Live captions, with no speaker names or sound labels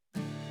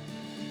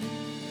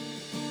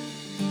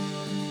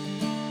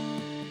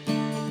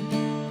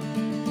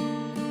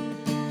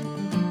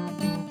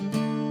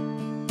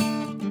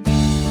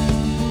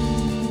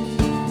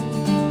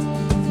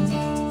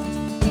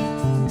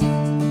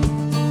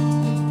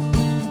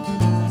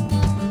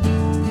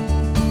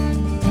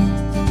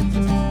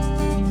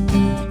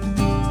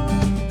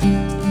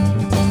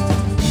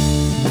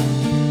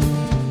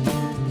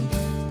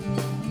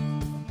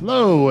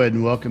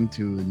and welcome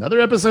to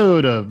another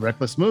episode of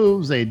Reckless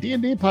Moves, a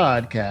D&D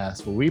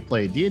podcast where we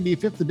play D&D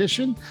 5th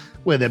edition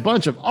with a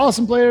bunch of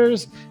awesome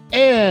players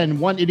and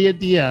one idiot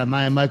DM.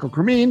 I am Michael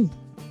Cremeen,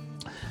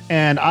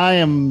 and I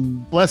am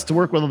blessed to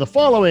work with the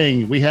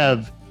following. We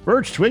have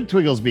Birch Twig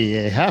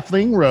Twigglesby, a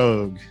halfling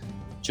rogue.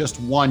 Just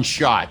one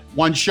shot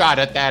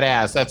at that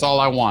ass. That's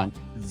all I want.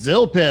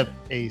 Zilpip,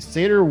 a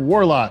satyr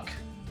warlock.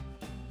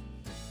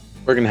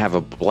 We're going to have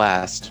a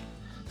blast.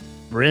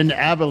 Bryn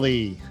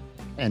Aberley,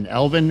 an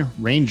elven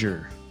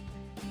ranger.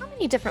 How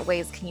many different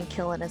ways can you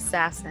kill an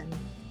assassin?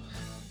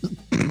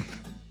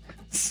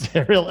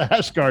 Cyril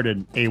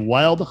Ashgarden, a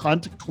wild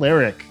hunt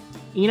cleric.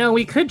 You know,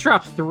 we could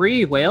drop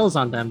 3 whales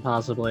on them,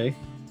 possibly.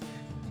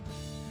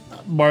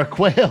 Mark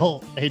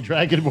Whale, a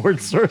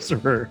dragonborn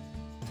sorcerer.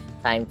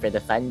 Time for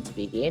the fun to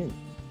begin.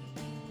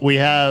 We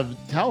have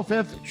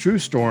Talfeth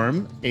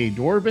Truestorm, a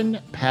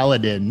dwarven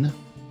paladin.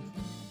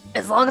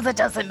 As long as it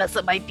doesn't mess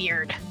up my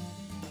beard.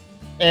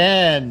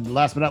 And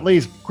last but not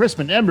least,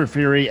 Crispin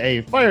Emberfury,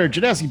 a fire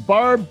genasi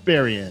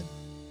barbarian.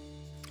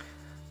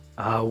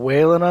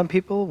 Wailing on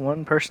people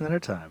one person at a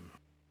time.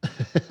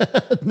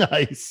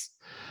 Nice.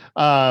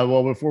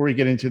 Well, before we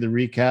get into the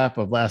recap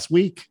of last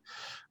week,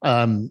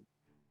 what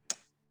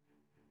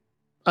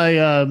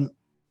do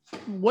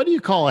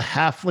you call a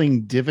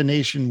halfling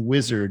divination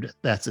wizard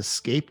that's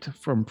escaped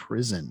from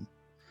prison?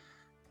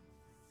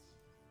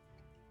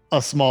 A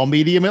small,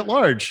 medium, at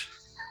large.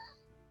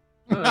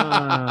 That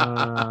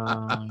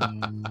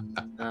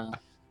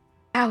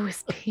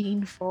was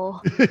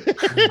painful.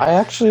 I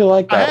actually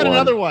like that I had one.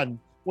 another one.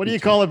 What do you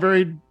call a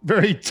very,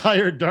 very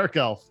tired dark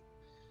elf?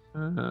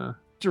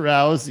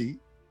 Drowsy.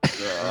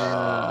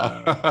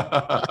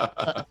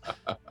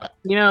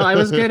 You know, I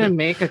was gonna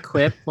make a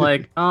quip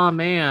like, "Oh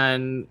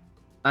man,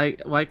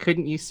 why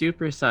couldn't you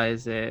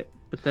supersize it?"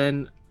 But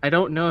then I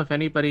don't know if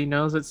anybody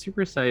knows what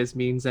supersize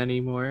means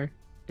anymore,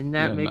 and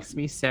that makes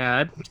me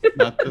sad.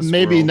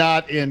 Maybe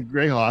not in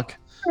Greyhawk.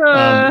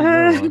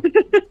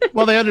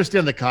 Well, they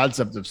understand the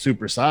concept of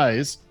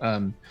supersize.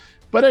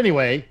 But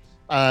anyway,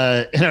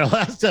 in our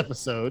last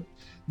episode,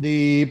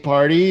 the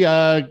party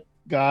ran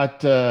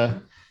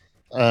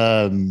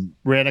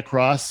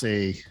across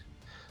a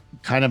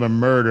kind of a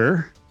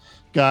murder,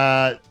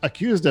 got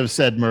accused of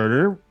said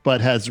murder,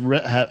 but has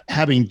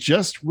having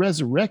just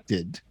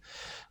resurrected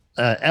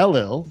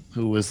Elil,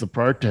 who was the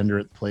bartender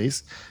at the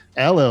place.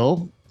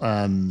 Elil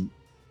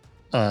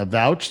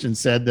vouched and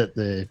said that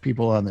the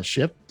people on the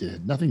ship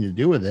had nothing to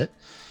do with it.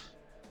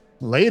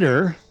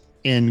 Later,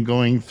 in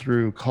going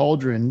through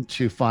Cauldron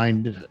to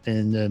find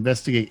and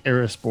investigate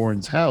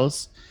Erisborn's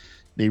house,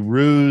 the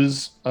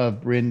ruse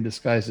of Bryn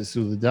disguised as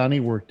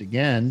Suladani worked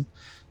again,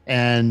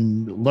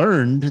 and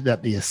learned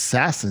that the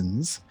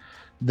assassins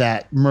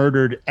that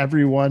murdered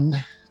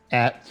everyone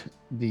at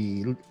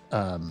the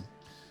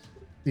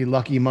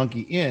Lucky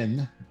Monkey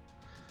Inn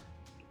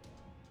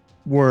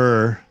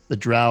were the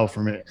drow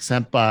from it,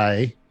 sent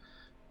by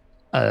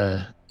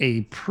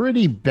a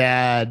pretty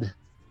bad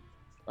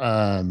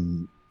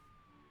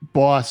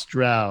boss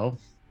drow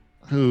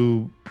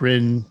who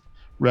Bryn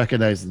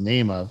recognized the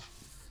name of,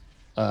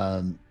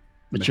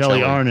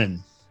 Michelli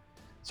Arnon.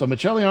 So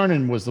Michelli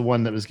Arnon was the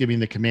one that was giving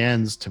the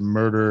commands to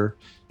murder,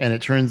 and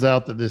it turns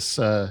out that this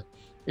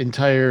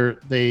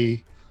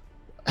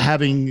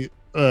having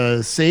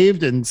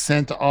saved and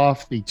sent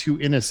off the 2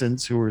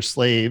 innocents who were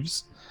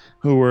slaves,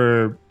 who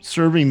were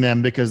serving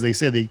them because they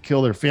said they'd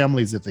kill their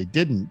families if they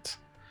didn't.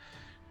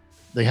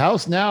 The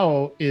house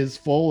now is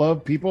full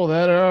of people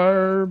that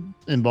are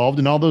involved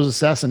in all those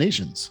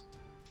assassinations.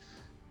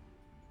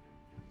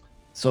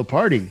 So,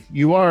 party,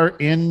 you are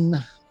in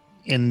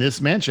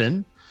this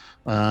mansion.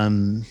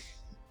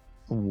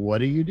 What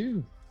do you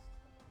do?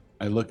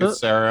 I look at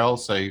Sarah,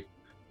 say,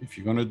 if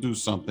you're going to do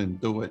something,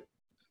 do it.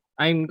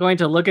 I'm going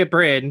to look at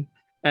Bryn,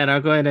 and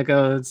I'm going to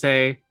go and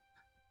say,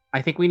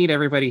 I think we need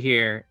everybody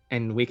here,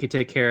 and we could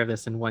take care of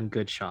this in one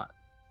good shot.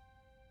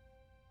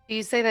 Do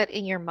you say that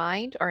in your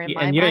mind or in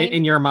my mind?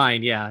 In your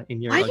mind, yeah.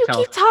 In your Why do you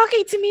keep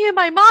talking to me in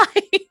my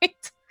mind?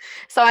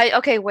 So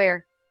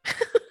where?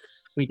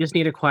 We just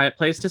need a quiet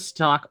place to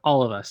talk,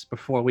 all of us,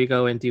 before we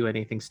go and do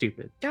anything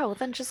stupid. Yeah, well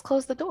then just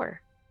close the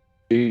door.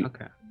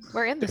 Okay.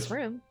 We're in this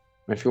room.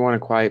 If you want a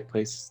quiet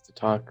place to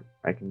talk,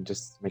 I can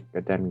just make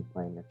a demi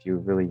plane if you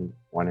really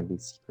want to be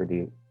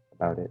secretive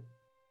about it.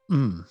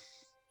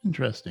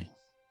 Interesting.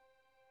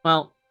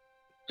 Well,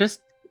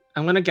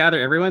 I'm going to gather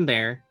everyone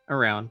there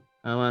around.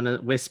 I want to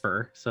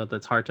whisper so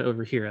that's hard to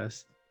overhear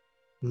us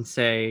and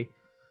say,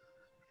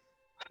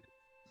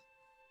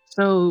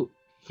 so,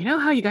 you know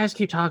how you guys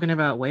keep talking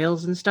about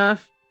whales and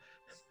stuff?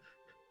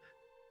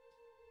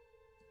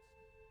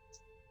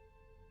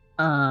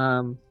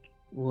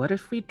 What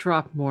if we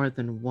drop more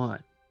than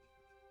one?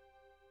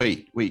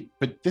 Wait,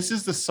 but this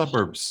is the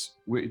suburbs.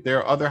 There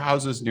are other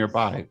houses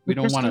nearby. We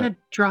don't want to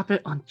drop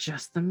it on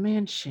just the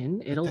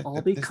mansion. It'll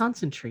all be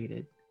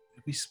concentrated.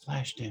 It'll be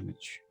splash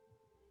damage.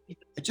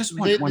 I just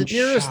want one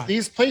nearest, shot.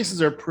 These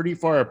places are pretty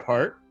far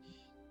apart.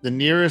 The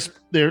nearest,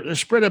 they're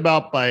spread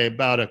about by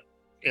at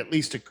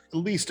least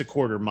a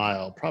quarter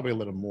mile, probably a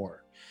little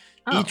more.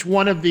 Oh. Each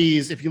one of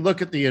these, if you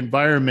look at the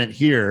environment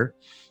here,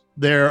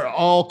 they're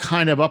all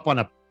kind of up on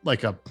a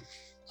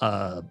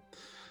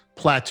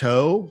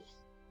plateau.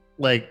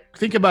 Like,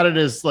 think about it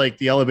as like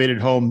the elevated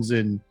homes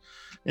in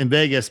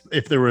Vegas.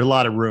 If there were a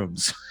lot of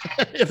rooms,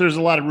 if there's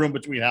a lot of room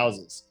between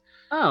houses.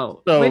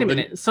 Oh, So wait a the-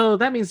 minute. So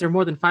that means they're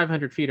more than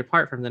 500 feet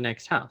apart from the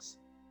next house.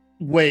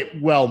 Wait,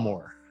 well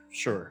more.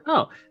 Sure.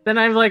 Oh, then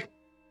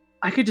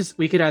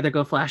we could either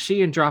go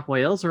flashy and drop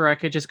whales, or I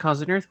could just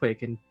cause an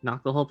earthquake and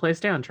knock the whole place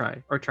down.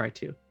 Try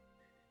to.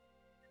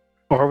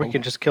 Or we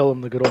can just kill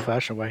them the good old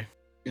fashioned way.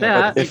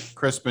 Yeah. I think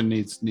Crispin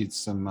needs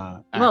some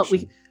action. Well,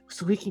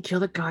 we can kill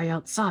the guy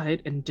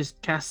outside and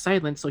just cast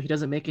silence so he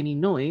doesn't make any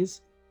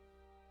noise.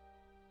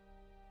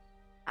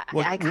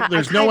 Well, I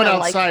there's no one kinda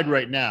like- outside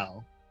right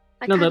now.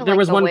 I No, kinda there like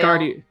was the one whale.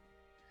 guardian.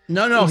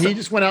 No, So- he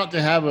just went out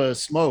to have a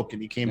smoke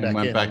and he came And back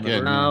went in. back in.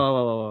 remember?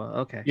 Oh,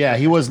 okay. Yeah,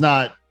 he was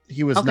not.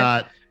 He was Okay.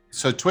 not.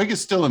 So Twig is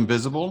still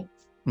invisible,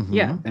 Mhm.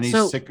 Yeah. and he's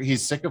So- sick.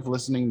 He's sick of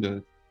listening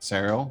to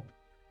Cyril,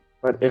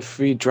 But if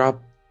we drop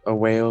a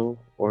whale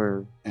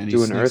or and he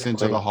do an sneaks into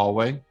the earthquake.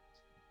 hallway.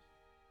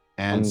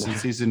 And And-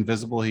 since he's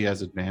invisible, he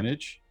has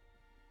advantage.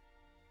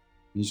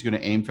 He's going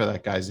to aim for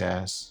that guy's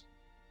ass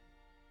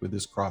with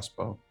his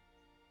crossbow.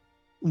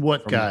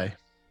 What From- guy?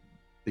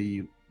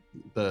 The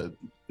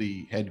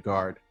head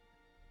guard,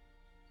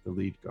 the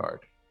lead guard,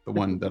 the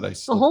one that I.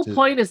 The whole slipped it-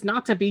 point is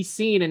not to be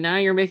seen, and now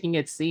you're making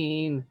it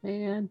seen,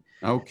 man.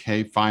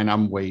 Okay, fine.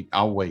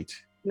 I'll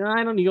wait. No,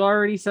 I don't. You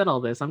already said all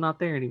this. I'm not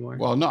there anymore.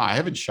 Well, no, I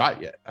haven't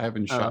shot yet. I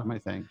haven't shot Oh. my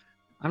thing.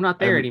 I'm not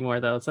there I'm- anymore,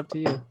 though. It's up to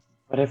you.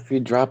 What if we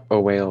drop a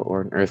whale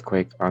or an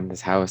earthquake on this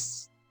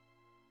house?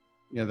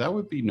 Yeah, that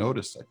would be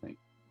noticed, I think.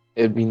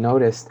 It'd be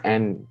noticed,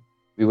 and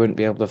we wouldn't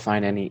be able to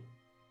find any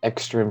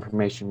extra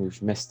information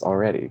we've missed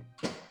already.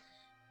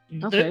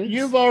 Okay.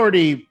 You've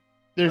already.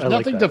 There's I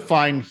like nothing that. to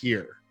find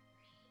here.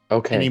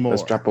 Okay, Anymore.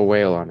 let's drop a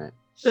whale on it.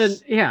 Then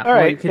yeah. All or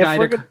right. you could If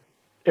either-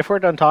 we're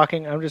done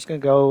talking, I'm just gonna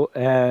go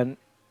and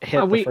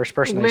hit the first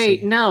person I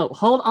Wait, see. no,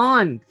 hold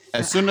on.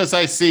 As soon as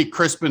I see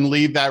Crispin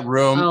leave that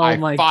room, Oh I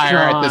my fire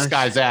at this gosh.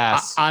 guy's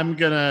ass. I'm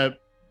gonna.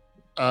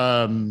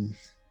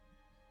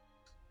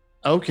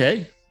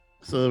 Okay,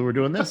 so we're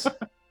doing this.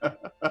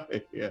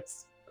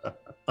 Yes.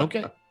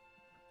 Okay.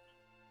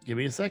 Give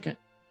me a second.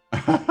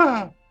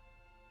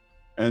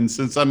 And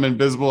since I'm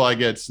invisible, I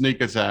get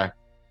sneak attack.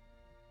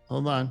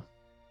 Hold on.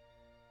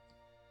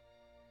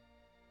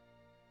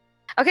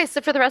 Okay,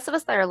 so for the rest of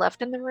us that are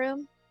left in the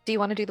room, do you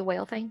want to do the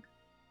whale thing?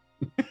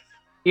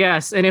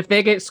 Yes, and if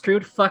they get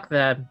screwed, fuck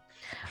them.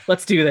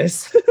 Let's do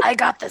this. I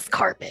got this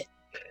carpet.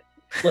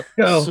 Let's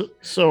go.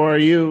 So are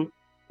you?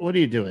 What are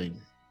you doing?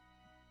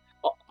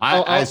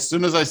 As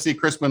soon as I see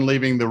Crispin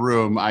leaving the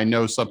room, I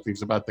know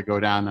something's about to go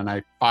down, and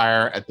I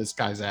fire at this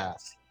guy's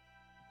ass.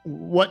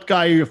 What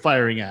guy are you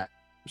firing at?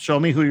 Show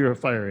me who you're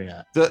firing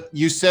at.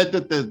 You said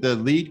that the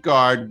lead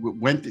guard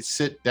went to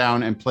sit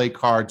down and play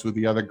cards with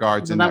the other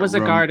guards in that that was a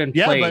room. guard and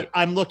Yeah, plate. but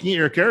I'm looking at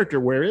your character.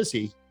 Where is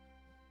he?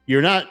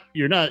 You're not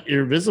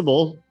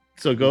visible.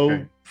 So go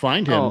Okay.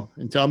 find him Oh.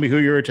 and tell me who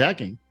you're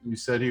attacking. You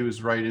said he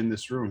was right in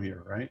this room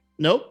here, right?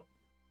 Nope,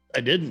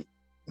 I didn't.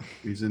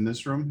 He's in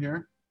this room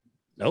here.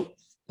 Nope.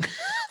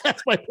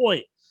 That's my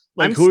point.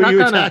 Like, I'm who are stuck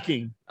you on a-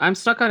 attacking? I'm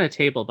stuck on a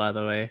table, by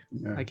the way.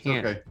 Yeah, I it's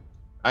can't. Okay.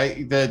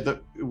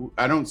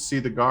 I don't see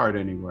the guard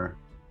anywhere.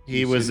 He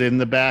You was see- in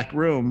the back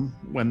room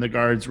when the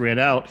guards ran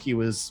out. He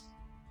was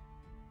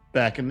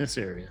back in this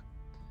area.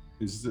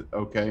 Is it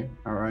okay?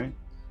 All right.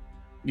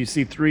 You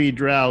see 3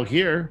 drow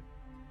here.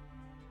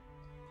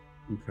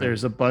 Okay.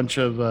 There's a bunch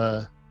of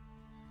I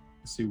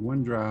see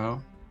one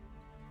drow.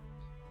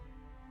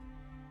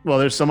 well,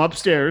 there's some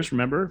upstairs,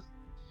 remember?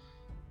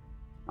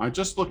 I'm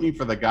just looking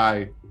for the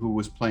guy who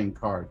was playing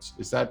cards.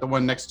 Is that the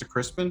one next to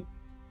Crispin?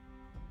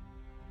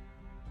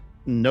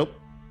 Nope.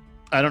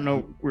 I don't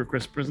know where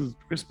Crispin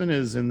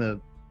is in the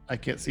I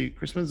can't see.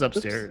 Crispin's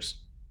upstairs.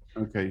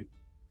 Okay.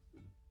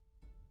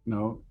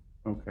 No.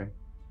 Okay.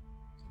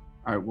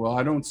 All right. Well,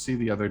 I don't see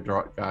the other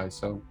guy,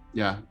 so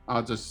yeah,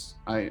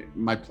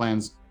 my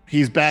plans.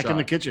 He's back in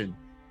the Shot. kitchen.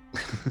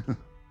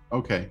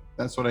 Okay,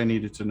 that's what I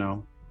needed to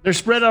know. They're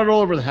spread out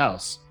all over the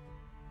house.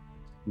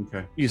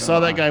 Okay. You So, saw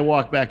that guy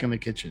walk back in the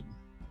kitchen.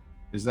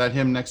 Is that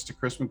him next to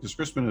Crispin? Because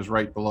Crispin is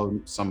right below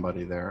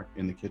somebody there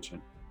in the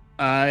kitchen.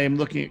 I'm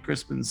looking at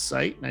Crispin's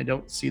site and I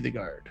don't see the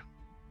guard.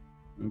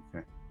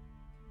 Okay.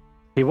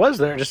 He was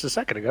there just a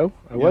second ago.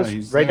 I Yeah, was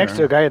he's right next to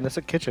there. a guy in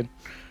the kitchen.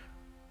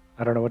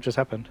 I don't know what just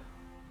happened.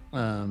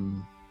 Okay.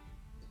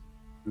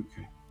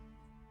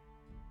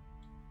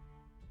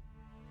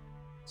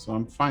 So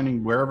I'm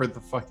finding wherever the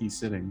fuck he's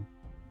sitting.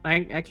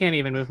 I can't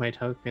even move my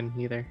token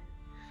either.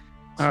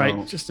 All right,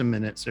 So- just a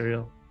minute,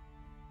 Serial.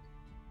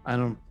 I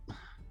don't.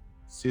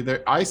 See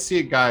there, I see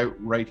a guy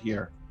right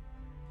here.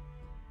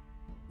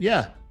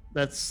 Yeah,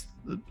 that's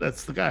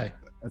the guy.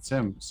 That's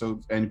him. So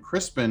and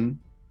Crispin.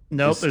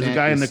 Nope, Is there's a Stan-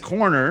 guy in the is-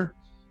 corner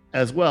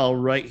as well,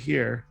 right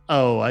here.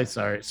 Oh,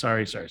 sorry.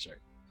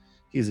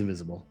 He's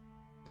invisible.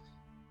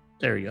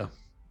 There you go.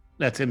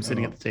 That's him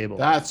sitting at the table.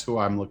 That's who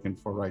I'm looking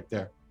for right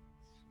there.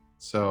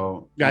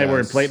 So Guy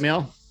wearing yes. plate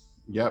mail.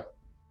 Yep.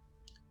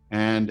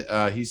 And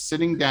he's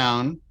sitting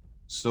down.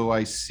 So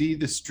I see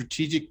the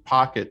strategic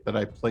pocket that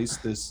I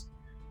placed this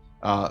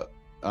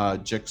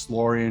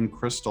Jexlorian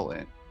crystal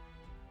in.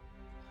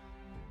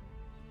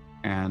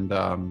 And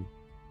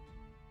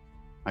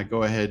I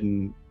go ahead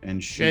and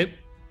shoot Okay.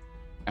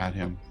 at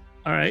him.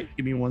 All right.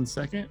 Give me 1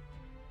 second.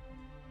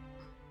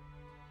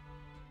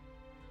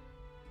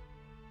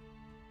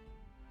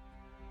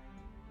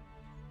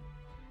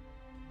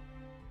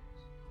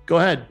 Go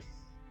ahead.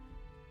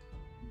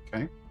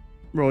 Okay.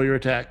 Roll your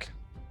attack.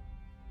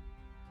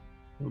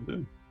 Will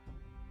do.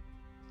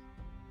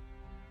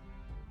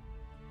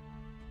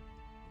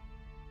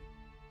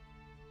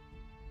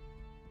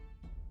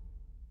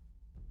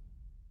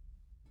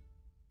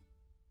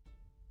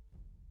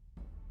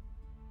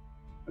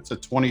 That's a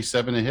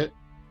 27 to hit.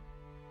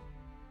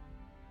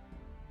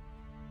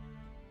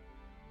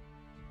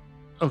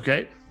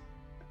 Okay.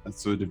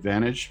 That's with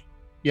advantage.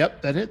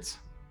 Yep, that hits.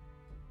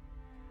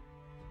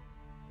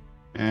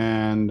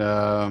 And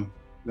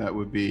that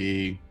would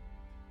be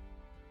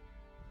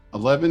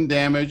 11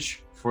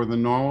 damage for the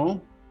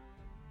normal.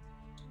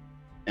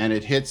 And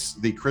it hits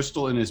the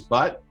crystal in his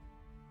butt.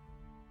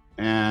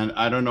 And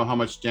I don't know how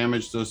much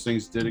damage those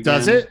things did again.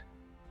 Does it?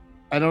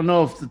 I don't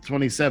know if the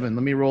 27.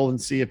 Let me roll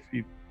and see if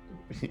you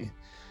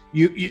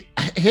you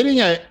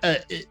hitting a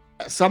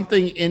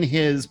something in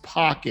his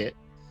pocket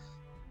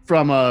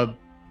from a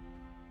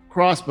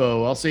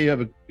crossbow. I'll say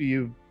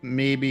you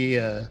maybe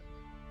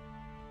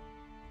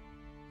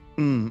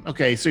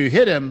okay, so you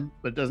hit him,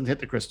 but it doesn't hit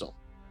the crystal.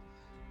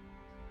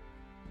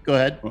 Go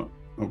ahead. Well,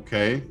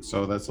 okay,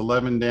 so that's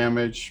 11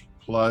 damage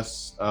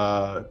plus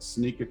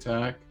sneak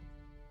attack.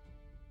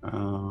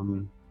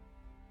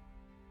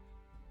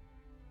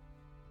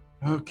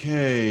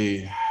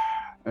 Okay,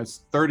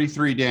 that's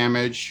 33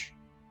 damage.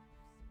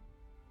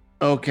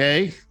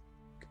 Okay.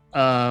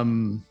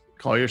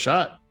 Call your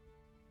shot.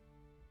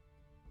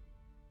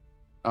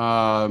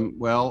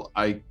 Well,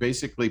 I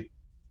basically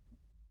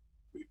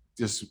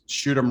just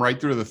shoot him right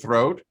through the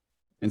throat.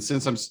 And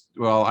since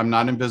I'm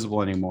not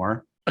invisible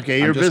anymore.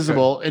 Okay, you're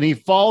visible, and he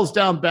falls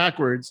down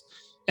backwards,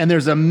 and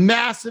there's a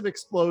massive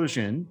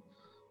explosion,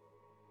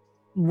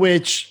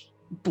 which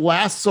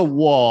blasts a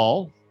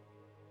wall.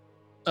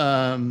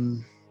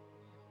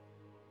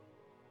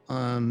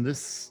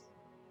 This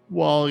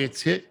wall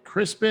gets hit.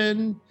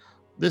 Crispin,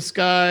 this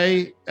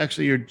guy,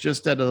 actually, you're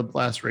just out of the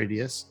blast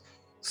radius.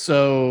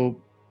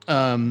 So,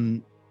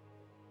 I'll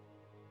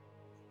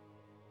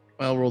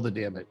roll the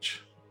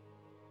damage.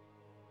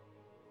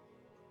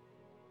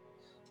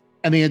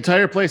 And the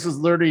entire place is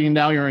alerting, and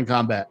now you're in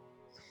combat.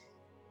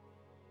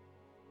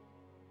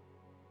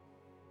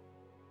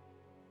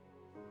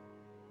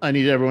 I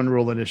need everyone to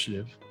roll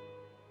initiative.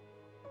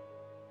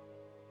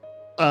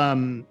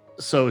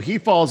 So he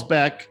falls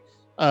back.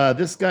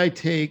 This guy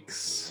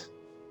takes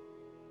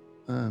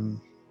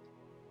whoops.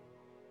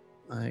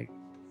 I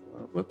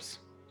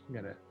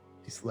gotta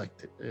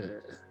deselect it.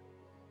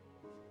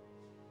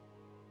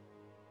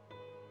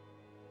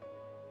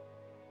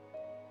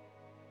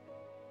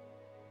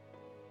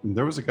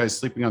 There was a guy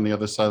sleeping on the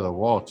other side of the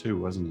wall too,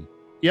 wasn't he?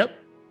 Yep.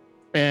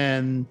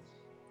 And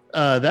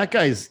that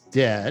guy's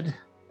dead.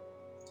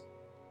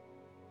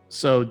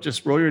 So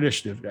just roll your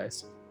initiative,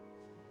 guys.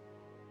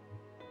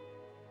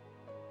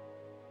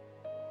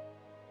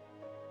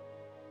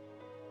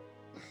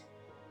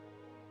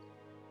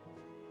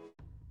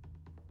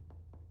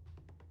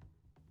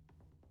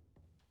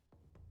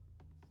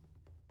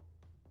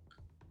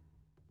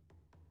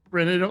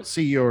 Brennan, I don't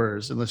see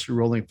yours unless you're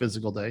rolling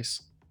physical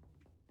dice.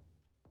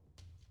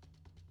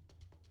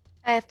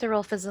 I have to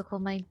roll physical.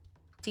 My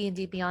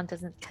D&D Beyond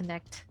doesn't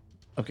connect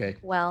Okay.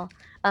 well.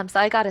 So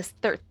I got a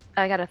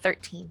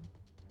 13.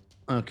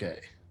 Okay.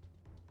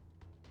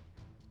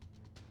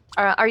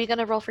 Are you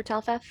gonna roll for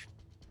Telfeth?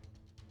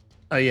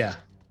 Yeah.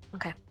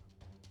 Okay.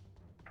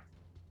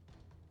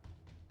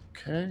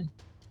 Okay.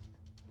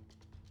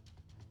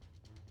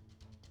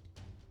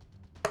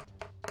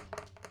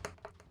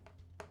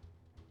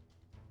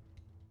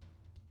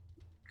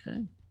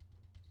 Okay.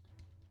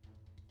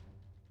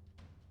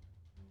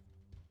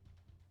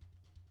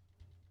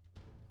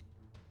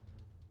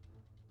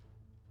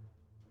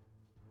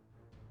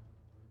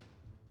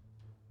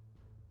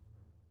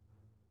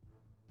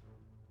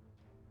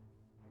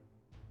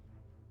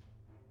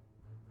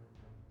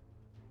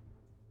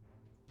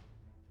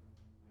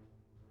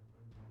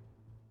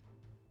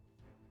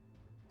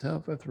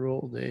 Telfeth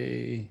rolled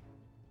a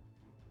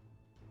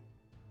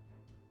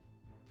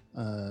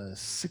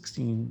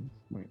 16.3.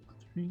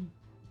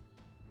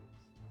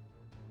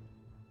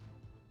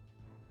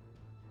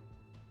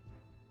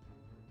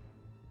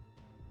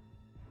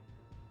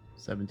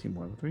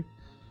 $17.3.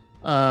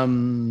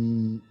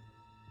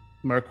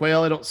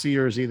 Marquale, I don't see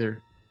yours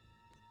either.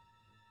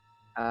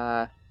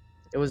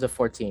 It was a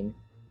 14.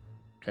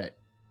 Okay.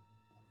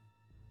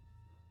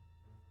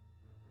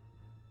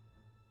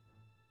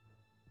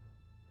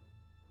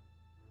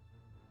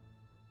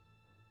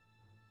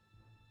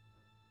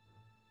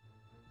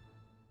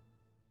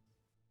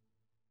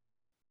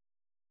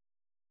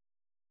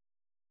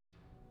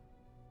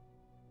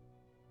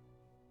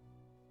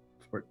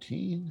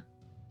 14.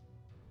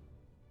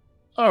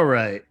 All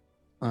right.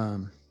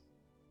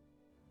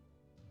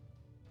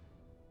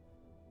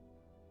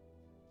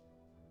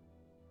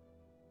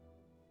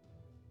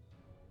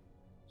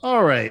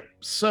 All right.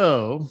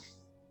 So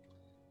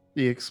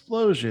the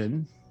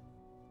explosion.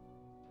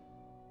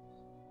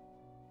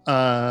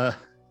 The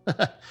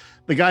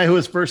guy who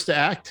was first to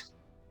act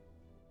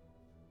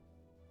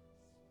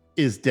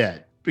is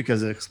dead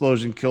because the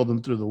explosion killed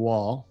him through the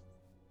wall.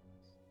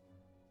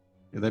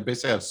 Yeah, they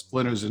basically have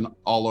splinters in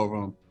all over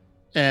them.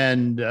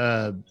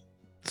 And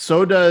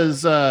so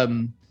does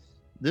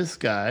this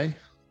guy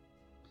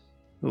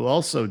who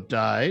also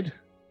died.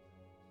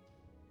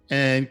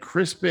 And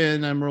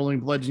Crispin, I'm rolling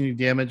bludgeoning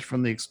damage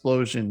from the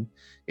explosion.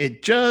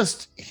 It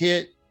just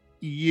hit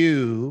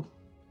you.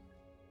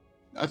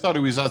 I thought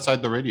he was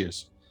outside the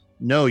radius.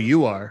 No,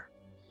 you are.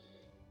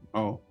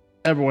 Oh,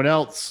 Everyone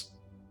else,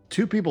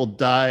 2 people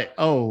die.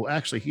 Oh,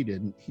 actually, he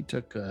didn't. He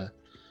took. I'm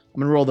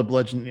gonna roll the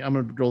bludgeoning. I'm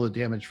gonna roll the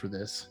damage for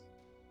this.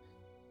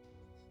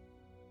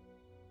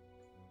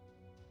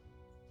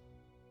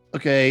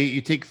 Okay,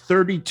 you take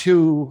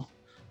 32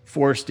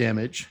 force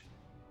damage.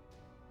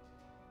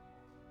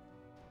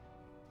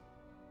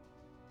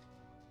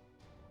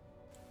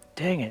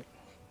 Dang it.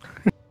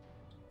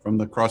 from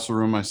the across the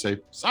room, I say,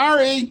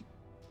 sorry.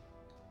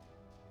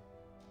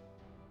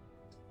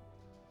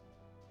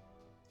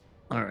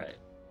 All right.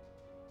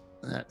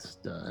 That's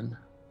done.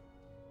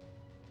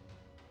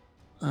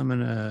 I'm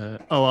gonna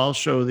I'll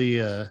show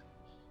the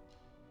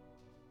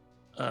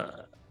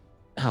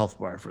health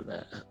bar for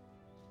that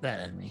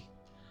enemy.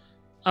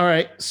 All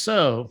right,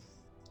 so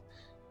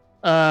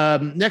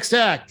next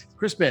act,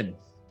 Crispin.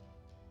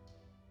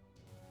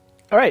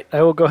 All right,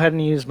 I will go ahead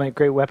and use my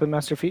Great Weapon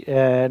Master Feat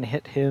and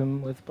hit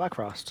him with Black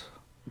Frost.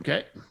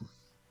 Okay.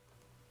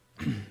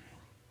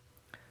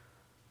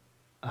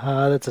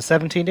 That's a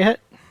 17 to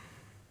hit.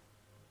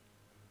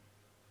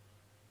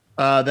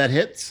 That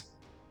hits.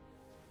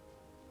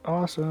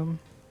 Awesome.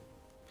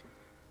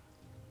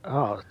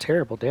 Oh,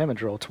 terrible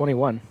damage roll.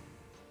 21.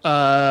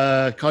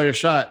 Call your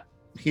shot.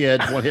 He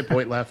had 1 hit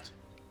point left.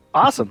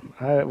 Awesome.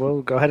 I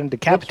will go ahead and Whoops,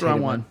 decapitate wrong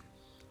him. one.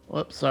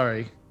 Whoops,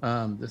 sorry.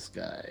 This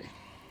guy.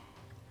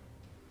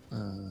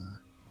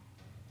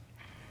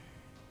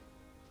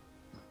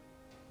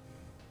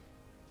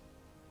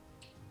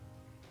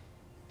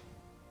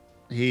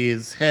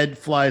 His head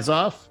flies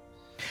off.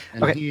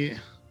 And Okay.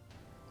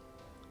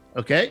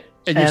 Okay.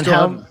 And you And still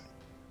how- have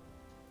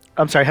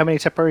I'm sorry, how many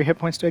temporary hit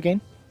points do I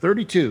gain?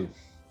 32.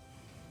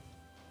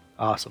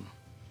 Awesome.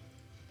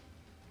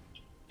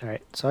 All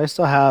right, so I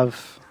still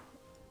have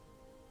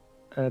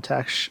an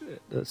attack.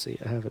 Let's see,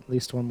 I have at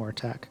least one more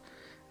attack.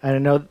 I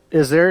don't know.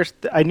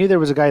 I knew there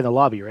was a guy in the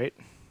lobby, right?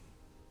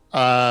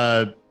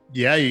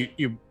 Yeah,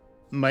 you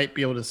might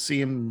be able to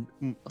see him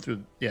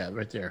through. Yeah,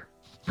 right there.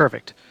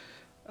 Perfect.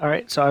 All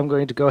right, so I'm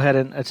going to go ahead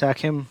and attack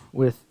him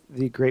with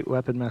the Great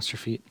Weapon Master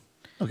Feat.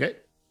 Okay.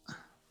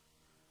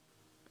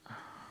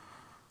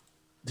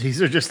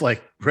 These are just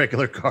like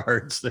regular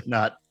cards. They're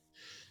not.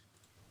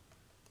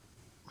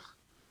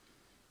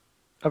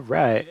 All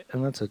right,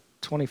 and that's a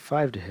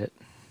 25 to hit.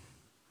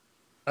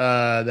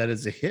 That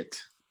is a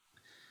hit.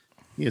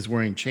 He is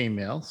wearing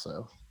chainmail,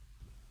 so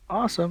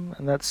Awesome,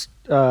 and that's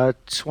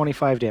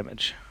 25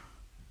 damage.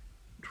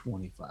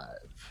 25.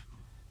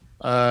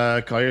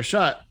 Call your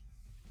shot.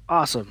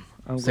 Awesome.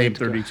 I'm Same going to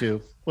go-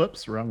 32.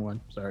 Whoops, wrong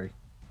one. Sorry.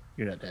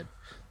 You're not dead.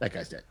 That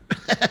guy's dead.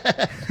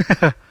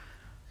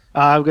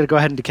 I'm going to go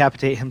ahead and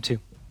decapitate him too.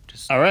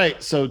 All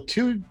right. So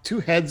two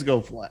heads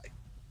go fly.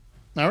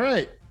 All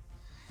right.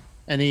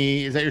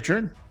 Is that your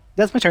turn?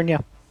 That's my turn, yeah.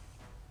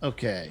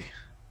 Okay.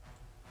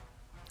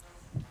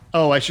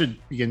 Oh, I should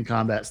begin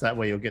combat so that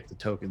way you'll get the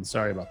token.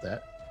 Sorry about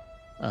that.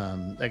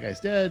 That guy's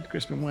dead.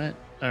 Crispin went.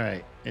 All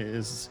right.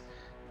 This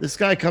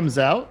guy comes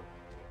out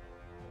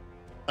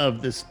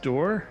of this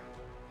door,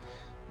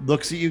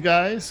 looks at you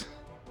guys,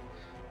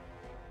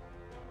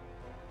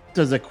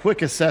 does a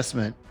quick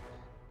assessment,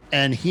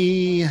 and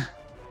he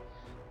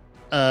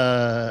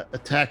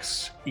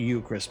attacks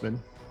you, Crispin.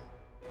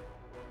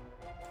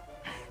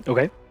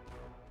 Okay.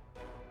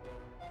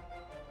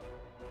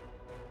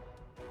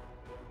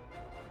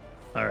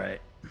 All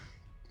right.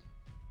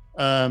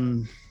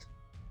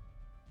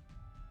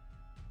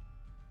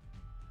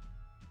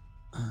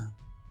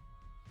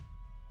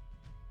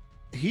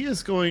 He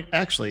is going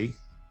actually.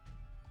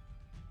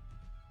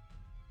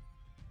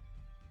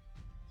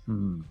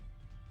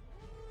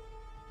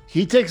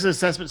 He takes an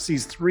assessment,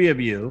 sees 3 of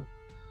you,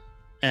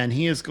 and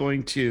he is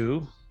going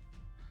to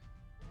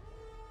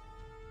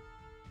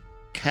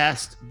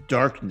cast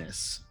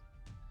darkness.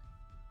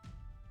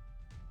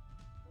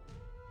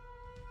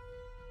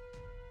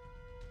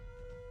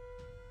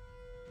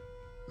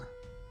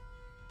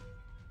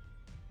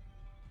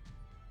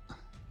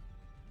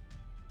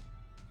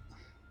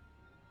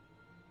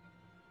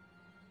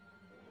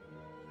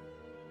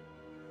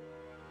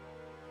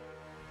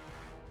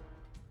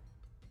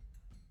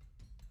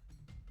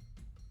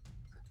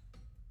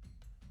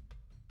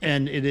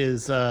 And it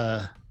is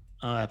I'll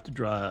have to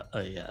draw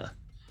a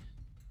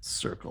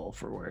circle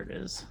for where it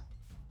is.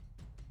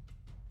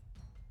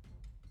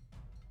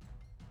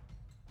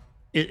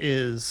 it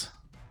is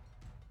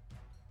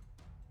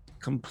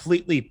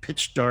completely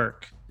pitch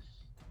dark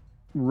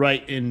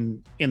right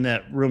in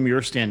that room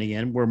you're standing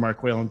in where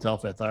Mark Whale and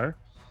Telfeth are.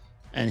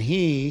 And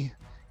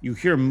you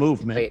hear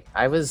movement. Wait,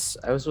 I was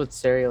with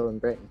Serial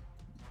and Britain.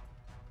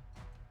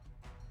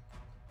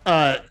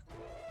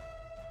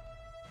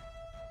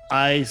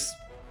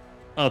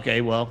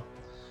 Okay, well,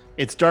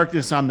 it's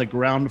darkness on the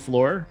ground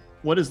floor.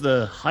 What is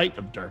the height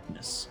of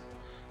darkness?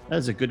 That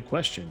is a good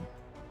question.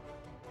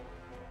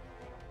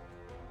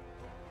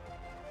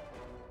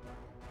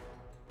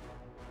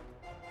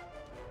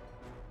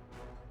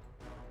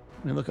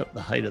 Let me look up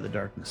the height of the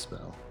darkness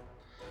spell.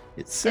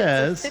 It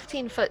says It's a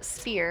 15-foot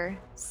sphere,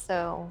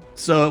 so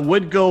it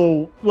would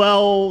go,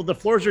 well, the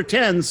floors are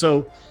 10,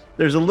 so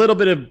there's a little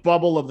bit of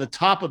bubble of the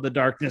top of the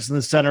darkness in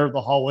the center of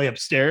the hallway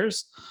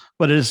upstairs,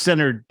 but it is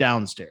centered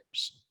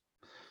downstairs.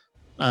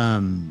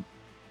 Would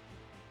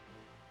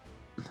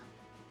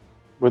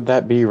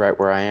that be right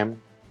where I am?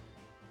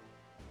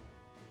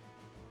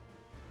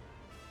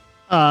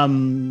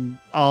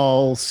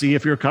 I'll see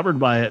if you're covered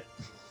by it.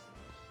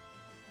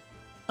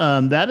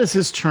 That is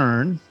his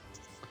turn.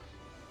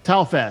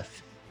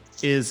 Talfeth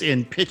is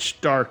in pitch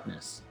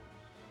darkness,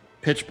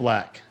 pitch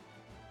black.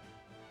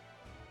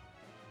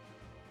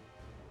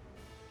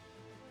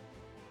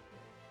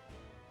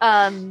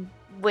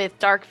 with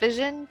dark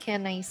vision,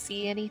 can I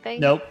see anything?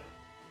 Nope.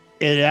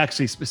 It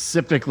actually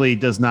specifically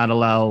does not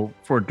allow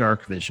for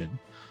dark vision,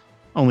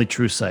 only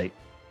true sight.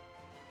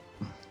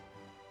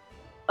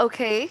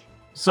 Okay.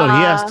 So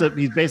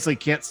he basically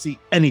can't see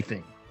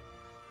anything.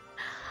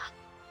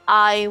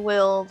 I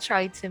will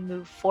try to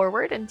move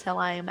forward until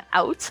I am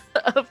out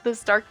of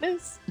this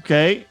darkness.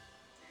 Okay.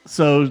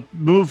 So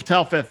move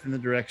Talfeth in the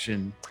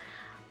direction.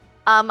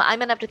 I'm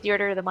gonna have to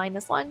theater the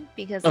 -1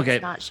 because Okay.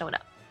 it's not showing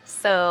up.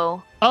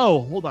 So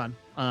Oh, hold on.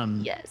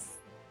 yes.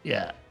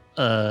 Yeah.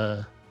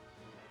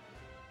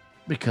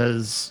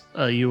 Because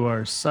you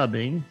are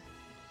subbing.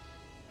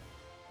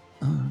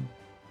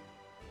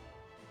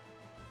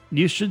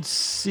 You should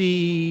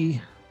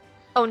see.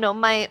 Oh no,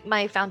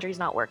 my foundry's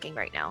not working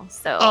right now.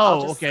 So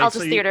Oh, I'll okay, just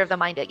so you- theater of the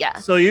mind it. Yeah.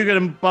 So you're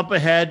gonna bump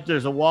ahead.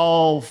 There's a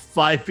wall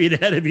 5 feet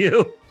ahead of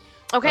you.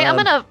 Okay, I'm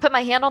um, gonna put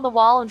my hand on the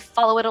wall and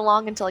follow it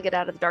along until I get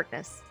out of the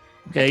darkness.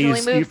 Okay, can you,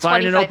 only you move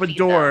find an 25 open feet,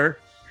 door,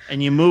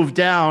 and you move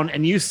down,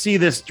 and you see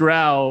this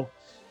drow.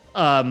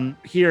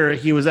 Here,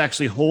 he was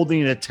actually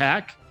holding an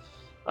attack,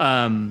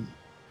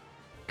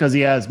 because he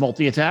has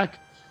multi-attack.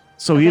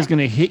 So he's Okay.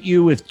 going to hit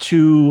you with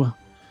two.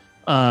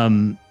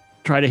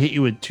 Try to hit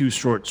you with 2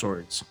 short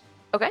swords.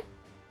 Okay.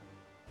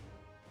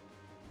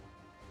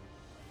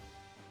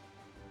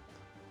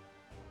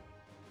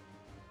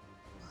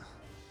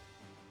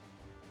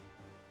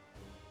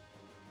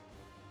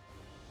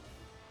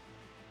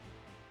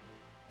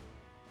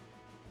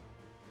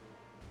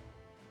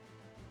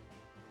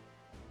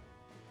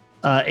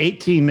 Uh,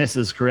 18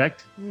 misses,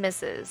 correct?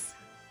 Misses.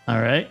 All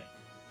right.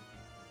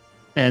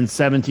 And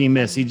 17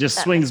 miss. He just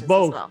That swings misses as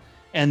both. well.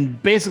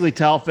 And basically,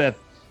 Talfeth,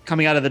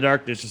 coming out of the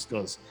darkness, just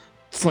goes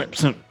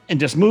slips and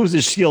just moves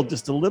his shield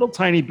just a little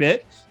tiny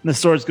bit. And the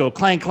swords go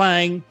clang,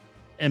 clang.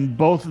 And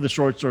both of the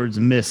short swords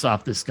miss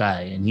off this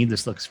guy. And he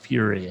just looks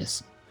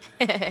furious.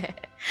 I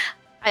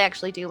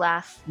actually do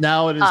laugh.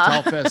 Now it is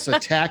Uh. Talfeth's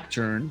attack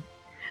turn.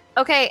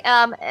 Okay,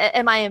 am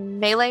I in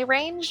melee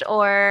range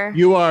or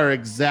You are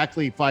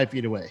exactly 5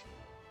 feet away.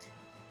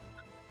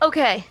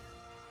 okay?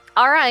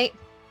 All right.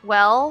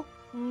 Well,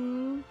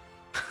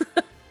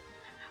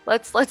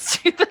 let's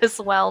do this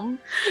whelm.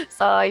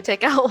 So I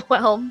take out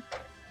whelm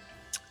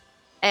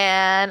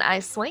and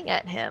I swing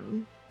at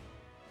him.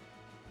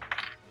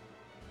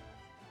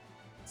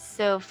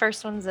 So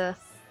first one's a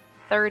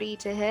 30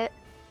 to hit.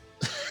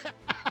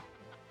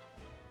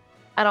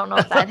 I don't know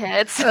if that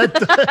hits.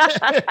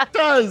 It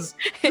does.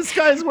 This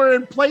guy's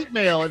wearing plate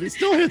mail and he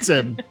still hits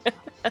him.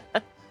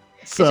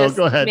 So Just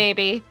go ahead.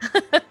 Maybe.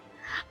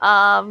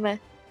 And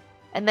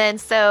then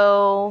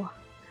so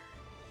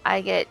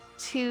I get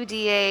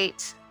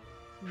 2d8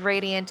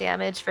 radiant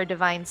damage for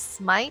divine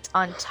smite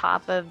on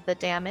top of the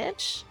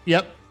damage.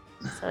 Yep.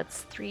 So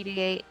it's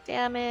 3d8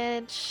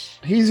 damage.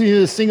 He's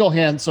using a single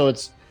hand, so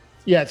it's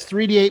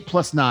 3d8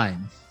 plus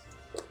 9.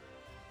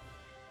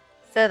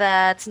 So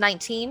that's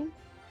 19.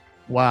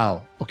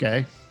 Wow.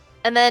 Okay.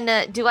 And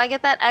then do I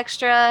get that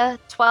extra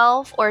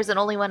 12 or is it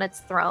only when it's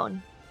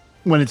thrown?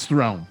 When it's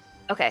thrown.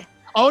 Okay.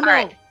 Oh no.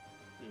 right.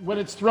 When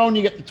it's thrown,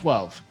 you get the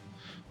 12.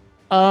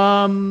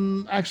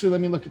 Actually,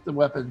 let me look at the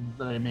weapon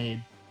that I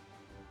made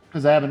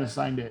because I haven't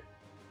assigned it.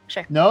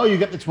 Sure. No, you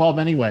get the 12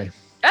 anyway.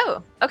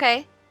 Oh,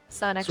 okay.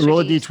 So an extra roll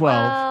a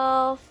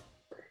D12.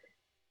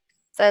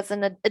 So that's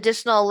an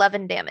additional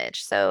 11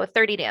 damage. So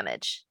 30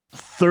 damage.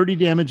 30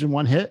 damage in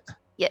one hit.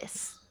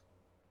 Yes.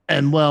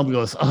 And Whelm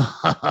goes,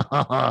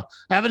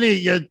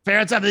 your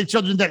parents have any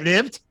children that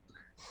lived?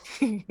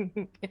 Is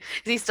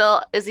he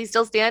still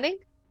standing?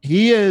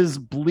 He is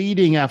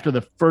bleeding after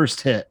the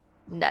first hit.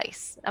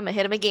 Nice. I'm gonna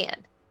hit him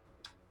again.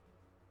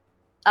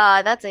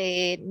 That's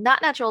a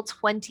not natural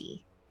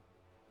 20.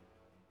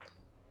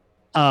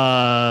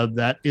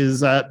 That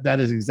is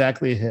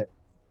exactly a hit.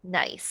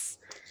 Nice.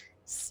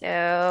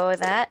 So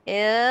that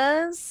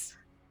is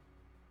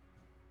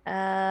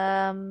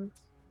 7,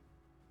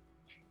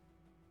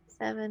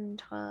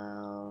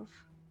 12,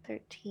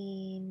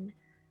 13,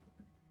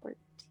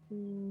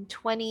 14,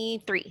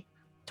 23.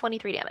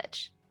 23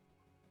 damage.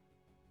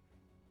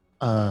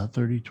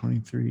 30,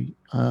 23.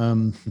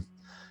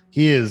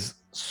 He is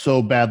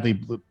so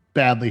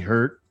badly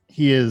hurt.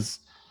 He is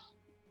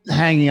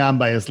hanging on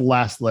by his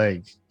last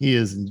leg. He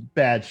is in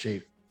bad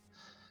shape.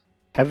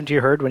 Haven't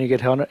you heard when you get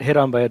hit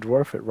on by a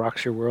dwarf, it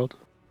rocks your world?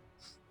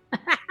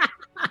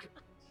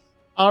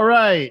 All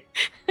right.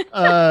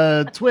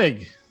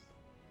 Twig.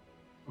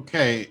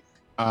 Okay.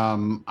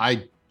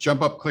 I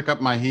jump up, click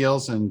up my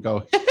heels, and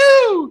go,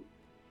 hoo!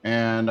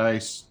 And I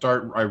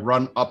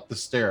run up the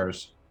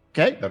stairs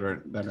Okay. that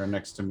are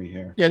next to me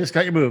here. Yeah, just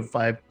got your move.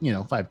 5,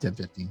 5, 10,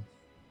 15.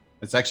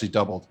 It's actually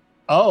doubled.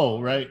 Oh,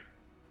 right.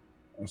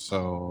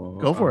 So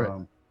Go for it.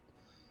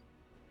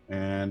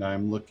 And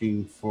I'm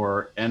looking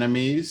for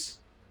enemies.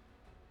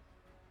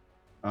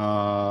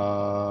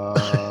 Yeah,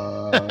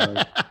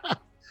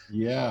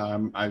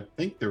 I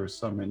think there was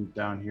some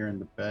down here in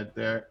the bed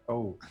there.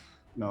 Oh,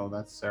 no,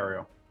 that's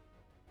Serial.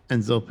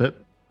 And Zilpip.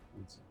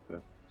 That's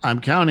good.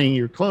 I'm counting.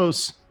 You're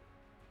close.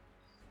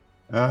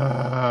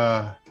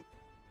 Go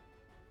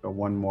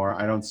one more.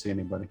 I don't see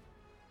anybody.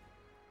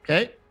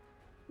 Okay.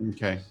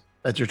 Okay,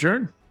 That's your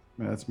turn.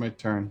 that's my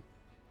turn.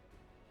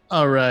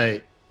 All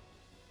right.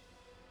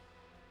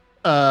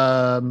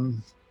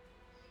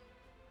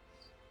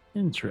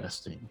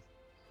 Interesting.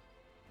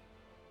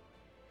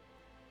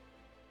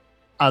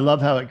 I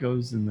love how it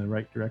goes in the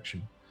right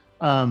direction.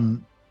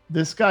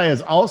 This guy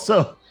is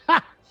also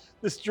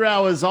this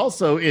drow is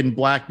also in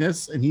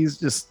blackness, and he's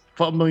just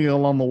fumbling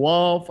along the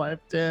wall. 5,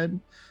 10,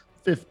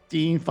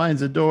 15,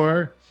 finds a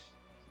door.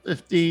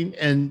 15,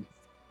 and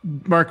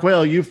Mark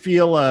Whale, you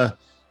feel a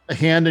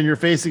hand in your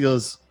face. He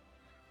goes,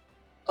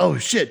 "Oh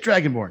shit,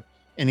 Dragonborn!"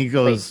 And he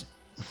goes,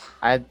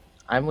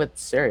 I'm with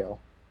Serial,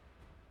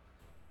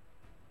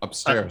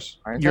 Upstairs.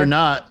 aren't "You're I?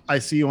 not. I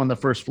see you on the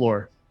first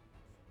floor.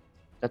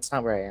 That's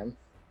not where I am.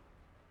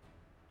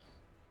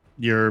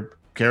 Your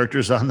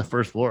character's on the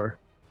first floor."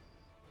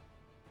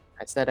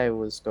 I said I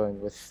was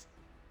going with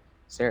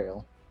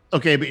Serial.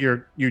 Okay, but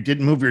you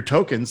didn't move your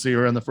token, so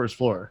you're on the first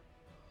floor.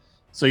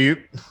 So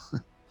you,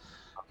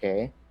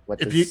 Okay.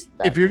 What if does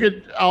that you're mean?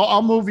 good,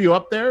 I'll move you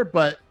up there.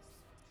 But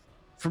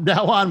from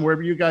now on,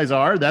 wherever you guys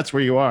are, that's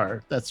where you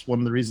are. That's one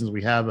of the reasons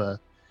we have a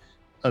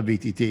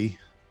VTT.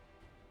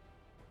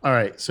 All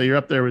right, so you're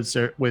up there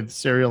with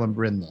Serial and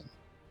Bryn then,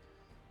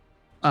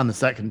 on the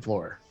second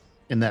floor,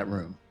 in that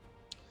room.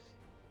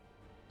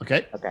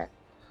 Okay. Okay.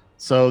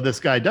 So this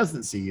guy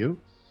doesn't see you.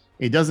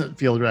 He doesn't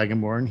feel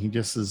Dragonborn. He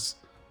just is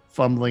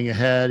fumbling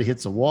ahead. He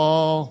hits a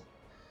wall.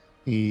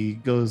 He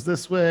goes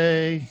this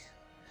way.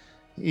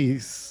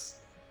 He's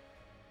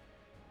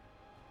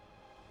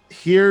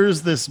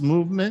hears this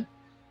movement,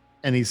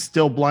 and he's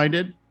still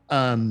blinded.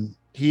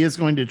 He is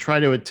going to try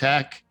to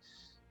attack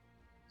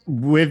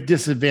with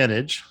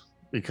disadvantage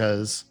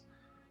because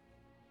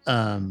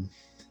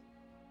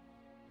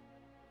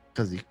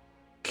he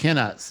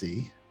cannot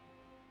see.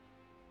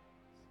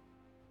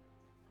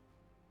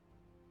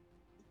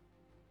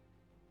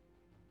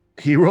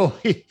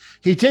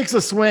 He takes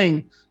a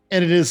swing,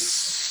 and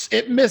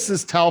it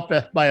misses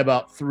Talpeth by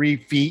about 3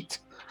 feet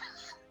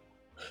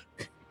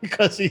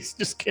because he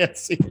just can't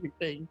see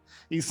anything.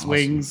 He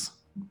swings,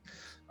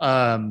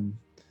 and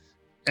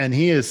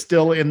he is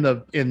still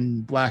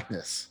in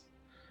blackness.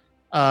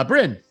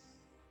 Bryn,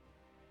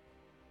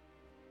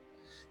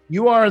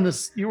 you are on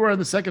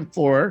the second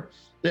floor.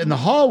 In the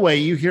hallway,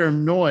 you hear a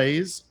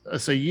noise.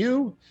 So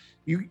you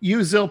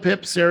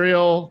Zilpip,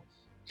 Serial,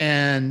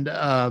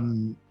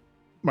 and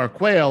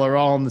Mark Whale are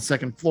all on the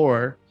second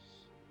floor.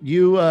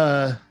 You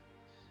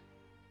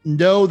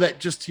know that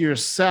just to your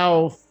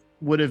south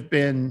would have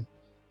been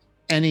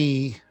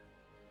any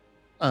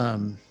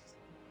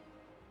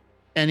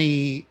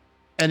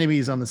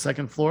enemies on the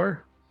second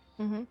floor.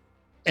 Mm-hmm.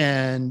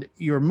 And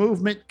your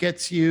movement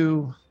gets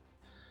you.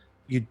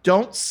 You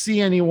don't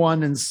see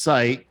anyone in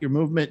sight. Your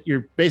movement,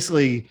 you're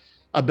basically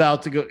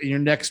about to go. In your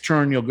next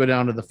turn, you'll go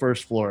down to the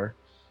first floor.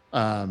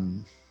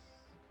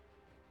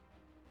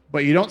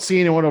 But you don't see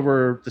anyone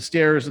over the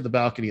stairs or the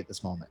balcony at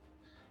this moment.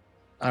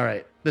 All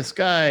right. This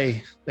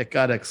guy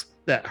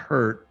that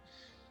hurt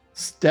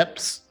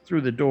steps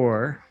through the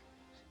door.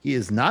 He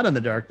is not in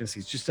the darkness.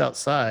 He's just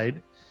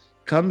outside.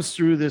 Comes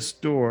through this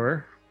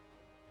door.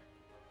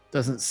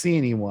 Doesn't see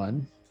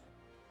anyone.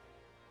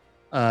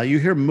 You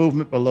hear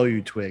movement below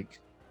you, Twig.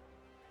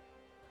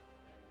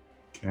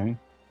 Okay.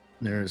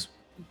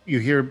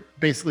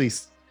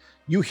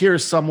 You hear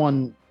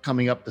someone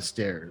coming up the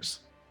stairs.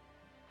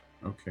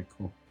 Okay,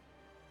 cool.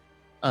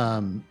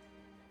 And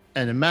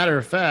a matter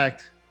of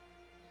fact,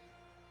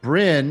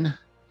 Bryn,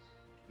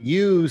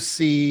 you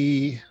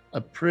see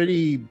a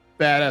pretty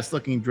badass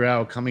looking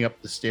drow coming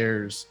up the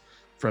stairs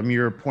from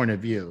your point of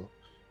view.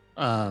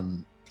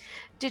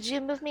 Did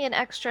you move me an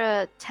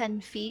extra 10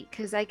 feet?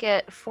 Because I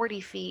get 40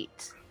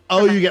 feet.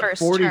 Oh, my you get first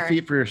 40 turn.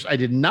 feet for your. I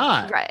did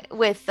not. Right,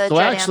 with the So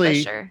Dread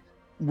actually- Ambusher.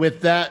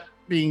 With that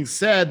being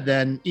said,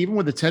 then even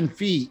with the 10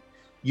 feet,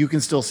 you can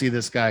still see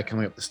this guy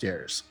coming up the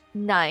stairs.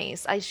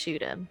 Nice. I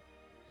shoot him.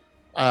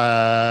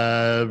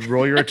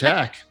 Roll your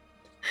attack.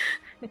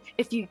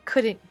 If you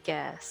couldn't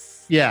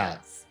guess. Yeah.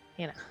 Yes,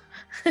 you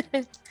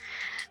know.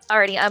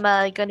 Alrighty,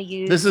 I'm gonna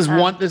use. This is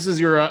one. This is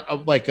your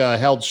like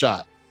held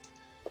shot.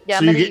 Yeah,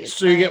 so I'm you gonna get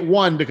use you my- get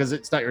one because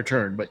it's not your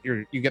turn, but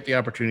you get the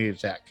opportunity to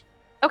attack.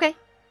 Okay.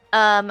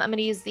 I'm gonna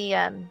use the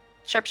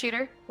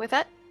sharpshooter with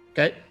it,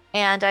 Okay,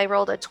 and I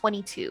rolled a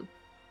 22.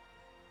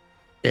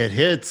 it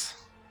hits.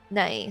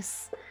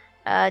 Nice.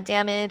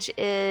 Damage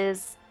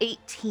is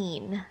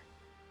 18.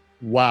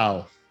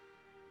 Wow.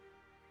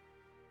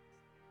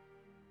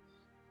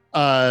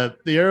 The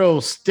arrow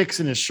sticks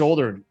in his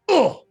shoulder. And,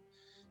 oh!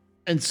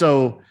 And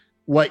so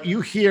what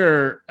you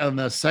hear on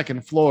the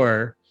second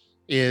floor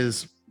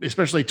is,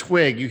 especially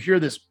Twig, you hear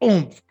this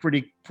oomph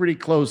pretty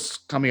close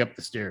coming up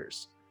the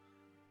stairs.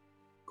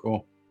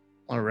 Cool.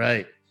 All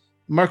right.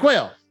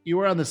 Marquale, you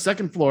are on the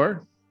second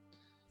floor.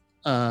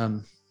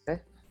 Okay.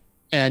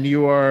 And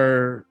you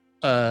are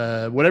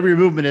whatever your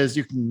movement is,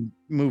 you can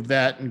move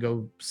that and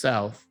go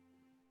south.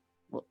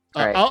 Well,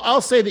 All right.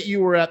 I'll say that you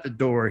were at the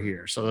door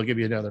here, so I'll give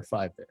you another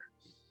 5 there.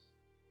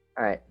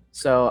 All right.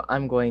 So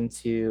I'm going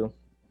to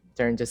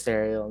turn to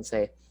Serial and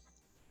say,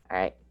 "All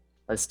right,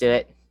 let's do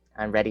it.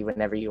 I'm ready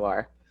whenever you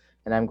are."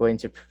 And I'm going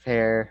to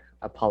prepare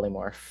a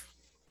polymorph.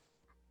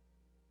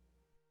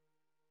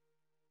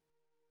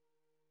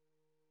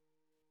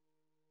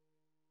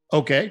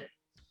 Okay.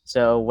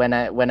 So when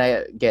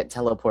I get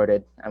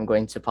teleported, I'm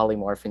going to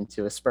polymorph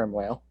into a sperm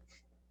whale.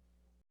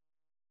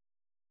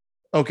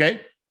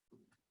 Okay.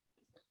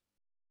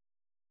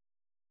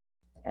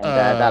 And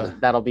Uh,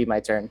 that'll be my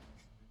turn.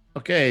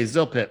 Okay,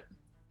 Zilpip.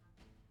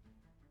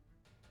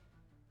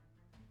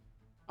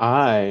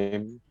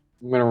 I'm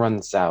gonna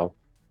run south.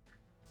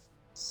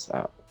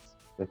 South,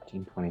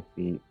 15, 20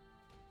 feet.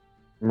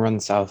 I'm gonna run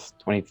south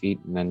 20 feet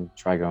and then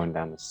try going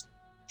down this.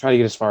 Try to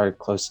get as far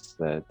close to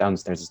the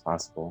downstairs as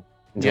possible.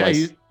 until Yeah, I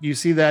s- you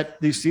see that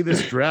you see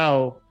this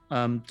drow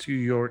to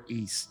your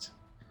east.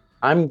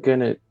 I'm going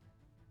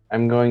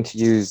to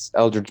use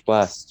Eldritch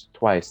Blast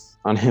twice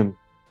on him.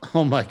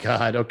 Oh my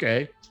god,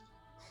 okay.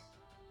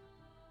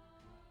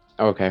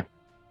 Okay.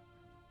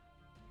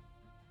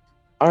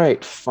 All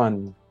right,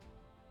 fun.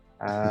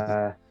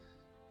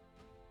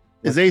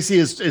 His AC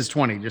is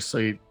 20, just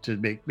so to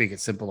make it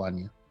simple on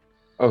you.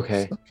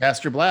 Okay. So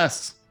cast your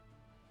blasts.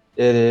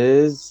 It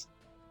is.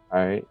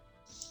 All right.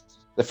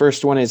 The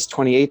first one is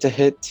 28 to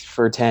hit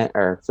for 10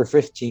 or for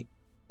 15.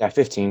 Yeah,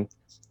 15.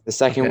 The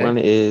second Okay. one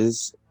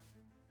is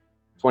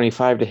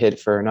 25 to hit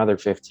for another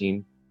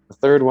 15. The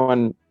third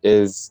one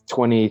is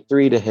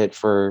 23 to hit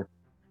for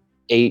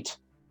 8.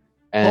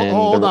 And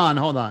Hold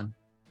on.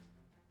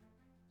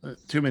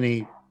 Too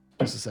many.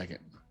 Just a second.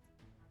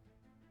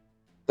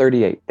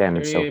 38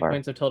 damage 38 so far.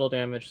 points of total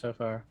damage so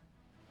far.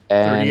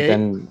 And 38?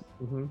 then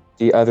Hmm.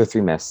 the other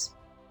 3 miss.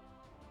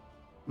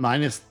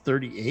 Minus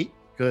 38.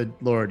 Good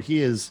lord.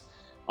 He is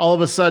all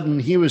of a sudden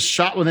he was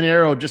shot with an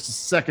arrow just a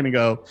second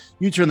ago.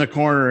 You turn the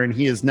corner and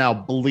he is now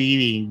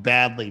bleeding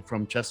badly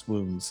from chest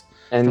wounds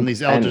And from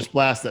these Eldritch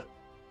blasts that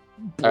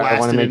I wanna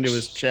blasted make into sh-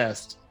 his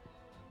chest.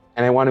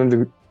 and I want him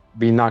to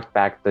be knocked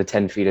back the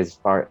 10 feet as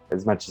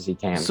much as he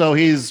can. So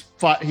he's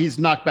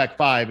knocked back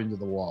 5 into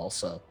the wall.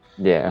 So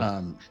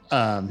yeah.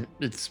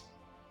 that's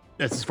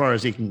as far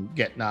as he can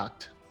get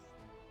knocked.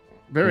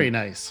 Very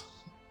nice.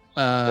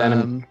 Then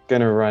I'm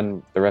gonna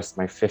run the rest of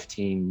my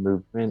 15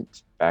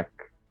 movement back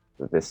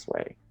this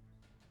way.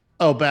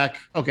 Back.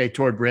 Okay,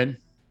 toward Bryn.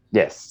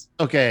 Yes.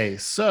 Okay,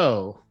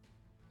 so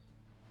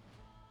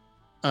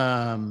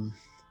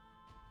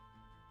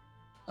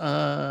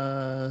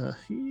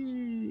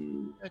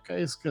that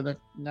guy's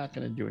not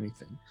gonna do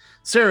anything.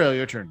 Serial,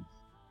 your turn.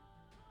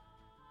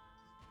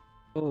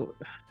 Oh,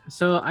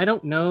 so I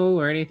don't know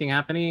where anything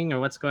happening or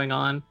what's going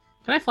on.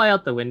 Can I fly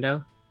out the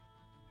window?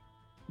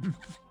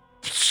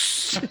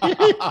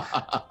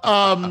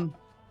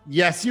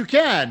 Yes, you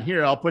can.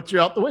 Here, I'll put you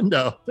out the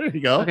window. There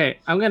you go. Okay,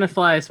 I'm gonna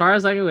fly as far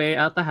as I can wait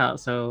out the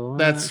house. So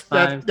That's-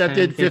 5, that 10,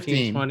 did 15,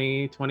 15.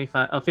 20,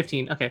 25. Oh,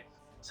 15. Okay.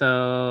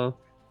 So,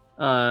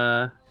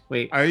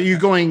 wait. Are you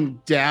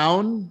going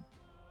down?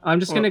 I'm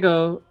just gonna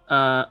go.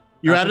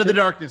 You're Up out of the into-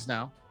 darkness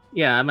now.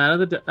 Yeah, I'm out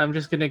of the. I'm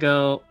just gonna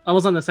go. I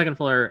was on the second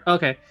floor.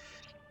 Okay.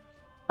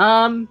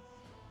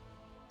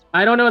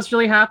 I don't know what's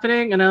really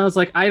happening, and I was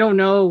like, I don't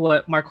know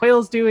what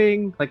Marquale's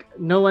doing. Like,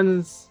 no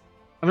one's.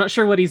 I'm not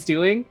sure what he's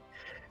doing.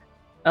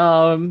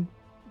 But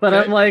Okay.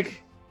 I'm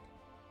like,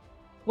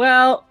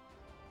 well,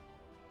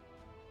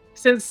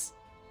 since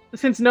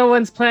no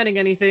one's planning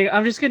anything,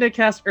 I'm just gonna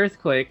cast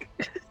Earthquake.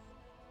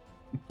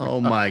 Oh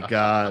my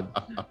god.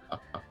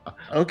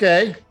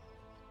 Okay.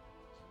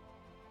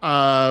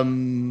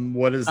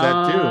 What does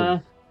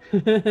that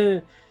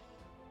do?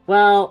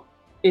 Well,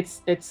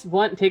 it's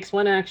one takes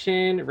one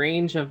action,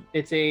 range of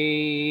it's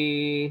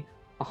a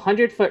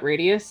 100-foot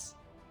radius.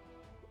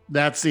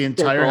 That's the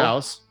entire Circle.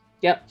 house.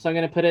 Yep, so I'm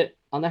gonna put it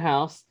on the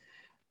house.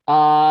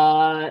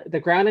 The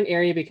ground and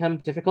area become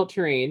difficult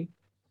terrain.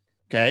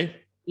 Okay.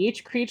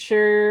 Each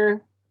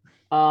creature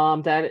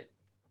that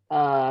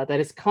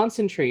is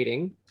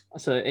concentrating,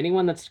 so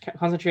anyone that's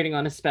concentrating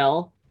on a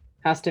spell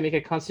has to make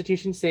a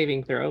Constitution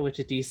saving throw, which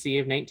is DC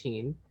of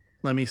 19.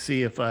 Let me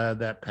see if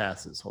that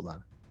passes. Hold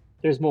on.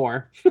 There's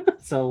more,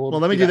 so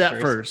Well, let me do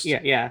that first.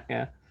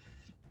 Yeah.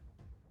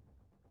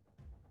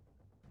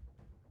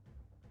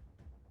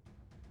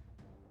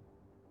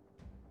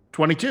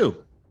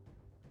 22.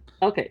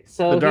 Okay,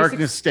 so The he's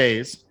darkness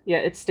stays. Yeah,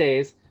 it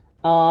stays.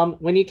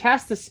 When you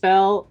cast the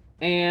spell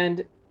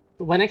and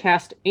when I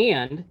cast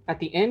and at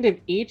the end of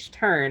each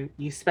turn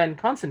you spend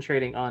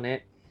concentrating on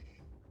it,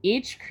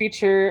 each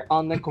creature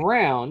on the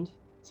ground,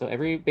 so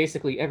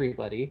basically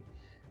everybody,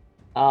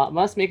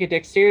 must make a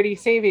dexterity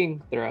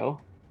saving throw.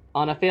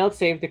 On a failed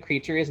save, the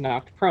creature is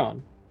knocked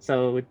prone.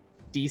 So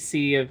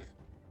DC of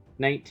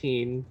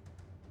 19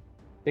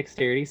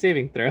 dexterity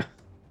saving throw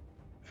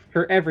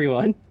for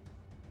everyone.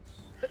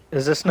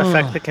 Is this an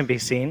effect that can be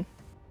seen?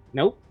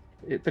 Nope.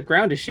 The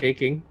ground is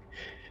shaking.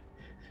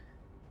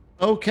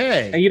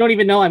 Okay. And you don't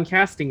even know I'm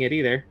casting it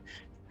either.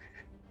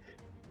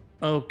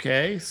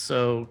 Okay.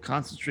 So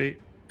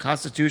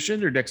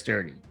Constitution or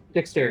dexterity?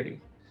 Dexterity.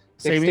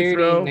 Saving Dexterity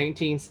throw.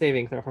 19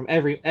 saving throw from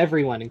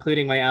everyone,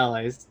 including my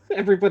allies.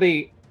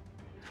 Everybody.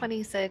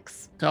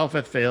 26.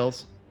 Telfeth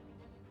fails.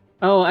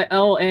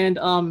 And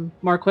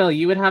Marquel,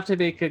 you would have to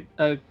make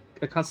a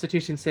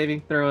Constitution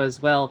saving throw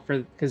as well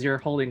because you're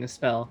holding a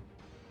spell.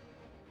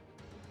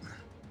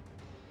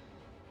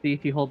 See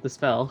if you hold the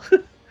spell.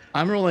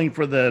 I'm rolling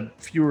for the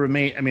few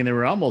remain. I mean, they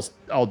were almost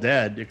all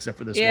dead except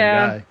for this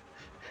Yeah.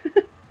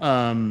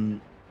 one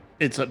guy.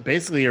 It's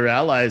basically your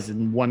allies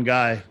and one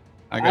guy.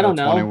 I got don't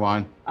a know.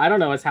 21. I don't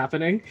know what's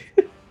happening.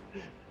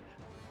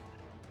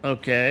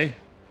 Okay.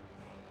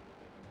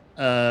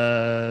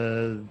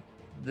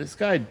 This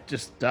guy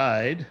just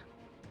died.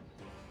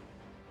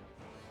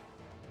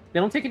 They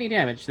don't take any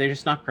damage. They're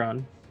just knocked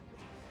prone.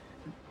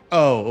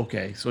 Oh,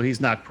 okay. So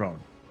he's not prone.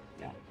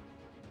 Yeah.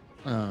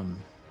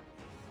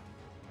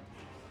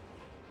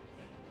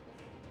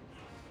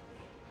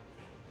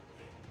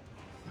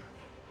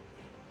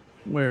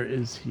 Where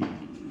is he?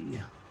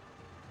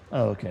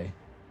 Oh, okay.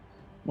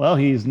 Well,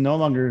 he's no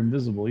longer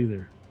invisible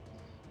either.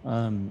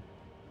 How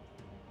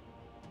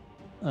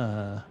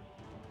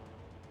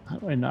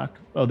do I knock?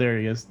 Oh, there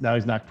he is. Now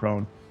he's knocked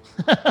prone.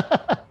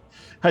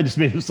 I just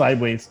made him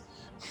sideways.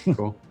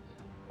 Cool.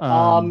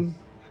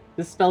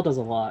 This spell does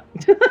a lot.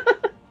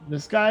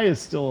 This guy is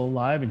still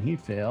alive and he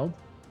failed.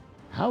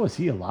 How is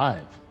he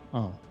alive?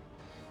 Oh,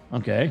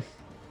 okay.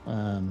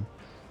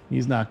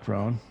 He's knocked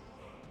prone.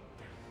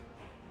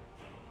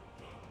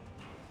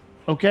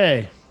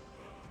 Okay.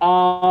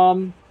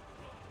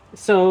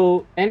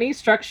 So any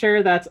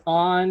structure that's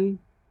on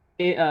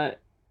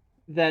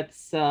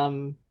that's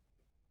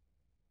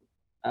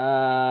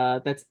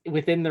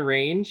within the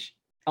range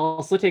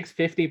also takes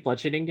 50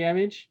 bludgeoning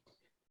damage.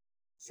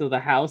 So the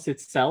house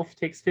itself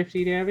takes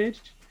 50 damage.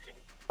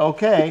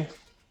 Okay.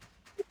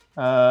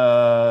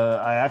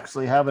 I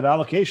actually have an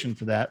allocation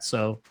for that.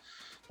 So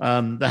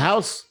the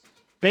house,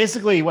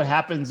 basically what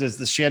happens is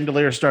the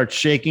chandelier starts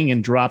shaking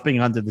and dropping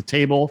onto the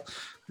table.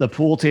 The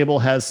pool table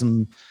has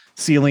some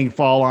ceiling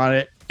fall on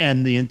it,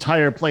 and the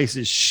entire place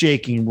is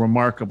shaking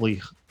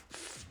remarkably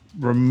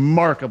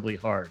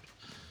hard.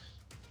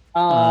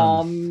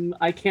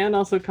 I can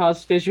also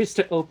cause fissures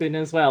to open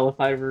as well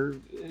if I were.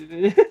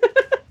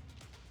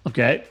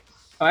 Okay.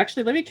 Oh,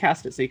 actually, let me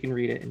cast it so you can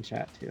read it in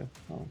chat too.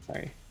 Oh,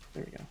 sorry.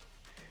 There we go.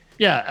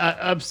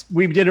 Yeah,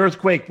 we did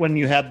earthquake when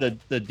you had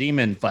the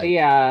demon fight.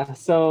 Yeah,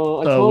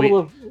 so a total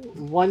of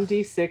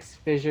 1d6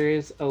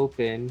 fissures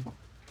open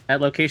at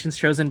locations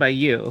chosen by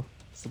you.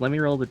 So let me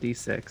roll the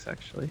d6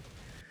 actually.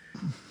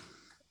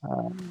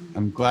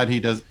 I'm glad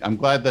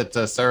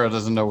that Sarah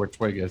doesn't know where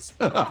Twig is.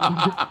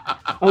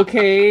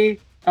 Okay.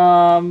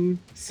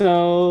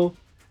 So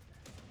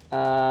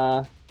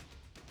 5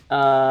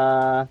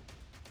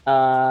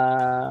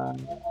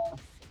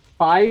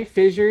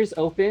 fissures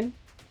open.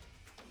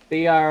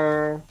 They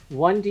are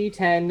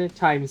 1d10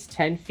 times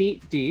 10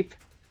 feet deep.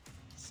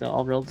 So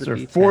I'll roll the They're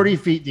d10. 40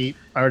 feet deep.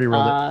 I already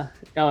rolled it.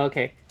 Oh,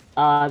 okay.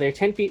 They're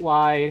 10 feet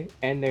wide,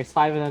 and there's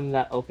 5 of them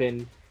that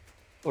open.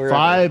 Wherever.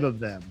 5 of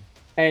them.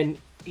 And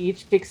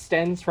each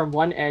extends from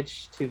one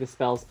edge to the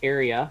spell's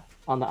area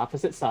on the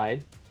opposite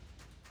side.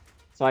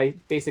 So I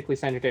basically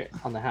centered it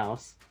on the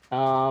house.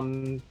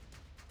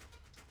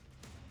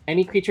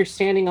 Any creature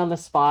standing on the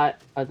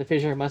spot of the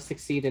fissure must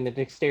succeed in a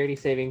dexterity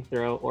saving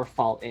throw or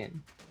fall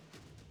in.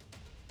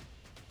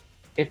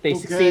 If they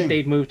succeed,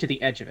 they'd move to the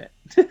edge of it.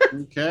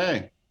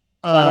 Okay.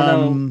 I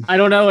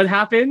don't know what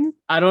happened.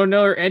 I don't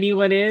know where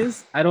anyone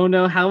is. I don't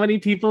know how many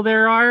people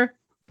there are.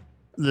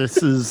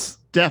 This is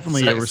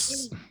definitely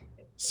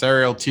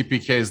Serial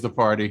TPKs the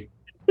party.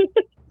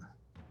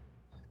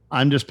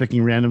 I'm just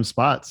picking random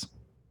spots.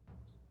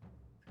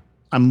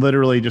 I'm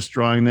literally just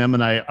drawing them,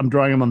 and I'm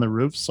drawing them on the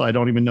roof, so I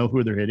don't even know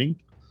who they're hitting.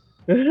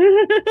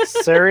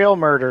 Serial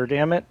murder,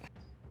 damn it.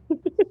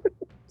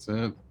 That's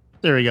it.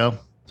 There we go.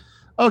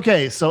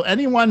 Okay, so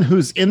anyone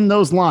who's in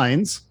those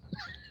lines,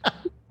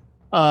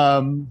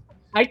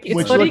 It's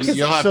Which funny looks- because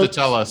You'll have so- to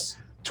tell us.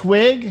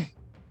 Twig,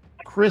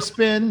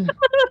 Crispin.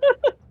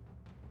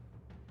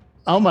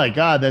 Oh my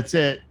God, that's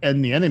it.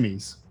 And the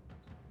enemies.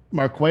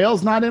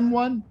 Marquale's not in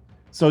one.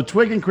 So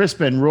Twig and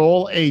Crispin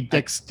roll a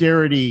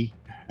dexterity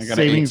I got an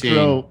saving 18.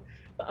 throw.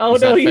 oh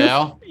Does no, that you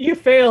fail? you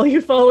fail,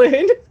 you fall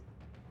in.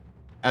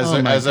 As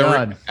Oh my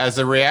God. as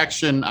a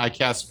reaction, I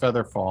cast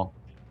Featherfall.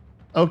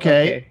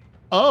 Okay.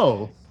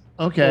 Oh,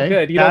 okay. Well,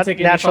 good. You don't Nat- take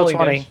any natural falling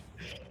 20.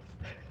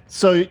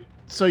 damage.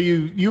 So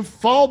you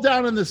fall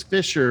down in this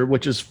fissure,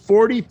 which is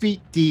 40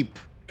 feet deep,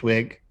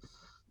 Twig.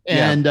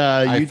 Yeah, And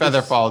I you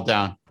Featherfall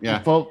down. You, Yeah.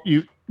 fall,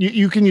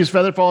 you can use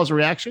Featherfall as a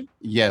reaction.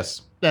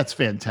 Yes. That's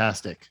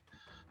fantastic.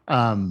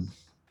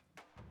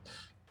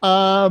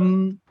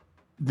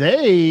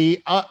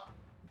 They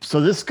so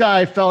this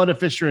guy fell in a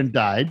fissure and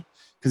died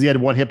because he had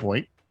 1 hit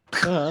point.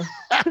 Uh-huh.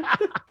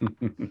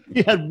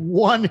 He had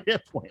 1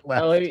 hit point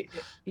left.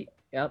 Oh,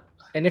 yep.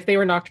 And if they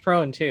were knocked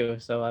prone too,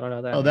 so I don't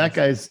know that. Oh, that means.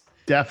 guy's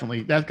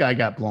definitely that guy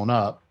got blown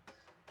up.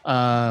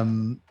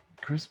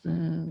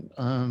 Crispin,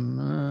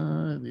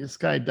 this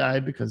guy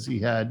died because he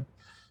had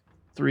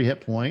 3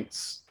 hit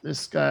points.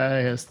 This guy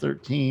has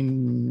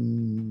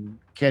 13,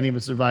 can't even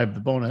survive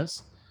the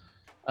bonus.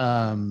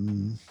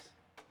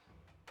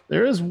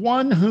 There is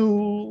one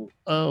who,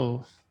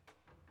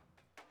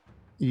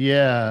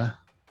 yeah.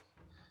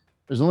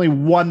 There's only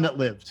one that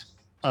lived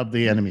of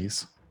the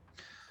enemies.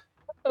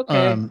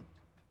 Okay.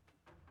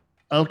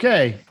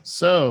 Okay,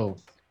 so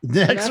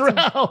next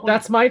round.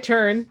 That's my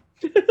turn.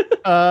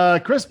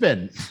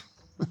 Crispin,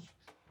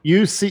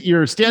 you're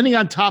standing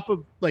on top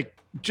of, like,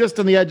 just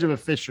on the edge of a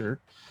fissure.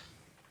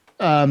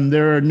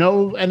 There are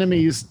no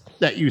enemies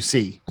that you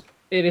see.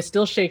 It is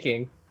still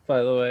shaking,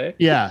 by the way.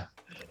 Yeah.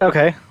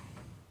 Okay.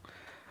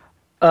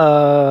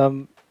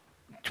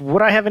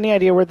 Would I have any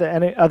idea where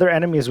the other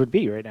enemies would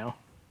be right now?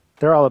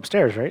 They're all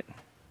upstairs, right?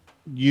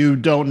 You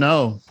don't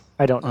know.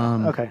 I don't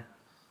know. Okay.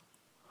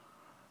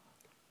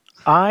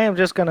 I am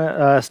just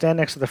gonna stand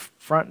next to the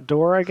front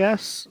door, I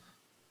guess,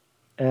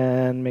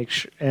 and make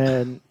sure,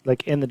 and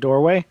like in the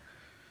doorway.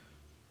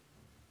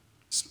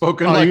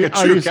 Spoken Are like you, a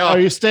true Cal. are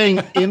you staying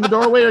in the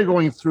doorway or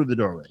going through the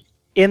doorway?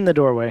 In the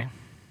doorway.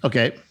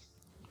 Okay.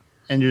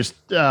 And you're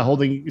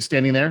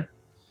standing there?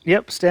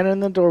 Yep, standing in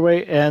the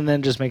doorway, and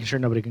then just making sure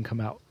nobody can come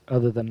out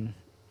other than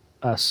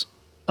us.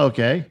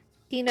 Okay.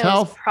 He knows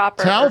Tal-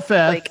 proper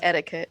Talfeth- like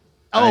etiquette.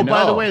 Oh,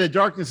 by the know. way, the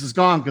darkness is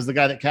gone because the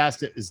guy that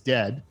cast it is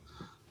dead.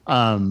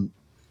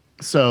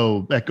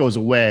 So that goes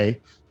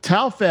away.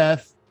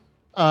 Talfeth,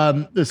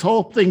 this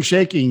whole thing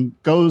shaking,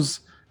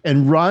 goes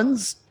and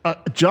runs,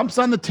 jumps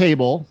on the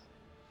table,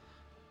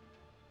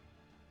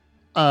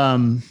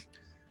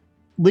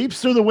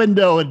 leaps through the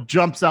window and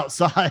jumps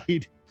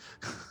outside.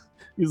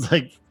 He's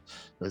like,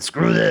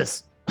 screw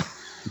this.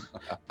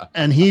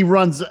 And he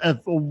runs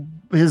at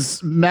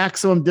his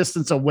maximum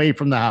distance away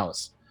from the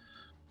house.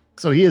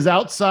 So he is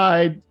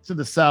outside to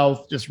the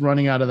south, just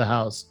running out of the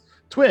house.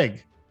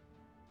 Twig,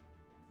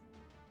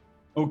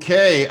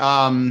 Okay.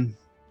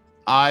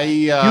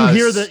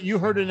 you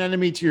heard an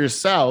enemy to your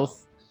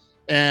south,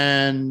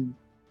 and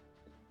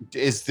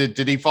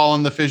did he fall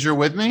in the fissure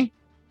with me?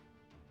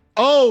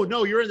 oh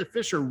no, you're in the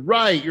fissure.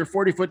 Right, you're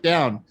 40 foot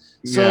down.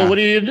 So Yeah. what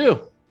are you gonna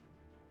do?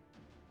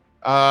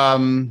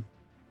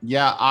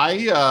 Yeah,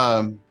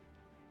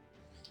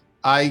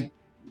 I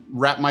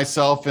wrap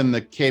myself in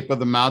the cape of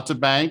the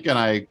mountebank, and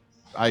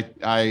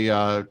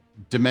I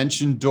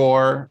dimension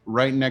door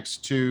right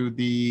next to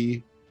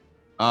the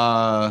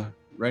our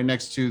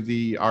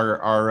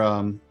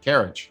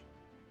carriage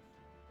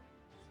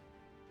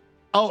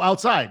Oh,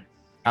 outside.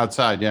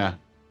 outside. Yeah,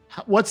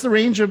 What's the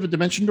range of a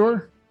dimension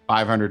door?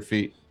 500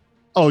 feet.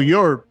 Oh,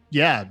 you're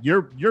you're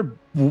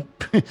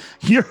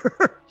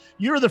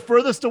you're the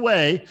furthest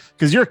away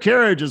because your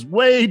carriage is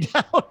way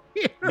down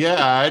here.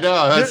 Yeah, I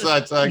know.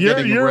 That's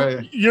getting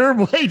away. You're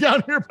way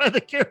down here by the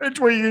carriage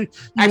where you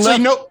Actually,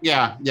 left. no.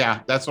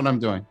 Yeah, that's what I'm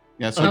doing.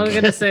 Yeah, so I was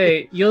gonna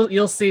say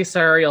you'll see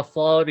Sariel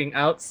floating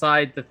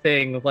outside the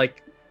thing with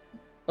like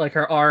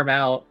her arm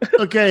out.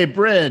 Okay,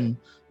 Bryn,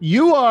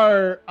 you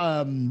are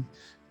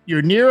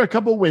you're near a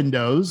couple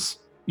windows.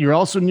 You're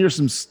also near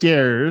some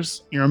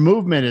stairs. Your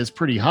movement is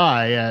pretty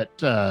high at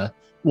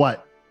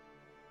what?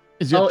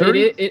 Is it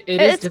 30? It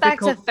is It's back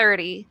to difficult.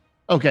 30.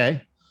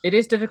 Okay. It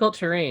is difficult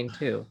terrain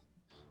too.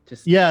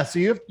 Just Yeah, so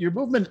you have your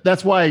movement.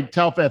 That's why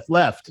Talfeth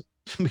left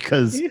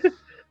because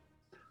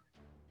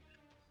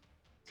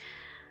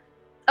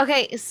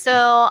Okay,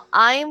 so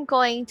I'm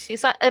going to.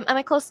 So am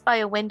I close by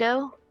a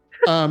window?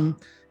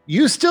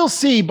 you still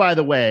see, by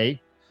the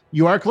way,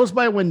 you are close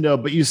by a window,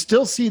 but you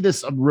still see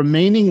this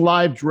remaining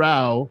live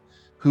drow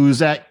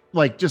who's at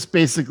like just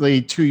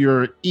basically to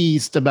your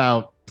east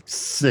about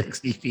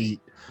 60 feet.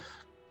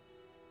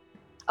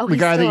 Oh, The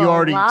he's guy that still you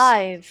already-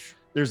 alive.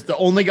 There's the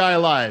only guy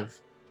alive.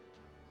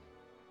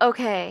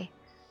 Okay.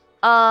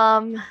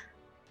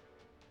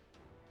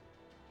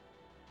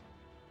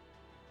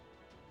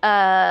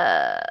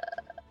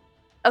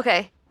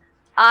 Okay.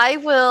 I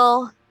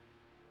will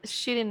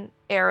shoot an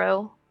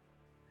arrow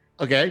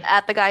Okay.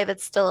 at the guy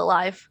that's still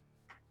alive.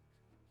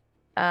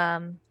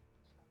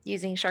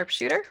 Using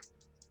sharpshooter.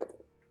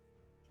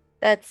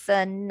 That's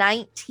a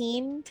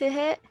 19 to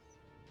hit.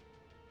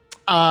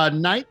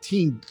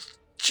 19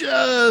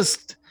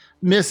 just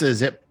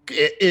misses.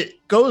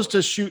 It goes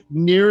to shoot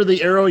near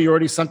the arrow you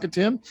already sunk it to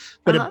him,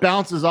 but Uh-huh. it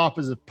bounces off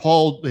his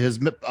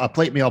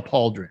plate mail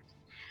pauldron.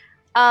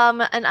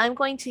 And I'm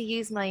going to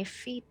use my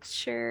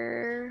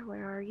feature.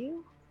 Where are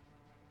you?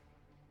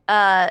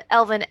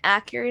 Elven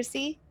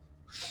accuracy.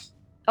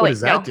 Oh What wait,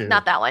 does that no, do?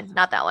 not that one.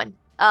 Not that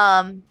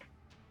one.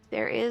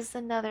 There is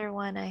another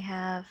one I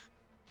have.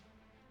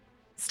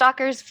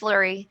 Stalker's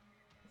Flurry.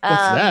 What's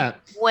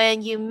that?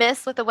 When you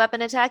miss with a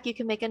weapon attack, you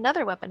can make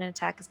another weapon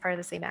attack as part of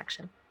the same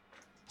action.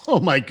 Oh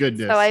my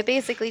goodness. So I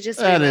basically just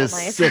that rerolled is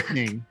my attack.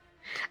 sickening.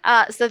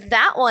 So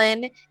that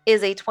one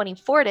is a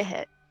 24 to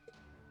hit.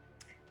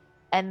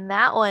 And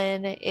that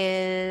one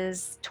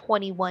is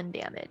 21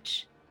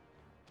 damage.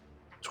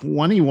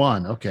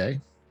 21. Okay.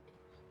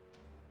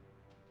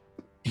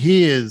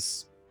 He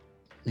is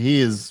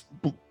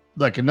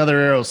like another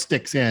arrow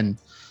sticks in,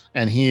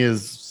 and he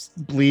is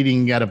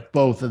bleeding out of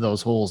both of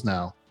those holes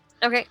now.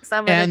 Okay, so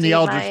I'm gonna And the do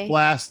Eldritch my...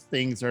 Blast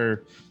things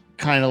are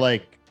kind of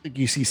like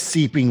you see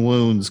seeping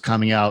wounds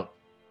coming out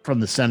from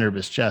the center of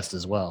his chest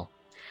as well.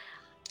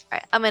 All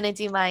right, I'm gonna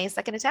do my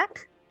second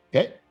attack.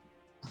 Okay.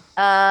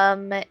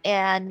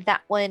 And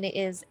that one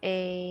is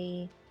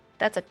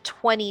that's a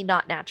 20,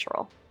 not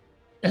natural.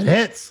 It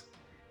hits.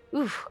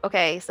 Oof.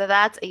 Okay, so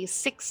that's a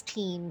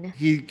 16.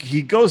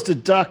 He goes to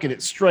duck and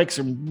it strikes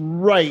him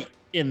right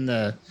in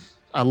the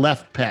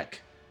left pec.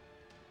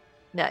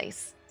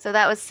 Nice. So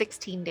that was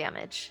 16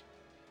 damage.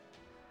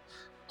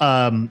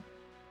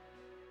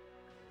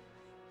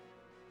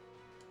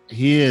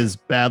 He is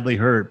badly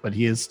hurt, but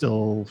he is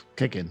still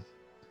kicking.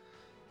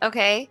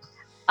 Okay.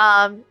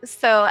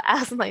 So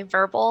as my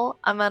verbal,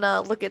 I'm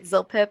gonna look at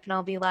Zilpip and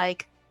I'll be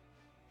like,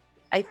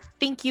 I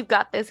think you've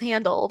got this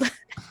handled.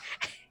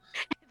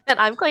 And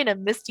I'm going to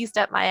Misty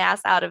Step my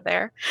ass out of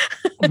there.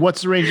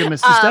 What's the range of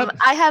Misty Step?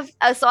 I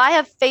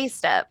have Phase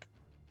Step.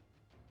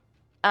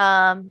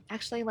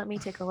 Actually, let me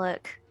take a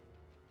look.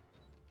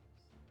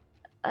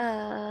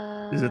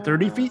 Is it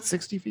 30 feet,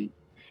 60 feet?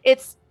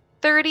 It's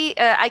 30.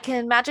 I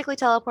can magically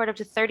teleport up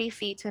to 30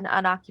 feet to an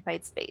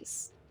unoccupied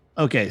space.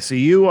 Okay, so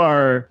you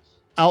are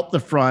out the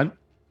front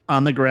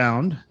on the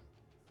ground.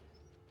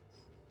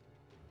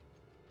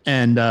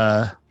 And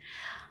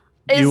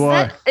Is you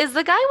are.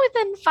 the guy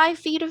within 5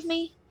 feet of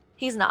me?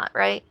 He's not,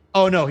 right?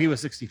 Oh, no, he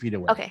was 60 feet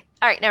away. Okay.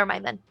 All right. Never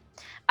mind then.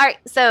 All right.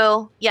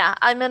 So yeah,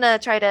 I'm going to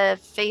try to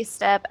Phase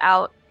Step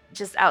out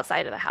just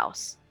outside of the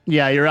house.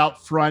 Yeah, you're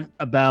out front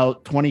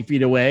about 20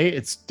 feet away.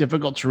 It's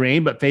difficult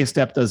terrain, but Phase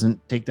Step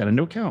doesn't take that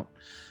into account.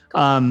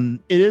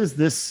 It is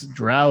this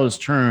Drow's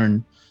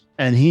turn,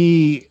 and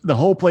the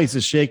whole place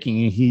is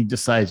shaking, and he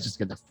decides just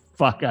to get the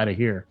fuck out of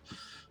here.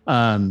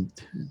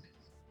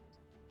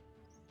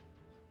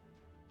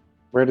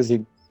 Where does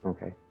he?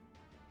 Okay.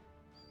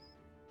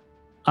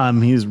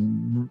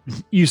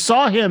 You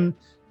saw him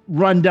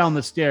run down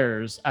the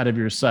stairs out of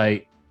your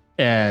sight,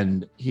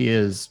 and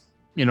you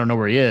don't know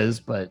where he is,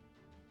 but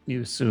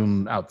you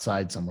assume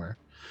outside somewhere.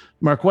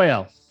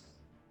 Marqueo.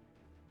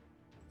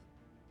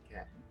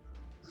 Okay.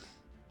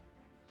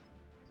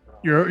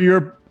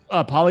 You're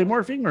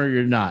polymorphing, or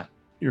you're not?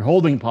 You're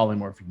holding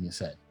polymorphing, you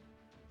said.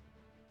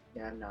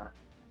 Yeah, I'm not.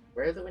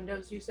 Where are the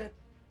windows you said?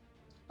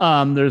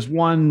 There's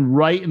one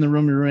right in the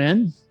room you're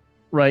in.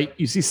 Right.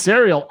 You see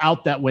Serial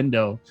out that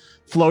window,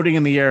 floating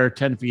in the air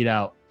 10 feet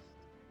out.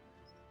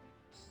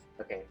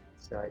 Okay,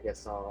 so I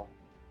guess I'll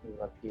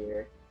move up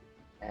here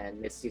and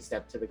Misty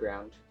Step to the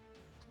ground.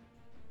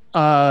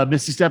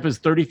 Misty Step is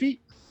 30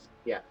 feet.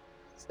 Yeah,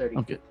 it's 30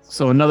 Okay. feet.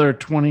 So another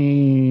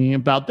 20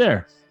 about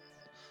there.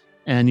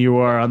 And you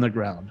are on the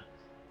ground.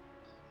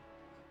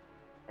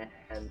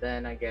 And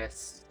then I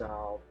guess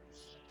I'll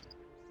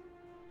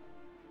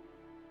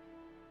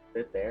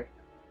sit there.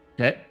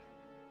 Okay.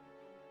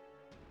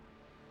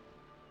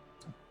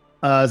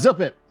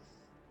 Zilpip,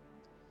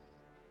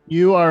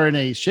 you are in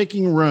a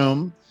shaking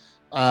room.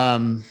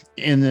 In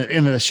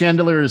the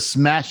chandelier is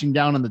smashing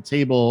down on the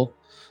table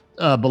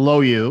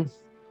below you.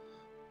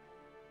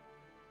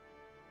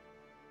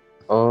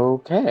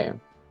 Okay.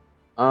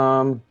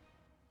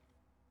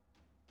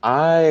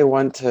 I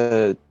want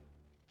to.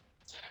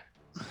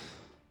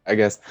 I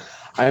guess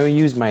I will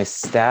use my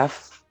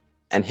staff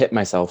and hit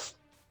myself.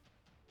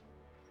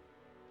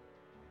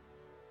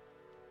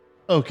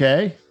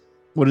 Okay.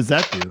 What does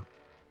that do?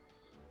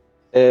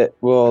 It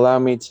will allow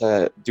me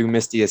to do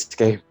Misty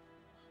Escape.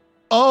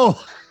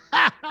 Oh,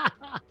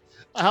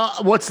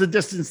 what's the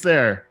distance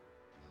there?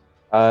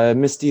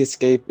 Misty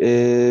Escape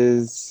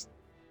is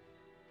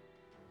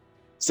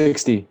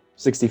 60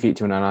 feet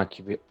to an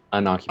unoccupied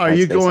Are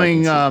you space I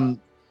going can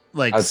see.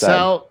 like Outside.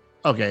 south?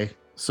 Okay,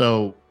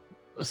 so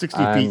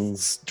 60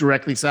 feet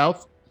directly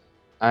south.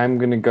 I'm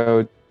gonna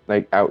go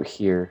like out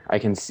here. I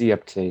can see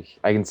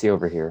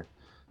over here.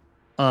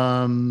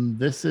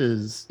 This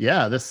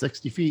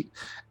 60 feet,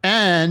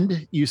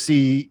 and you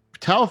see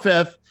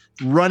Talfeth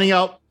running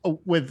out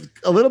with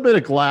a little bit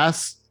of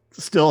glass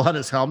still on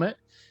his helmet,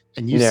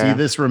 and you see Yeah.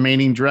 this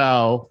remaining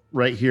drow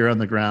right here on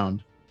the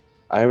ground.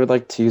 I would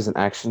like to use an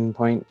action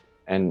point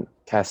and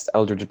cast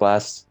Eldritch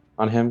Blast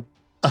on him.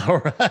 All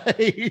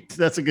right,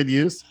 that's a good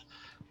use.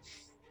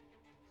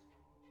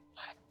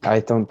 I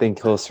don't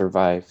think he'll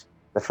survive.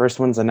 The first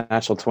one's a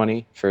natural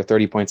 20 for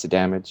 30 points of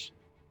damage.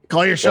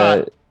 Call your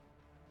shot.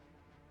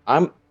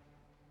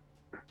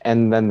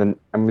 And then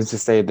I'm going to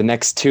say the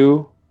next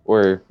two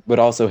would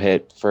also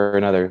hit for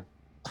another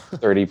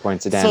 30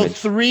 points of So damage.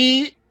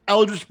 3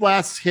 Eldritch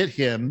Blasts hit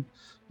him.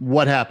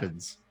 What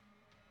happens?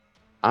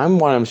 I'm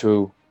wanting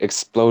to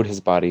explode his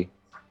body.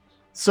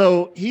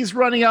 So he's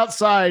running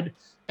outside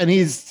and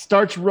he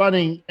starts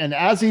running. And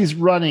as he's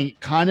running,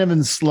 kind of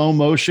in slow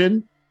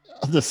motion,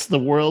 the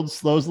world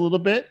slows a little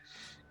bit.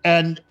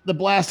 And the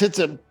blast hits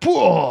him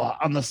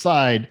on the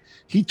side.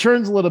 He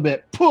turns a little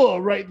bit,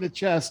 right in the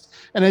chest.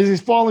 And as he's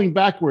falling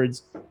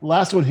backwards, the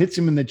last one hits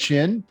him in the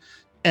chin.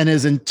 And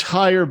his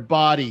entire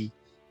body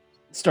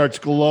starts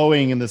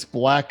glowing, and this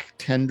black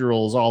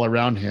tendrils all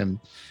around him.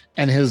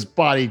 And his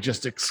body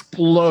just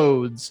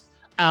explodes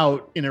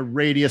out in a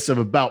radius of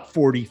about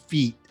 40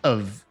 feet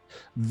of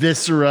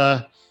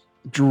viscera,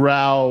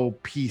 drow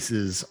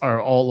pieces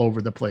are all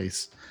over the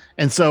place.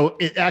 And so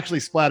it actually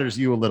splatters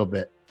you a little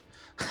bit.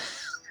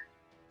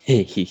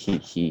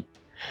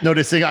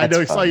 Noticing, I That's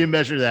know I saw fun. you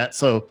measure that.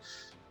 So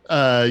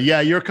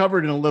yeah, you're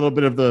covered in a little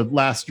bit of the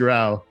last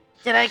drow.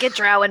 Did I get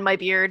drow in my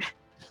beard?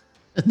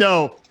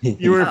 No,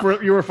 you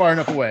were far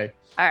enough away.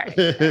 All right.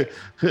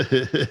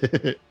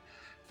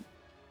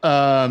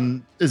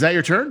 Is that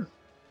your turn?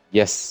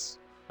 Yes.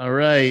 All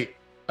right.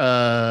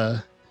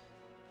 I'm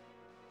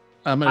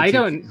gonna I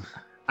take-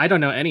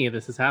 don't know any of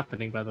this is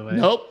happening, by the way.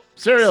 Nope.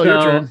 Serial,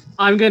 your So turn.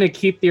 I'm gonna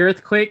keep the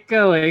earthquake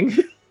going.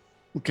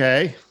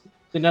 Okay.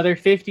 Another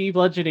 50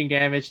 bludgeoning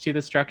damage to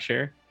the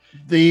structure.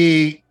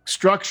 The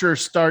structure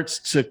starts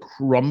to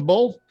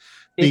crumble.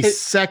 The If it-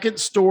 second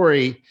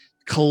story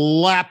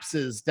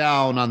collapses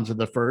down onto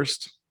the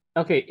first.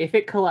 Okay, if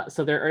it collapses,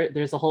 so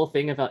there's a whole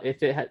thing about if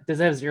does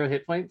it have 0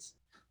 hit points?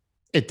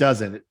 It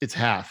doesn't. It's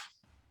half.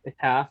 It's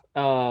half.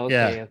 Oh,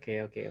 Yeah.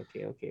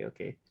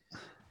 Okay.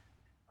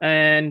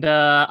 And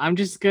I'm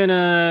just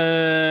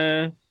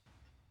gonna.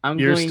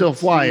 You're going still to-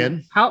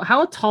 flying.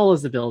 How tall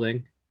is the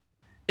building?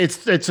 It's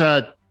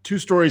 2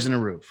 stories in a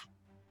roof,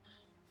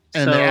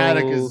 and the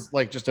attic is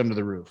like just under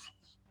the roof.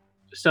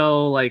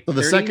 So like So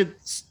the 30?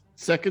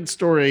 second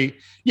story,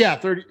 yeah,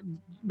 30.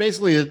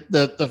 Basically,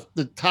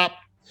 the top,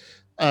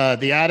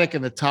 the attic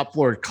and the top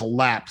floor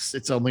collapse.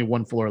 It's only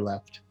 1 floor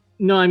left.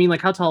 No, I mean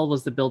like how tall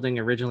was the building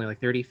originally? Like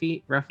 30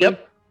 feet, roughly.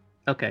 Yep.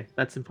 Okay,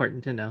 that's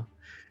important to know.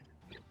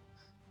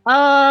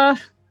 5,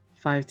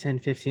 10,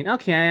 15.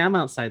 Okay, I'm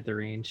outside the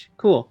range.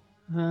 Cool.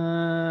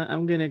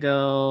 I'm gonna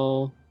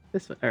go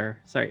this way. Or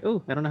sorry.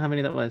 Oh, I don't know how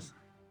many that was.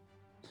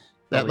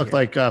 That Over looked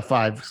here. like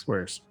 5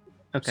 squares.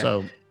 Okay.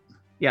 So,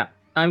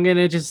 I'm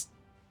gonna just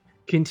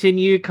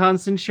continue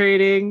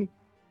concentrating.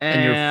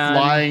 and you're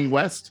flying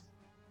west.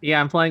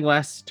 Yeah, I'm flying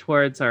west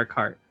towards our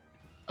cart.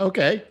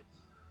 Okay.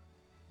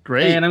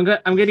 Great. And I'm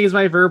gonna use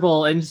my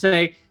verbal and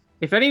say,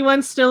 if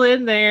anyone's still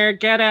in there,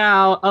 get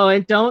out. Oh,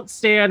 and don't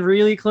stand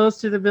really close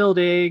to the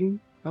building.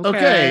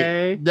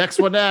 Okay. Next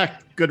one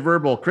act. Good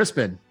verbal.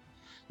 Crispin.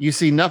 You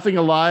see nothing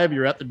alive.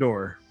 You're at the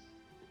door.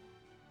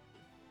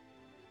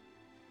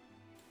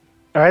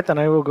 All right, then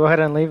I will go ahead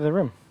and leave the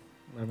room.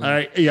 All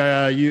right.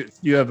 Yeah.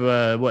 You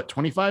have what,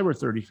 25 or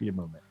 30 feet of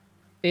movement?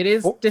 It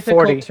is 40.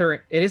 difficult terrain.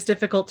 It is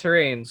difficult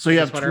terrain. So you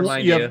have Just wanna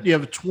remind you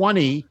have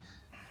 20,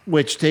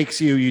 which takes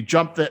you. You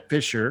jump that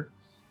fissure,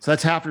 so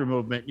that's half your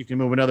movement. You can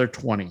move another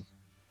 20,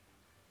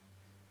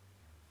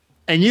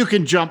 and you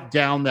can jump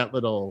down that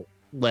little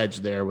ledge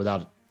there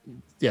without.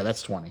 Yeah,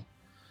 that's 20.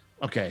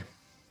 Okay.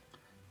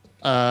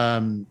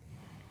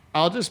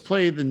 I'll just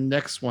play the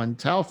next one.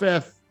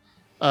 Talfeth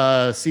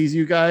sees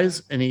you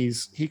guys, and he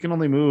can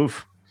only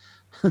move.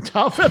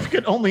 Talfeth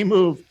can only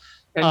move.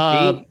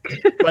 And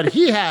But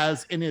he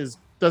has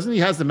doesn't he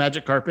has the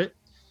magic carpet?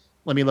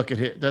 Let me look at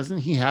it. Doesn't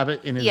he have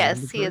it in his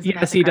Yes, he inventory?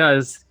 is. yes, he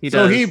does. He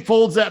So does. he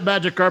folds that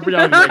magic carpet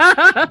out and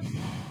he's like,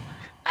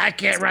 I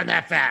can't run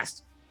that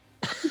fast.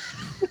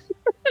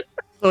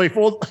 So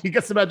he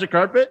gets the magic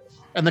carpet,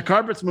 and the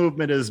carpet's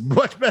movement is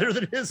much better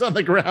than his on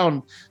the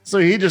ground. So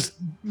he just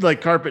like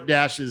carpet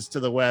dashes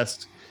to the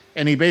west,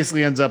 and he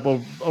basically ends up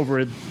over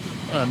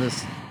on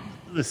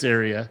this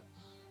area.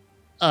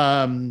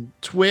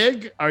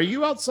 Twig, are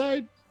you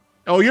outside?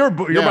 Oh, you're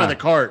by Yeah. the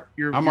cart. I'm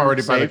you're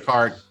already by the safe.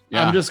 cart.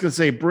 Yeah. I'm just gonna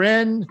say,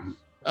 Bryn,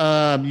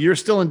 you're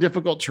still in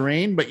difficult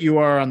terrain, but you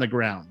are on the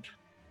ground.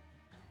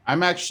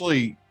 I'm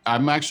actually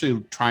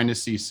trying to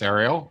see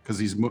Serial because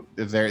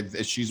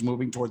she's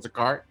moving towards the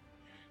cart,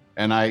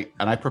 and I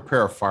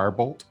prepare a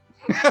firebolt.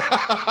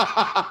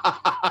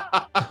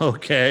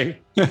 Okay.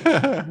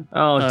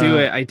 Oh, do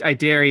it. I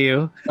dare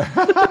you.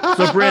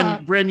 So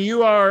Bryn,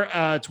 you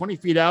are 20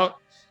 feet out.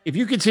 If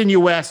you continue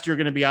west, you're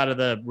going to be out of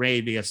the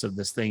radius of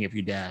this thing if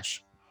you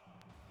dash.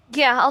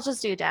 Yeah, I'll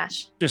just do a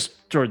dash.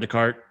 Just toward the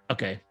cart.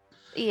 Okay.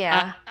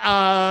 Yeah.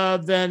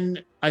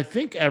 Then I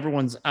think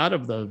everyone's out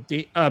of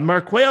the.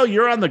 Marquale,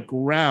 you're on the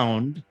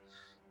ground.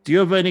 Do you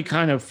have any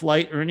kind of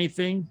flight or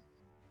anything?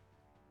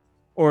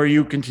 Or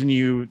you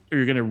continue, or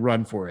you're going to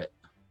run for it?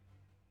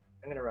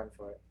 I'm gonna run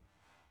for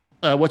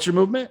it. What's your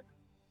movement?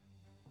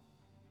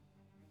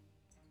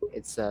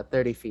 It's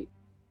 30 feet.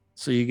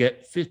 So you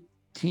get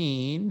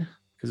 15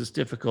 because it's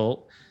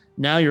difficult.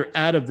 Now you're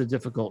out of the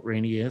difficult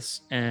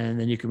radius, and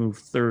then you can move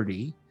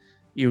 30.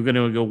 You're going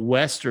to go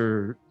west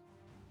or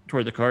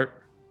toward the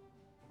cart?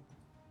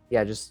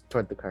 Yeah, just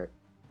toward the cart.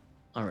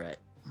 All right.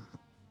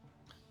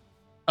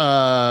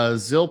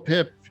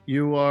 Zilpip,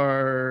 you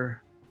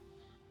are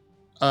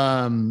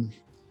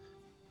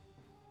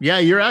yeah,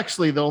 you're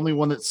actually the only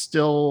one that's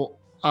still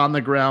on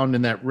the ground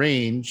in that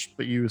range,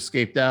 but you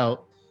escaped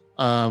out.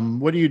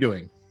 What are you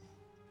doing?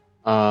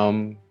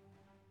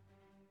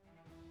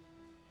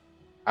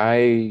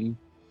 I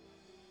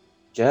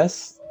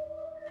guess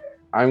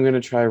I'm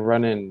gonna try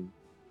running.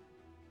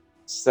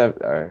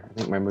 I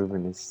think my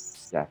movement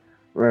is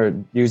or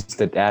use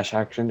the dash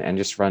action and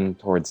just run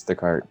towards the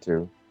cart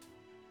too.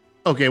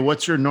 Okay,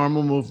 what's your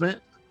normal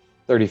movement?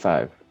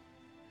 35.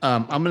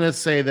 I'm going to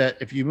say that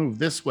if you move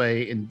this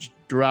way and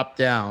drop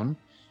down,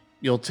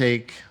 you'll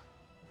take.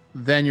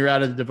 Then you're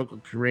out of the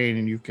difficult terrain,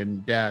 and you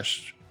can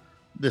dash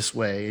this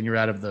way, and you're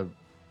out of the.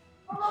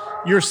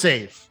 You're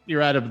safe.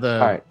 You're out of the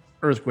All right,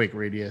 earthquake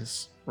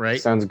radius,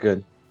 right? sounds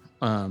good.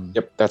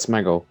 Yep, that's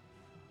my goal.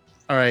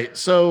 All right.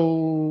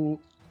 So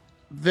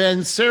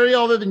then, Sari,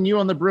 other than you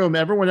on the broom,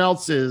 everyone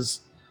else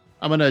is.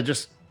 I'm going to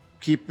just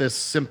keep this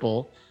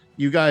simple.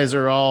 You guys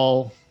are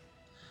all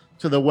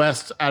to the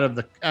west out of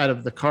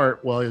the cart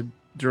while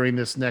during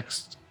this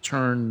next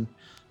turn.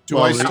 Do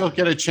I still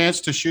get a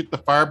chance to shoot the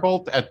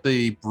firebolt at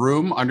the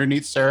broom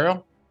underneath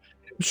Serial?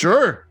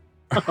 Sure.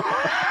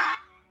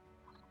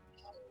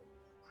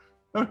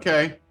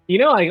 Okay. You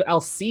know, I'll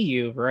see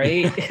you,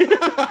 right?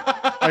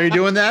 Are you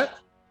doing that?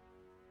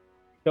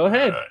 Go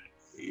ahead.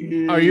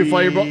 Are you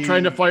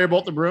trying to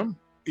firebolt the broom?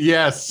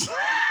 Yes.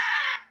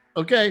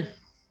 Okay.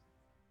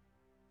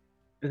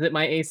 Is it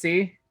my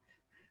AC?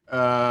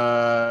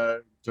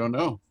 Don't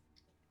know.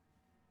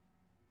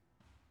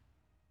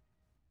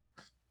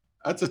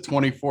 That's a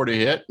 24 to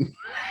hit.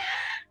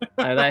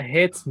 That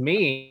hits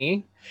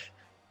me.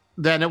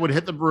 Then it would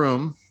hit the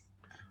broom,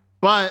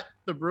 but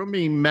the broom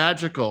being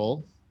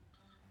magical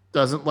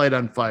doesn't light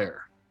on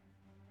fire.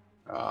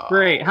 Oh,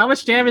 Great. How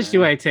much damage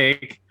do I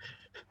take?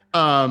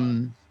 Uh,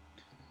 Go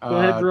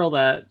ahead and roll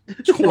that.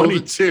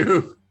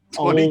 22.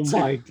 Oh 22.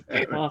 my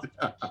god.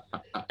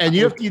 and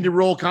you need to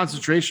roll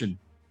concentration.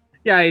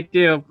 Yeah, I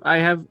do. I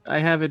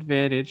have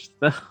advantage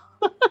though.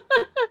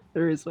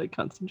 There is my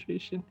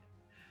concentration.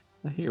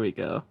 Here we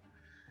go.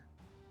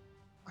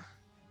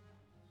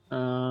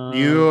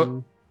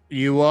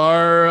 You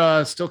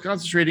are still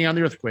concentrating on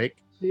the earthquake.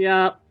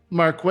 Yeah.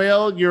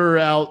 Marquale, you're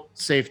out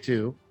safe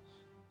too.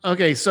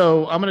 Okay,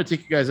 so I'm going to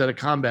take you guys out of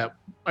combat.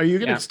 Are you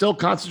going to still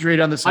concentrate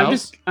on this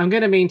house? I'm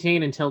going to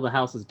maintain until the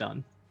house is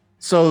done.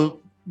 So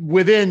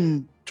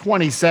within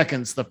 20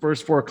 seconds, the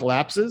first floor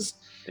collapses.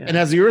 Yeah. And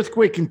as the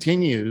earthquake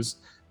continues,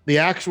 the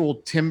actual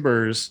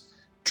timbers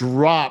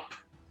drop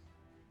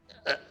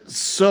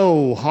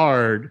so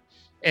hard,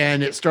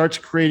 and it starts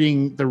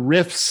creating the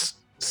rifts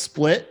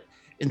split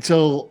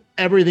until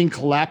everything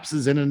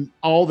collapses in and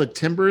all the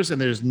timbers, and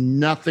there's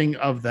nothing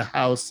of the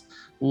house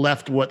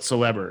left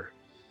whatsoever.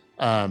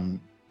 It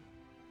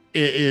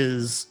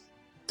is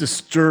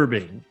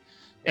disturbing.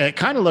 And it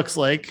kind of looks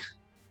like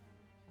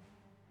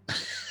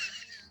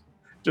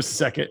just a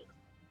second.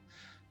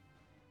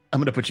 I'm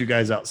going to put you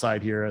guys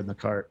outside here in the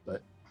cart,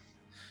 but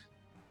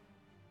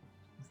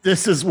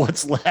this is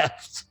what's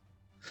left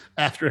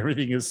after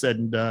everything is said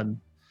and done.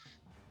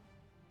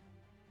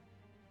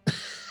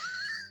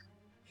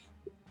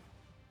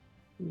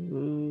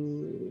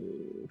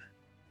 Ooh.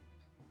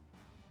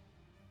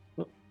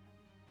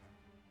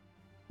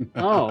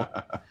 Oh.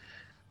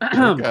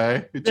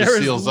 Okay. It just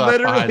seals up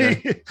behind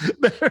it.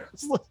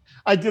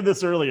 I did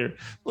this earlier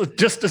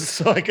just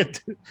so I could.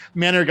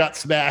 Manor got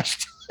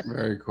smashed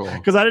Very cool.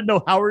 because I didn't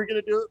know how we were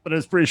going to do it, but I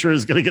was pretty sure it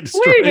was going to get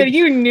destroyed. Wait a minute,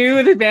 you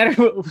knew the manor,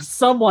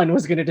 someone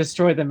was going to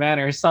destroy the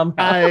manor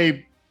somehow.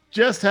 I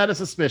just had a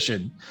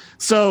suspicion.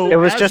 So It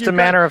was as just you a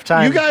matter of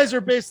time. You guys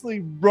are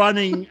basically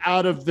running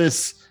out of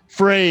this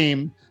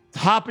frame,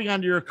 hopping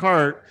onto your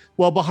cart,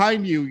 while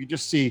behind you, you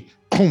just see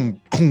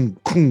boom, boom,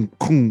 boom,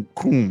 boom,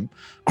 boom,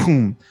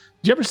 boom.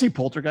 Do you ever see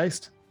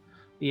Poltergeist?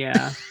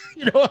 Yeah.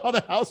 You know how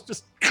the house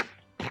just,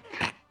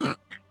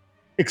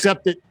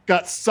 except it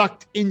got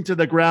sucked into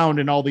the ground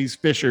in all these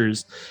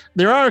fissures.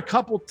 There are a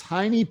couple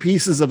tiny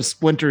pieces of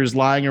splinters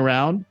lying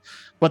around,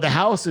 but the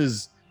house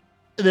is,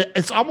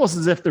 it's almost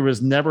as if there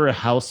was never a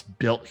house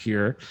built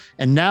here.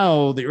 And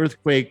now the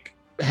earthquake,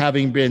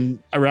 having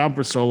been around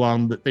for so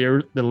long, that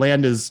the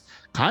land is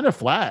kind of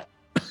flat.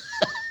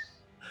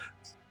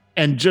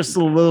 And just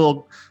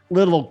little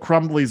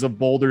crumblies of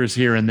boulders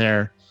here and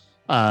there.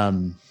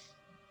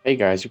 Hey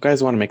guys, you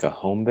guys want to make a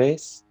home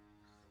base?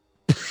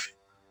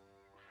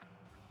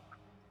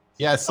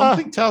 Yeah,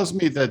 something tells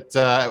me that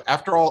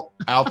after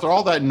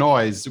all that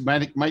noise, we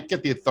might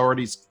get the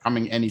authorities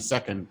coming any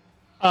second.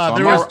 So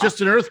There was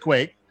just an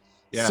earthquake.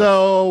 Yes.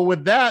 So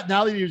with that,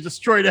 now that you've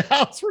destroyed a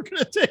house, we're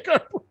going to take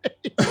our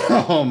break.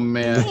 Oh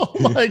man, Oh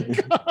my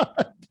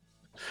God.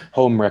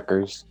 Home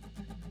wreckers.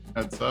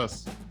 that's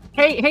us.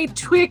 Hey,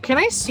 Twig, can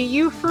I see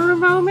you for a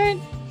moment?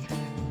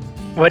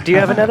 What, do you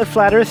have another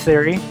flat Earth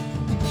theory?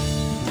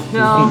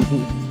 No.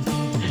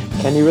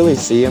 Can you really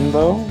see him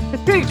though?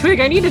 Twig,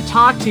 I need to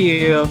talk to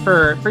you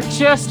for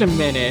just a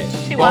minute.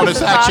 She wants Bonus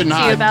to talk action to you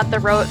hide. about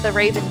the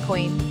Raven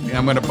Queen. Yeah,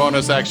 I'm going to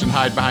bonus action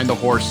hide behind the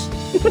horse.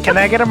 Can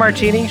I get a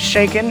martini?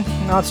 Shaken,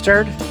 not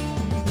stirred?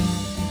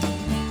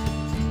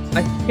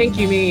 I think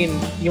you mean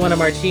you want a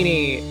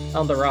martini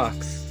on the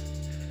rocks.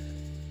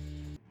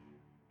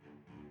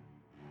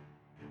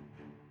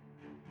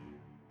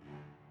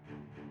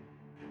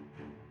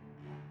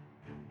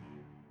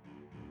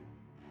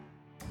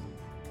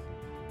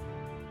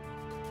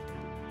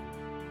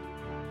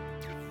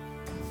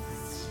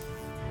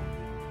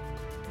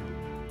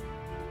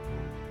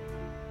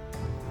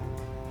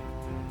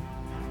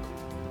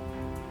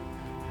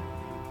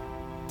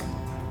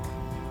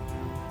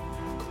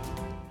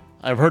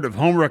 I've heard of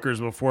homewreckers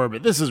before,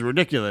 but this is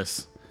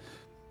ridiculous.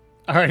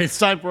 All right, it's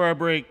time for our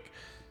break.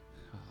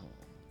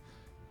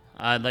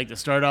 I'd like to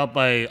start out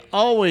by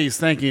always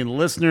thanking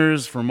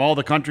listeners from all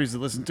the countries that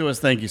listen to us.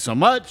 Thank you so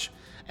much.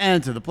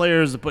 And to the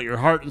players that put your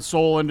heart and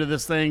soul into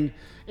this thing.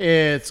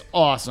 It's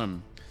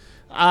awesome.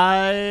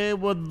 I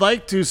would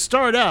like to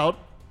start out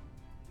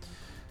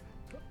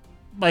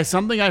by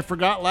something I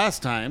forgot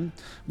last time.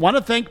 Want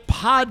to thank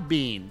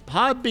Podbean.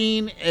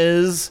 Podbean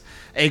is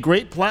a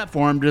great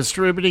platform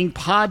distributing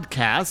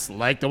podcasts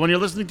like the one you're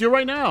listening to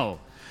right now.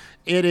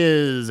 It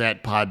is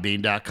at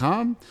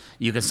podbean.com.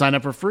 You can sign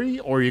up for free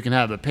or you can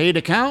have a paid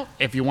account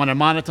if you want to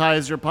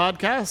monetize your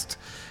podcast.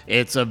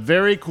 It's a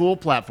very cool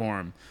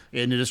platform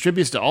and it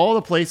distributes to all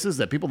the places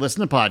that people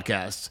listen to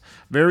podcasts.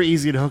 Very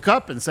easy to hook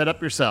up and set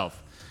up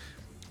yourself.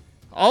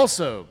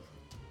 Also,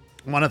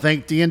 I want to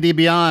thank D&D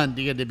Beyond.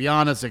 D&D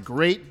Beyond is a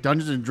great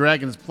Dungeons &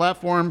 Dragons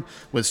platform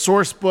with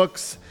source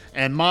books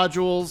and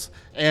modules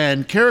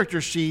and character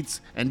sheets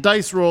and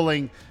dice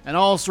rolling and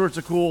all sorts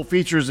of cool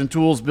features and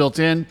tools built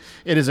in.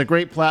 It is a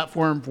great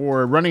platform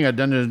for running a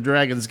Dungeons &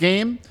 Dragons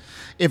game.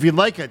 If you'd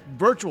like a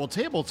virtual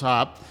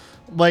tabletop,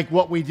 like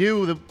what we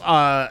do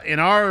in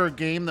our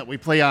game that we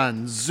play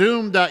on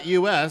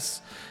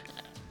Zoom.us,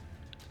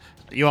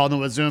 you all know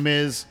what Zoom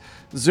is.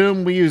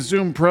 Zoom, we use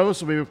Zoom Pro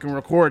so we can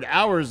record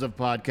hours of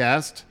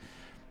podcast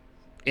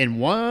in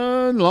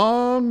one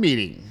long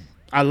meeting.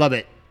 I love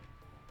it.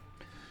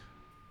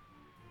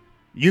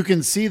 You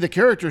can see the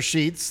character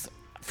sheets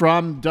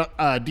from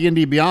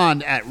D&D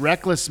Beyond at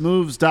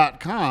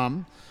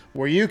recklessmoves.com,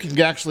 where you can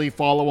actually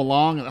follow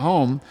along at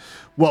home.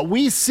 What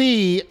we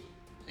see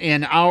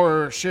in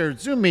our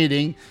shared Zoom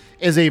meeting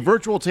is a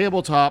virtual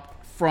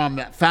tabletop from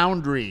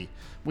Foundry.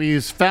 We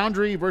use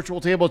Foundry Virtual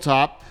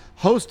Tabletop,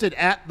 hosted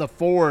at The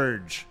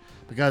Forge,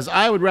 because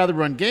I would rather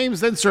run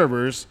games than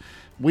servers.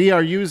 We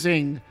are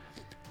using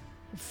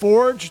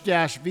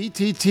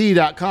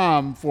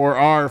forge-vtt.com for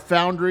our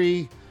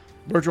Foundry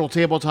virtual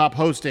tabletop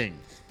hosting.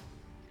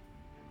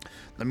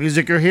 The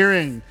music you're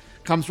hearing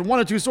comes from one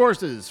of two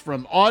sources,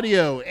 from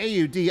audio,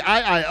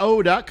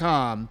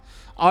 audio.com.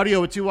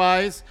 Audio with two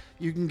eyes.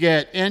 You can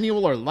get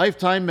annual or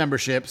lifetime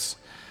memberships.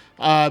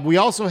 We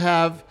also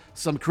have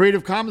some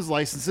Creative Commons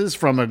licenses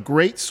from a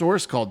great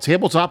source called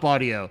Tabletop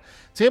Audio.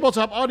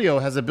 Tabletop Audio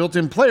has a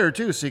built-in player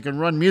too, so you can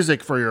run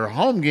music for your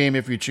home game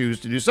if you choose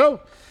to do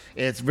so.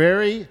 It's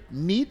very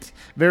neat,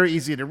 very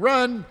easy to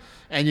run,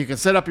 and you can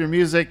set up your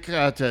music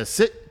to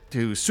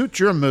suit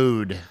your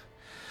mood.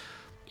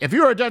 If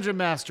you're a dungeon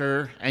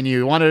master and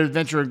you want to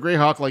adventure in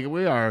Greyhawk like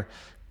we are,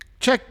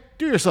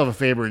 do yourself a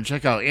favor and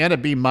check out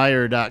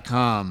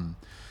AnnaBmeyer.com.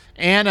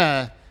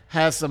 Anna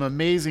has some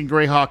amazing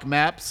Greyhawk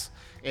maps.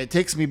 It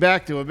takes me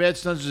back to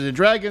Advanced Dungeons &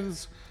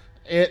 Dragons.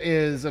 It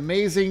is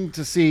amazing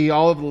to see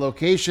all of the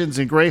locations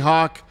in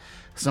Greyhawk.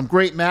 Some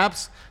great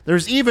maps.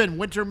 There's even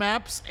winter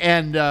maps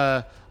and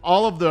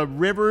all of the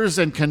rivers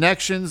and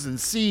connections and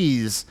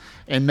seas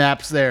and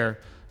maps there.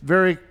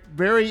 Very,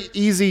 very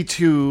easy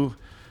to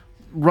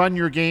run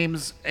your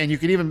games, and you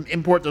can even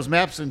import those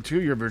maps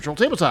into your virtual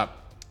tabletop.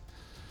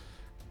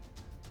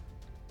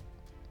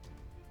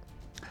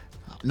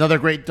 Another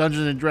great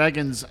Dungeons &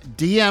 Dragons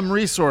DM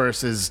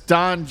resource is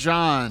Don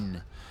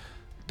John.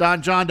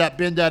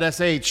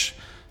 donjohn.bin.sh.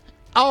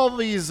 All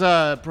these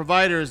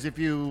providers, if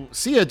you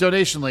see a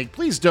donation link,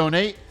 please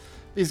donate.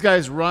 These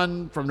guys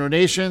run from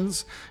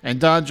donations, and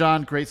Don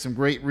John creates some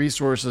great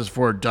resources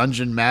for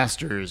dungeon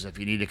masters if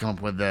you need to come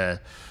up with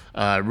a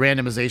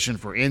randomization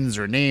for inns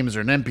or names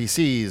or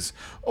NPCs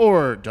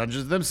or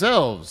dungeons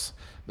themselves.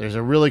 There's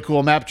a really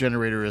cool map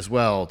generator as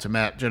well to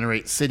map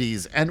generate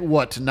cities and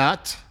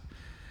whatnot.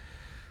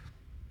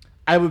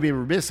 I would be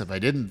remiss if I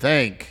didn't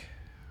thank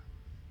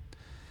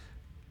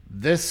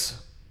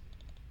this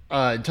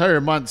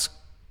entire month's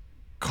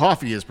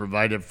coffee is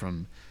provided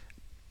from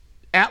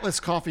Atlas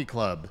Coffee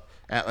Club.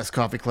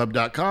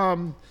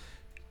 AtlasCoffeeClub.com.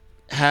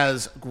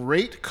 has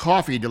great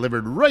coffee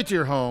delivered right to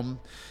your home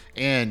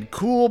in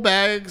cool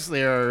bags.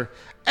 They are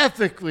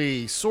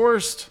ethically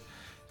sourced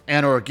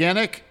and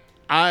organic.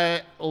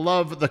 I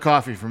love the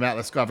coffee from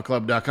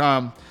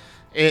AtlasCoffeeClub.com.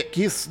 It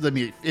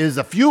is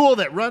a fuel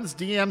that runs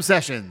DM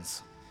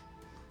sessions.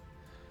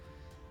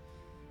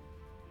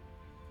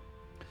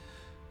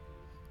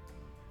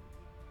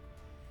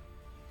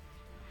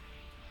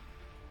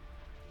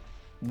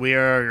 We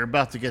are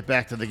about to get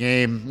back to the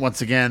game.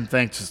 Once again,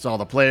 thanks to all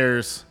the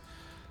players.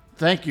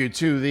 Thank you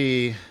to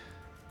the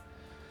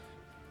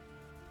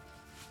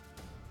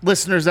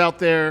listeners out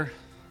there.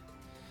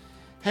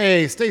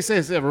 Hey, stay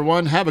safe,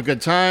 everyone. Have a good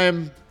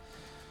time.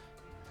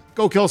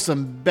 Go kill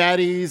some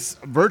baddies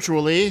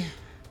virtually.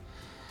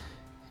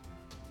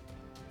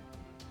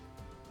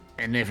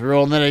 And if you're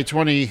rolling that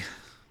A20,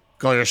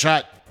 call your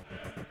shot.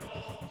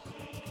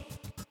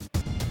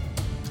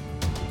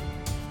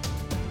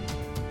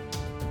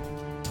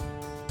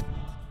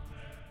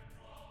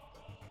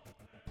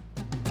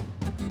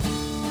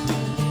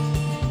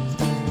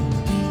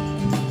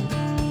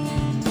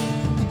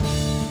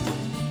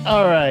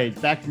 All right,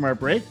 back from our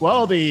break.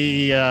 Well,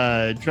 the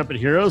intrepid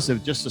heroes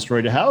have just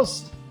destroyed a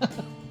house,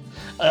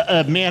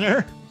 a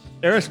manor,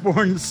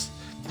 Erisborn's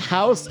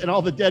house, and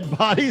all the dead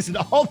bodies and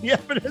all the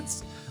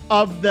evidence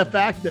of the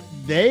fact that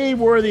they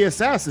were the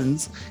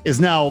assassins is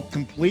now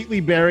completely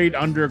buried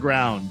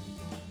underground.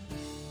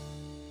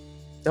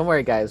 Don't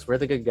worry, guys. We're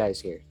the good guys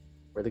here.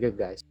 We're the good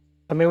guys.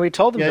 I mean, we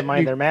told them Yeah, to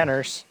mind their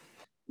manners.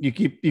 You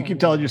keep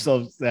telling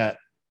yourselves that.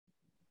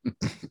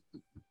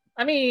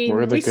 I mean,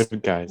 We're the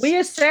good guys. we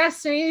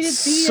assassinated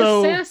the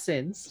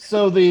assassins.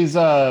 So these,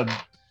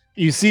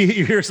 you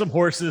hear some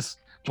horses.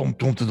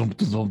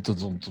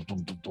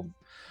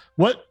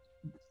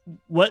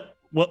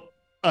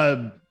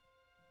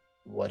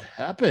 What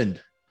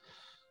happened?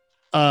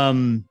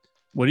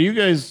 What are you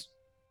guys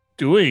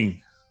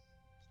doing?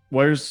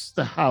 Where's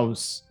the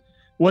house?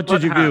 What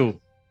did you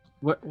do?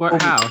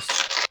 What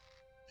house?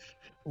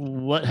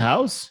 What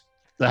house?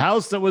 The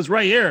house that was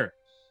right here.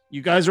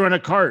 You guys are in a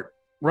cart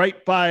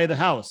right by the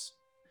house.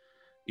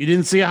 You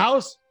didn't see a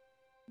house?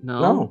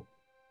 No.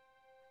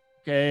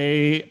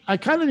 Okay. I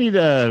kind of need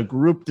a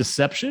group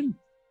deception.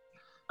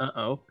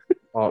 Uh-oh.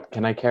 Well,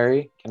 can I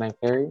carry? Can I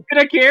carry? Can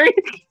I carry?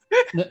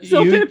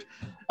 So You- good.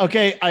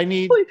 okay, I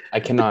need I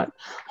cannot.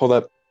 Hold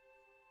up.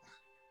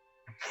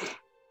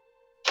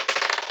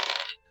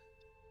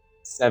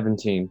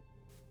 17.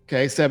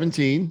 okay,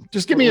 17.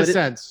 Just give me a What it-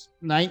 sense.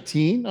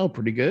 19. Oh,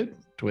 pretty good.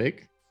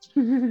 Twig.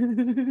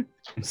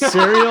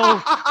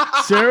 Serial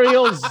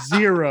 0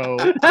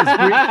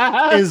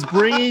 is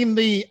bringing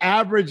the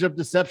average of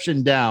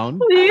deception down.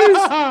 Please.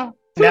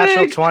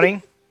 Natural Twig.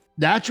 20.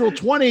 Natural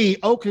 20.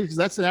 Okay, because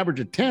that's an average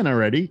of 10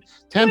 already.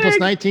 10 plus Twig.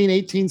 19,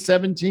 18,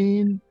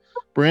 17.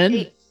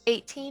 Bryn?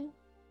 18.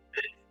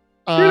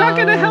 You're not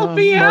gonna help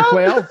me out?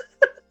 Marquale?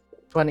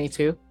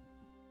 22.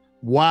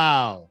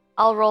 Wow.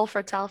 I'll roll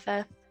for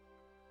Talfeth.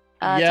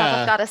 Yeah.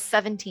 Talfeth got a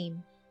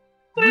 17.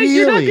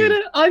 You're not Really?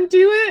 gonna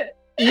undo it?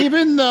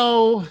 Even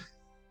though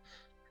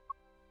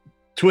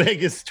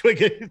Twig is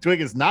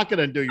not going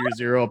to do your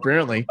 0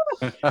 apparently.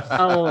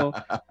 Oh,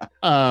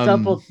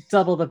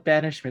 double the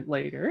banishment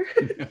later.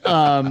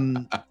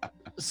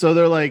 So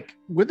they're like,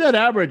 with that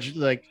average,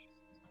 like,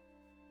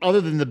 other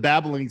than the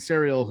babbling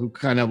Serial who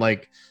kind of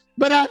like,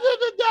 but I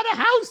not a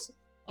house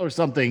or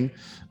something.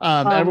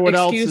 Everyone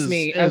else excuse is,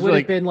 me, I is would've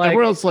like, been like-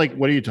 everyone else like,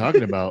 what are you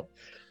talking about?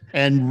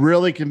 And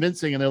really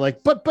convincing, and they're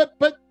like, but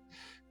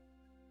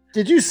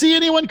did you see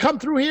anyone come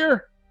through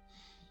here?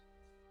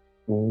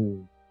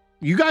 Ooh.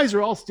 You guys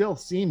are all still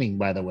seeming,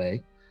 by the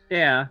way,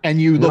 Yeah.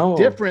 and you look No.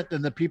 different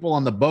than the people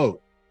on the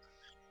boat.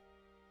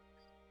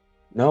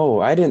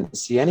 No, I didn't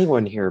see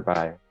anyone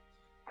hereby.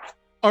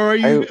 Or are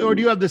you? Or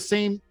do you have the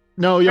same?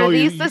 No, yo, Are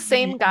you- these the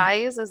same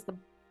guys as the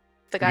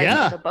guys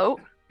Yeah. on the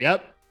boat?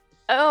 Yep.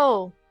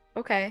 Oh,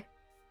 okay.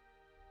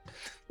 No,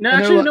 And they're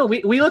actually, like- no.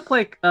 We look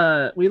like You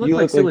like look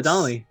like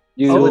Suladali.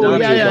 You Oh, look yeah,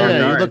 like yeah, a yeah. guard. You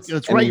look, guards.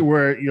 that's And- right.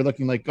 Where you're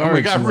looking like Oh, guards.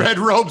 we got and red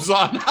robes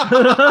on.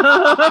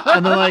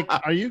 and they're like,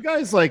 "Are you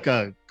guys like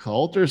a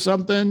cult or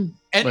something?"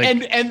 And,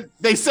 Like- and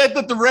they said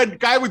that the red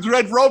guy with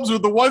red robes were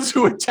the ones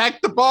who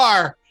attacked the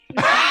bar.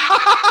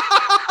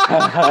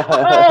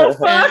 Oh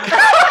fuck!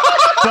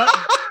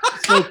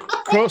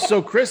 But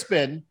so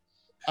Crispin,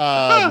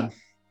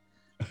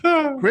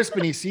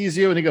 Crispin, he sees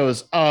you and he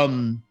goes,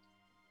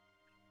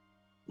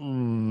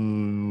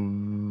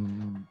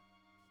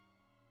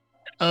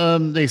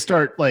 they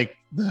start like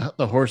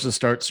the horses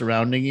start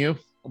surrounding you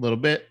a little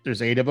bit.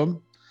 There's 8 of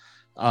them,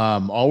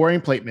 all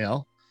wearing plate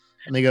mail,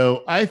 and they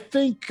go, "I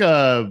think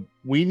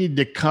we need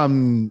to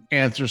come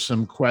answer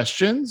some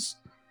questions."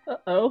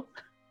 Oh.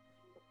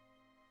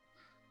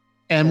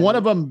 And one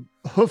of them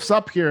hoofs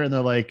up here, and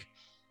they're like,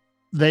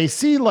 they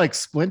see like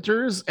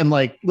splinters and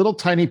like little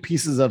tiny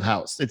pieces of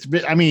house.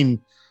 I mean,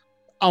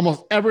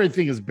 almost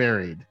everything is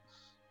buried,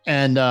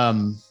 and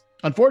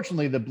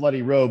unfortunately, the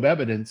bloody robe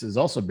evidence is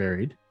also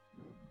buried.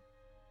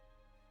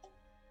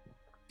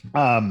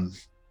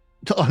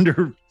 To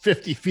under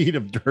 50 feet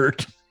of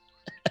dirt.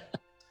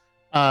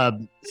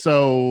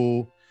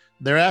 So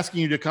they're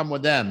asking you to come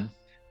with them.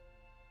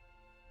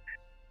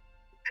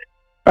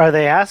 Are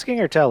they asking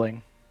or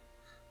telling?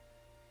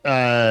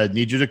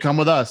 Need you to come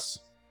with us.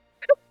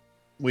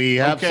 We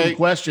have some Okay.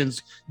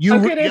 questions. You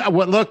Okay, then. yeah,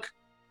 well, look,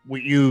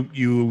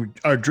 you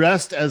are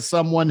dressed as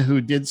someone who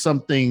did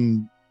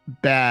something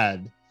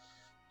bad,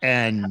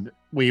 and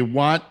we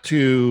want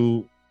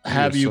to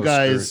have You're you so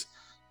guys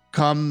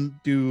come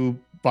do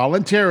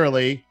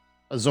voluntarily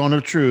a zone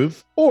of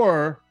truth,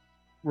 or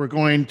we're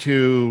going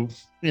to,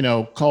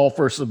 call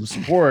for some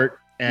support.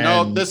 And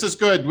No, this is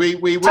good. We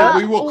will Tell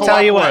you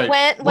cooperate.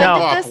 what. When No.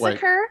 did this Cooperate.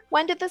 occur?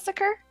 When did this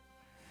occur?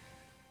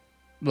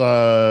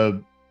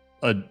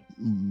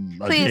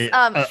 Please,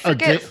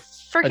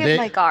 forgive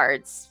my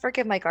guards.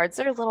 Forgive my guards.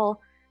 They're a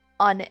little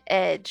on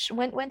edge.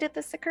 When did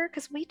this occur?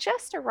 Because we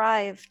just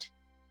arrived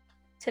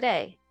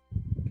today.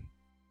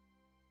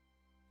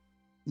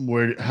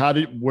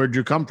 Where'd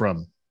you come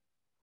from?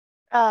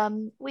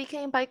 We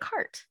came by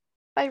cart,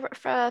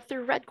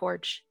 through Red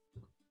Gorge,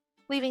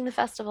 leaving the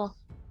festival.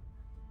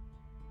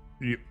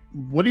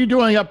 What are you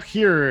doing up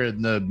here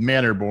in the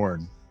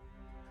Manorborn?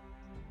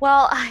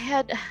 Well,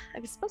 I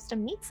was supposed to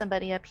meet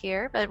somebody up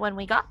here, but when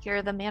we got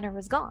here, the manor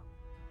was gone.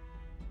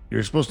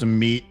 You're supposed to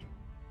meet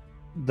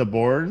the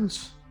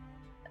Borns?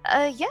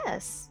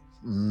 Yes.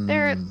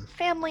 They're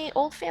Mm.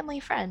 old family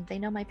friend. They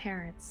know my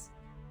parents.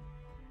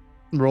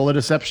 Roll a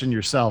deception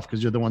yourself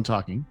because you're the one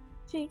talking.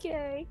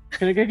 Okay.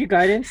 Can I give you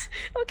guidance?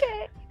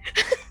 Okay.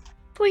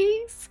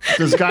 Please.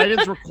 Does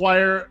guidance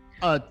require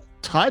a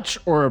touch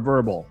or a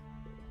verbal?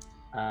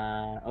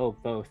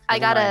 Both. I Never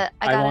mind. got a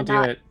won't do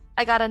not- it.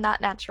 I got a not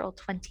natural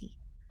 20.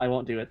 I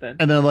won't do it then.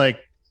 And then like,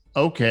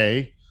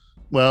 okay,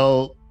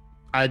 well,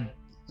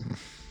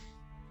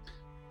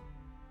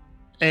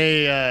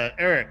 hey,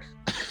 Eric,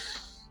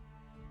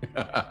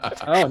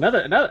 Oh,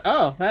 another.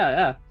 Oh,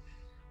 yeah.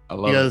 I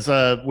love it.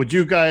 because would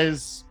you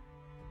guys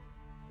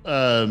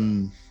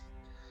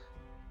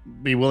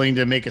be willing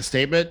to make a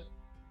statement?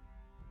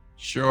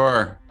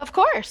 Sure. Of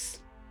course.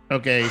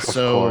 Okay, Of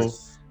so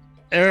course.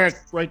 Eric,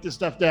 write this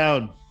stuff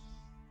down.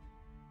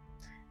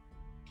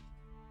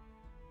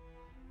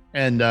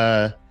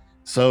 And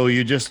so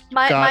you just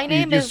My got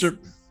name you is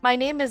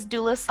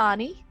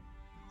Dulasani.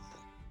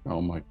 Oh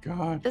my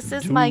God. This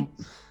is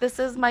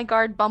my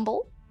guard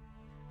Bumble.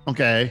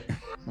 okay.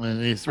 Well,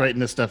 he's writing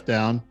this stuff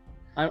down.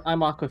 I'm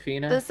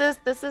Aquafina.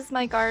 This is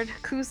my guard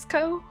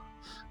Cusco.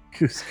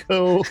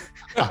 Cusco.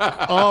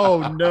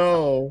 Oh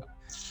no.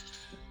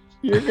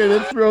 You're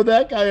gonna throw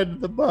that guy under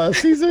the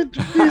bus. He's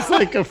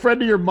like a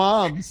friend of your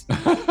mom's.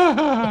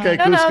 Okay,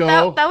 No,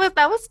 Cusco.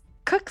 that was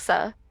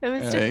Cuxa. It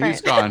was different.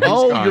 He's gone.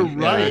 Oh, He's gone. you're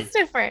Yeah. right. He was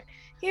different.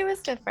 He was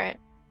different.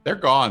 They're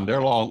gone.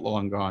 They're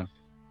long gone.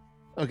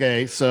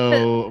 Okay,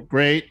 so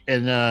great.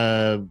 And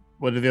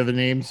what are the other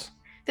names?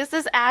 This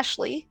is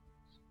Ashley.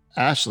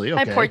 Ashley.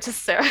 I Okay. point to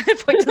Sarah. I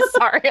point to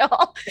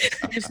Sariel.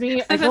 Excuse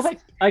me. This is-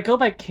 I go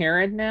by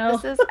Karen now.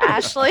 This is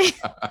Ashley.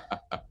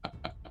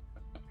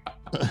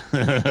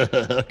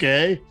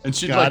 Okay. And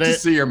she'd Got like to it.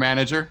 see your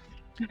manager.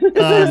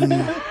 Um,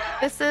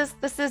 This is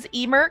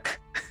Emerk.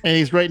 and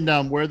he's writing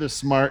down where the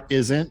smart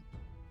isn't.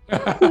 And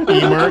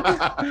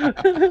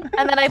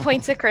then I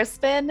point to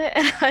Crispin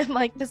and I'm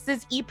like, this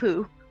is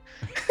Ipu.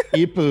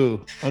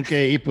 Ipu.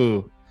 Okay,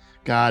 Ipu.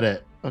 Got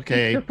it.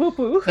 Okay.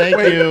 Poo-poo. Thank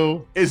Wait.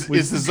 you. Is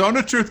the zone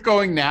of truth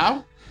going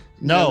now?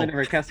 No. they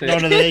never cast it. No,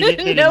 they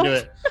didn't Nope. do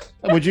it.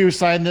 Would you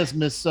sign this,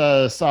 Miss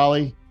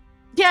Solly?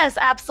 Yes,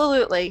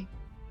 absolutely.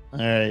 All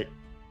right.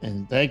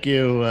 And thank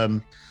you. I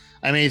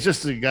mean, it's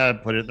just you gotta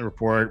put it in the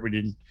report. We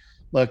didn't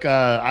look.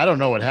 I don't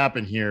know what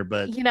happened here,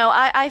 but You know,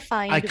 I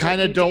find I what kind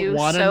you of don't do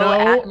want to so know.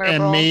 admirable.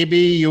 And maybe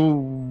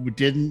you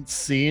didn't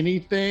see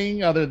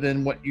anything other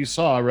than what you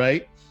saw,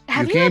 right?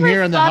 Have you you came ever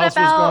here and the thought house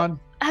about, was gone.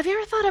 Have you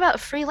ever thought about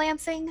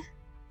freelancing?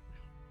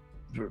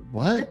 The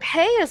What?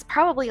 pay is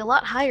probably a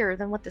lot higher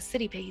than what the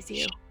city pays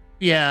you.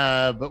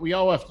 Yeah, but we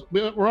all have.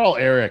 We're all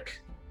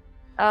Eric.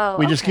 Oh,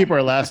 We just okay. keep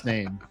our last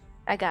name.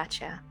 I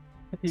gotcha.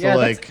 So Yeah,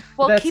 like,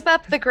 Well, That's- keep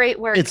up the great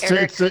work, it's to,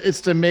 Eric. it's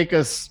to make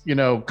us,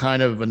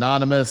 kind of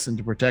anonymous and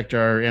to protect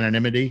our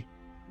anonymity.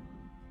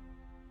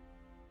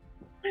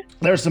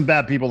 There's some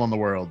bad people in the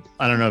world.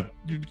 I don't know.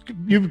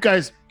 You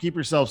guys keep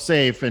yourself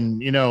safe,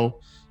 and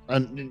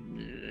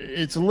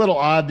it's a little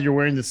odd that you're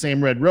wearing the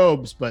same red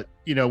robes, but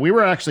we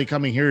were actually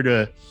coming here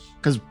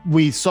because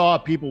we saw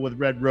people with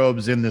red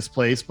robes in this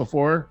place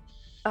before.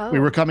 Oh, We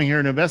were coming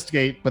here to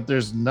investigate, but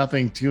there's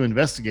nothing to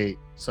investigate.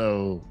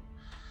 So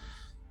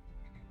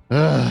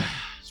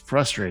it's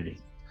frustrating.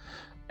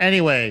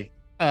 Anyway,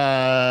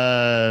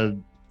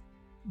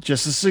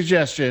 just a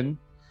suggestion.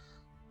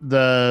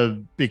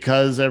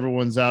 Because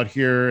everyone's out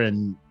here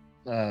and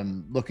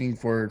looking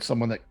for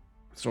someone that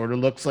sort of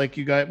looks like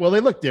you guys. Well,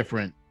 they look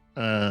different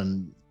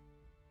than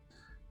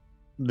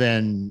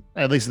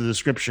at least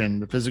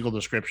the physical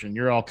description.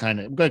 You're all kind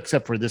of,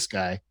 except for this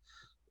guy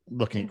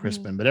looking at Mhm.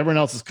 Crispin, but everyone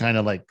else is kind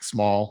of like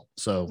small.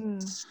 So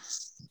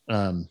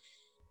Hmm.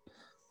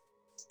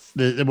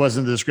 it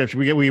wasn't the description.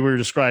 We were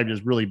described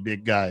as really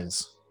big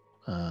guys.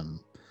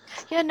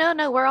 Yeah,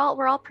 no, we're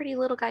all pretty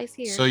little guys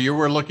here. So you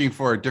were looking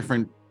for a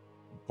different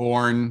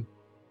born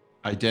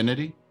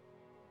identity?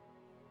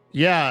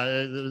 Yeah,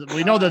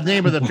 we know the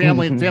name of the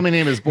family. Family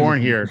name is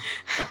born here.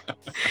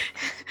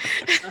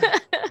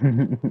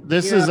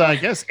 This is, I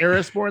guess,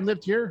 Erisborn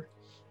lived here,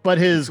 but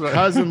his That's right.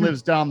 cousin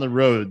lives down the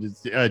road.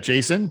 It's,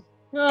 Jason.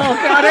 Oh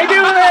God, I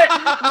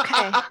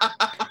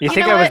knew it. You You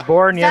think know I was what?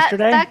 born That-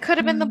 yesterday? That could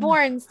have been the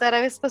Borns that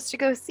I was supposed to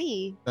go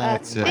see.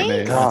 That's it. Thanks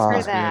Nate. God. for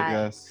Must be it, that.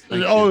 yes.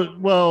 Thank you. Oh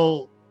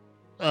well,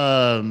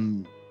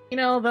 um, You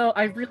know, though,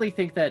 I really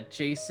think that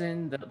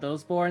Jason,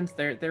 those Borns,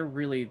 they're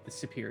really the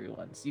superior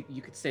ones.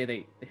 You could say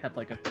they have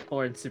like a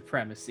Born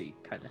supremacy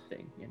kind of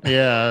thing. You know?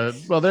 yeah.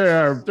 Well,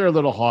 they're a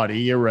little haughty.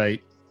 You're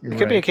right. You're It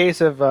could be a right.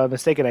 case of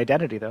mistaken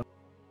identity, though.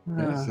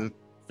 That's it,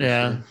 for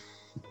Yeah. sure.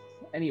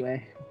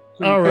 Anyway.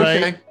 All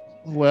right. Okay.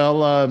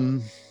 Well,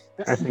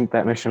 I think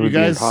that mission you would be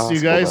guys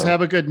impossible. though.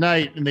 have a good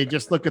night. And they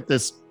just look at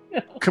this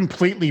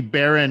completely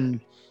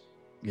barren.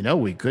 You know,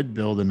 we could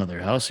build another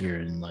house here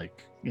and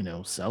like, you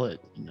know, sell it.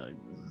 You know,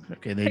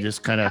 okay, they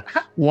just kind of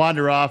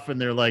wander off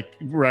and they're like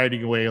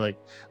riding away, like,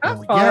 How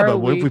oh, far yeah, are but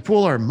if we- we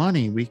pool our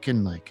money, we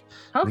can like,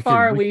 How we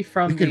far could- are we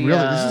from we could the? really.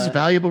 This is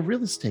valuable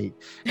real estate,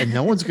 and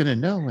no one's gonna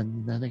know.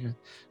 And then they go,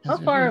 How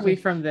far are we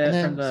from the And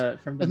then-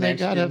 from the And they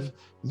mansion? gotta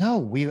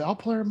no. I'll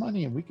put our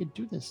money and we could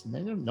do this, and they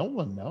don't. No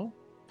one know.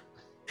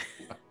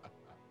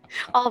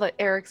 All the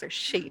Erics are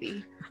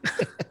shady.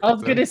 I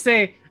was gonna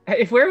say,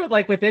 if we're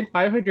like within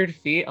 500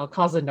 feet, I'll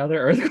cause another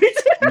earthquake.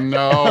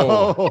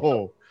 No.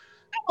 Oh,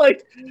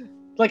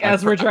 like I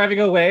as we're driving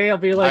away, I'll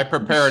be I like,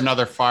 prepare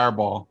another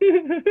fireball.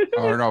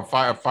 Or no,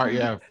 fire.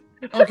 Yeah.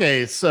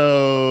 okay.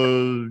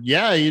 So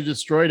yeah, you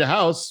destroyed a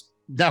house.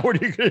 Now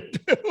what are you gonna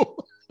do?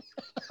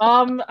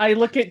 I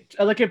look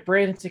at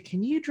Brandon and say,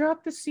 "Can you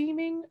drop the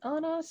seaming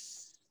on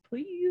us,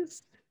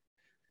 please?"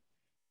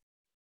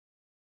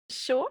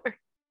 Sure.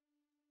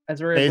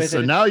 As we're Okay, within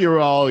so now you're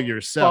all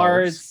yourselves.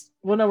 bards.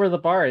 Well, no, we're the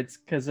bards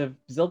because of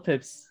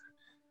Zilpip's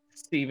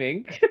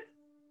steaming.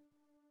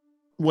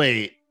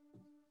 Wait,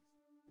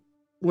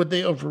 would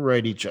they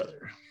override each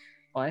other?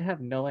 Well, I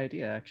have no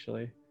idea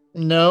actually.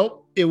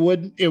 No, it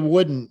wouldn't. It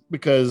wouldn't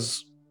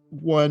because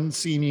one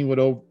seeming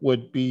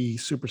would be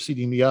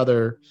superseding the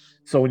other.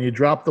 So when you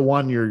drop the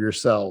one, you're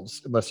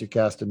yourselves, unless you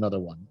cast another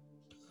one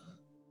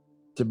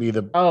to be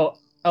the.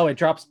 Oh, it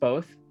drops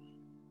both.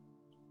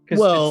 Because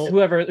Well-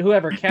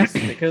 whoever casts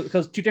it,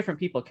 because two different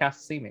people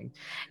cast seaming.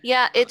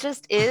 Yeah, it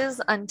just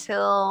is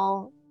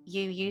until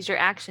you use your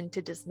action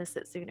to dismiss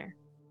it sooner.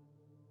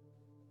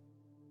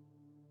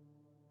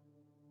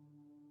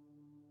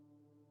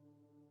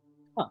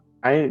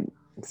 I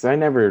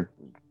never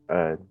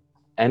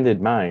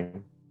ended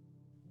mine.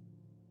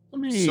 Let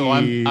me, So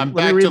I'm let me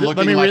back read to the- let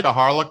looking me like read- a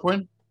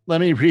harlequin.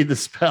 Let me read the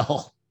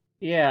spell,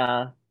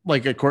 Yeah.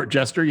 like a court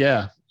jester.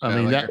 Yeah, I Yeah,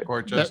 mean like that. a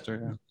court that-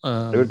 jester.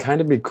 It would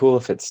kind of be cool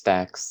if it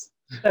stacks.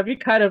 That'd be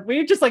kind of we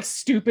need just like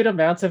stupid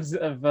amounts of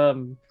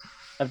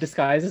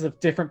disguises of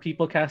different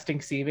people casting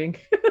seaming.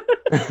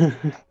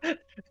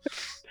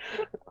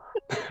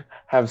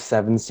 Have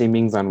 7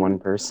 seamings on one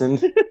person.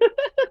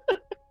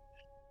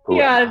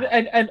 Yeah,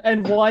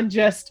 and one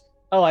just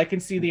I can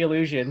see the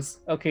illusions.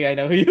 Okay, I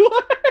know who you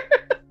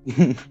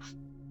are.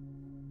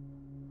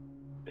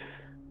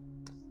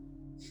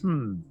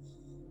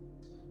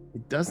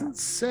 It doesn't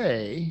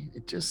say.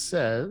 It just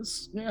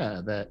says,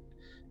 yeah, that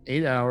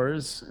 8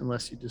 hours,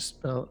 unless you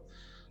dispel.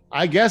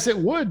 I guess it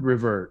would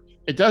revert.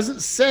 It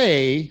doesn't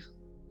say.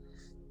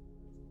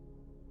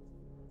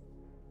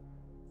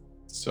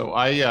 So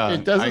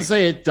It doesn't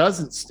say it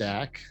doesn't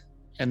stack,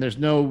 and there's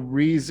no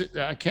reason.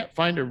 I can't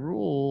find a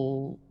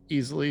rule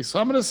easily, so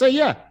I'm going to say,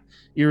 yeah,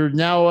 you're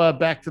now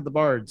back to the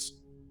bards.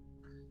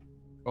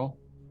 Cool.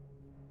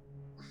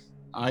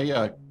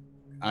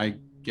 I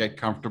get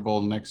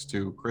comfortable next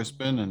to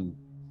Crispin and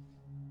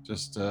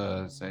just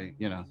say,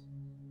 you know,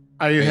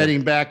 Are you Yeah.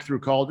 heading back through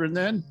Cauldron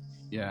then,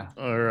 yeah.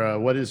 or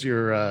what is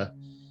your?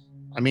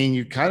 I mean,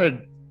 you kind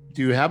of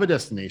do you have a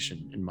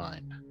destination in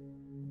mind?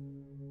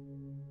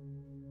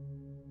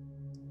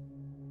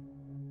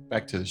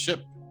 Back to the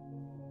ship.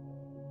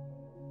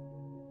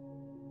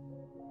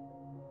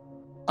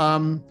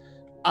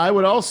 I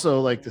would also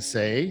like to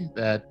say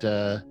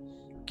that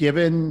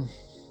given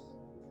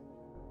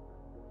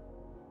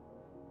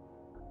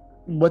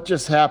what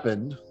just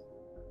happened,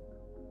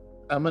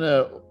 I'm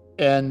gonna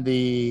end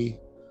the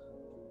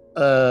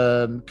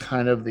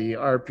kind of the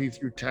RP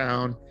through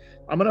town.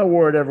 I'm gonna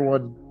award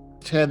everyone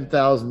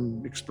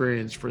 10,000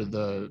 experience for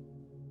the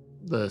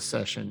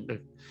session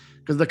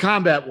because the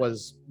combat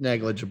was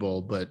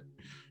negligible, but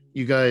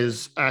you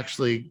guys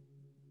actually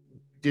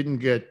didn't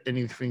get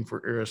anything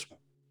for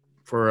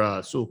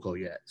Sulco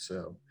yet.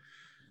 So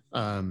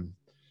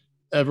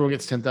everyone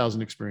gets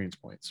 10,000 experience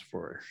points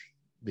for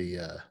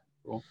the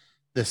Cool.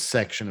 this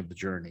section of the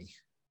journey.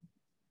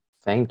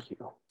 Thank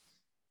you.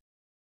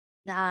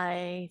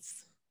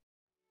 Nice.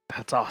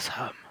 That's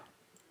awesome.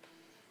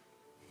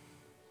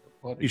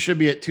 You should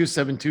be at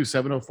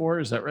 272,704.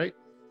 Is that right?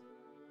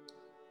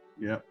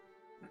 Yeah.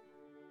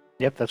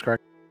 Yep, that's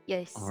correct.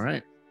 Yes. All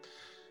right.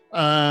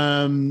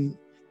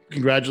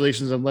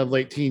 Congratulations on level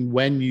 18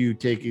 when you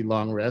take a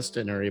long rest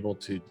and are able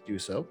to do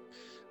so.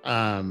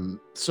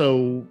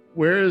 So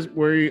what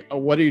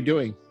are you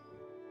doing?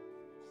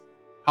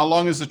 How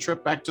long is the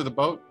trip back to the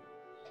boat?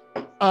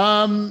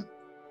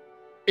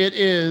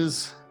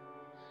 It's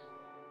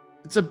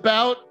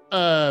about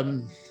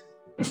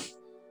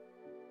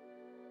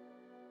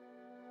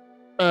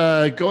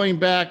going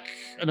back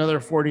another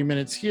 40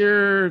 minutes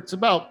here.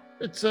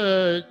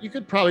 You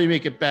could probably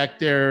make it back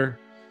there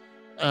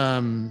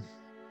in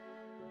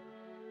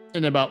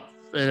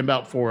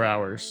about 4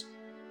 hours.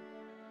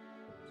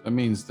 That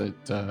means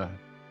that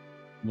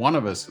one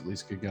of us at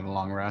least could get a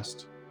long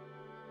rest.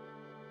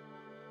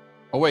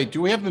 Oh wait,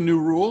 do we have the new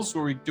rules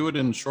where we do it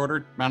in a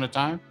shorter amount of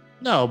time?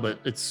 No, but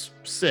it's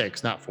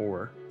 6, not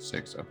 4.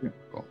 6. Okay,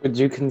 cool. Would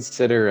you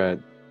consider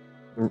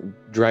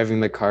driving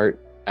the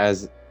cart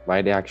as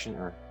light action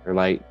or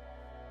light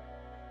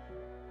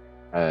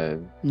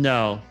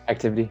No,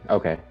 activity?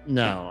 Okay.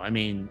 no. I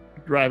mean,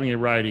 driving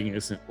and riding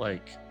isn't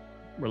like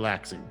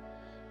relaxing.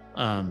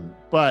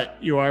 But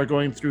you are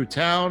going through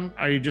town.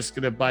 Are you just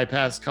going to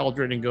bypass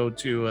Cauldron and go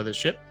to the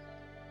ship?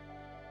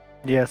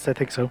 Yes, I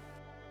think so.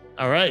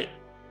 All right.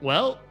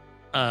 Well,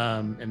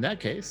 in that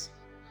case,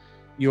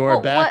 you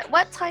are back.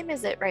 What time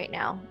is it right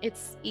now?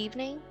 It's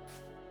evening.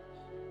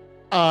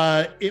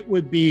 It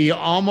would be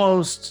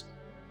almost.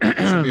 It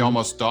should be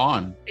almost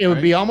dawn. It would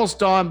right? be almost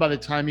dawn by the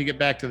time you get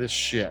back to the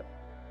ship.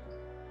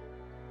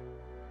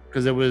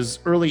 Because it was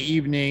early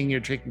evening. You're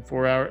taking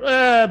 4 hours.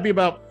 It'd be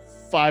about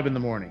 5 in the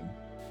morning.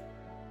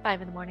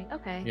 5 in the morning.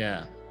 Okay.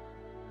 Yeah.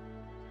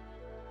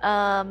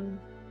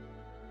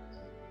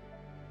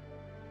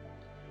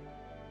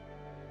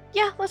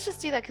 Yeah, let's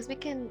just do that because we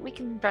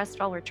can rest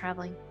while we're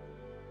traveling.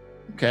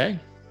 Okay.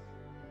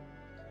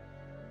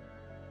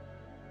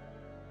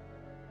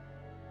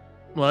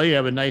 Well, you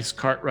have a nice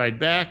cart ride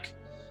back.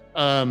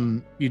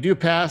 You do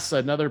pass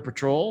another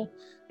patrol,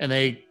 and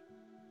they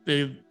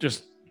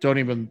just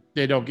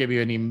they don't give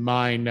you any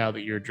mind now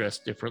that you're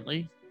dressed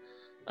differently.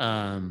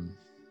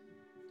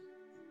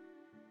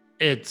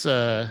 It's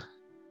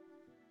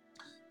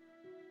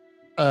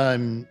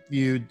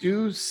you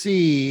do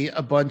see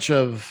a bunch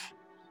of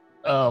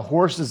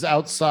horses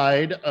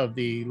outside of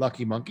the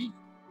Lucky Monkey,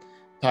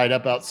 tied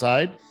up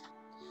outside.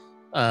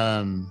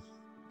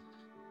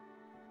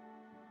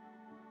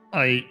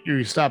 Are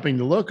you stopping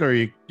to look, or are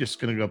you just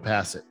going to go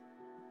past it?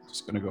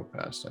 Just gonna go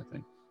past, I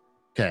think.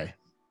 Okay.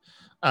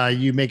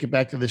 You make it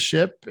back to the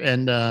ship,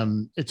 and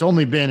it's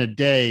only been a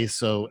day,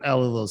 so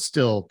Elila's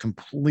still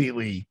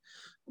completely,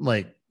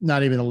 like,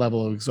 not even a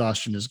level of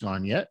exhaustion is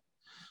gone yet.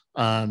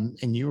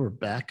 And you are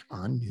back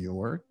on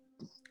your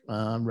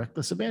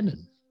reckless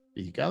abandon,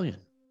 the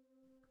galleon.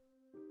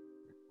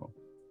 Cool.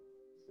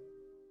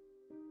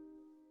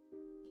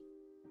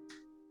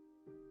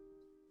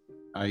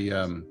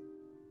 I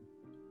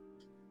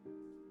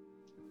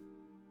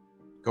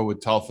go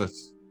with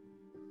Telfith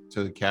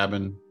to the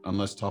cabin,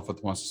 unless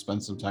Telfith wants to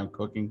spend some time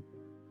cooking.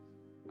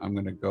 I'm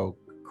gonna go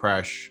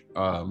crash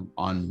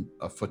on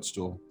a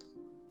footstool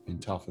in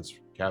Telfith's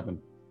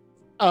cabin.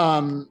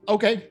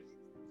 Okay.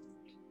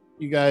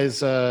 You guys,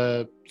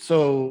 so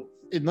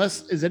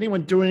is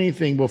anyone doing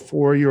anything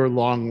before your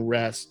long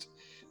rest,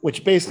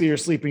 which basically you're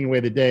sleeping away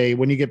the day?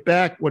 When you get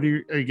back, what are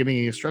you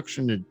giving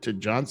instruction to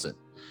Johnson?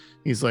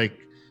 He's like,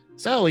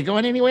 so we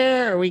going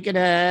anywhere? Are we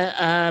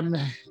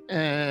gonna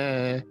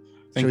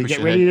Think should we we get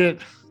should ready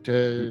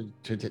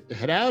to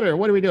head out, or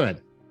what are we doing?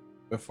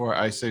 Before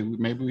I say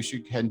maybe we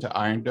should head to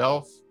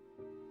Irondelph.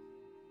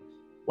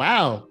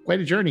 Wow, quite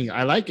a journey.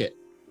 I like it.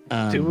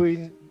 Or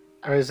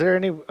is there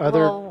any other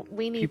Well,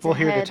 we need people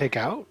here to head- take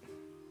out?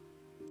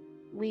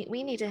 We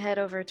need to head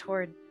over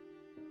toward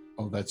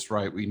Oh, that's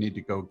right. We need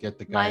to go get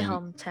the my guy in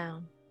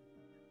hometown.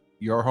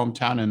 your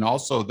hometown, and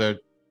also the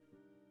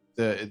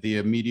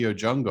Amidio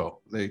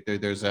Jungle.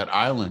 There's that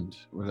island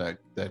with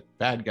that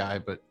bad guy,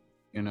 but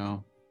you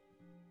know.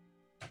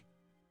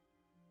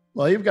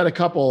 Well, you've got a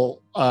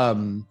couple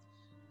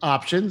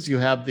options. You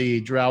have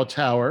the Drow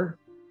Tower,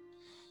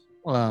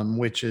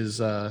 which is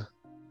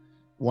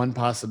one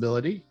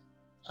possibility.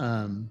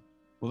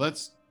 Well,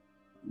 that's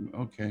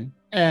okay.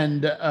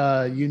 And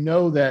you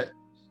know that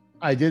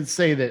I did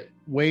say that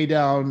way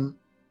down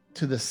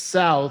to the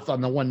south on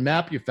the one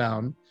map you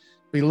found,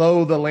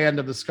 below the land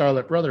of the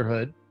Scarlet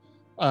Brotherhood,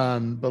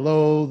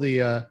 below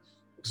the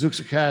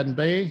Zuxacan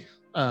Bay,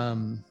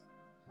 Yeah,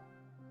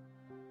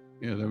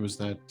 there was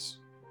that.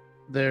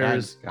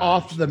 there's Bad guy.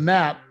 off the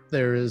map,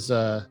 there is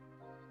off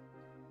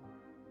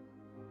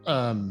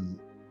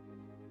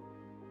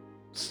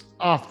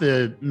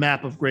the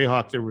map of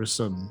Greyhawk, there were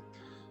some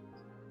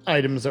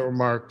items that were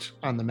marked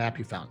on the map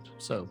you found.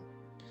 So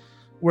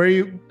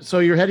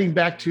you're heading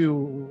back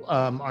to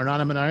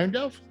Arnonum and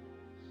Irondelph?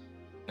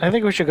 I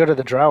think we should go to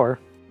the Drower.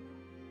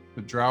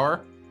 The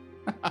Drower?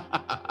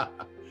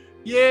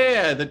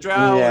 Yeah, the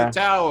Drower Yeah.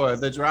 Tower.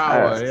 The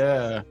Drower, Uh,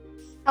 yeah.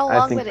 How I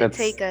long think would it that's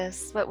take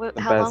us? the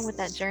How long would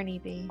that best. journey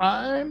be?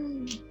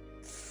 I'm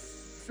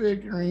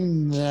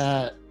figuring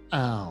that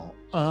out.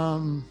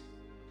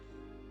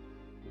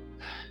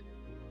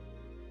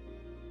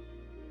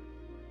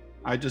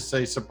 I just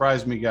say,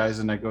 surprise me, guys,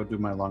 and I go do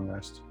my long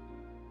rest.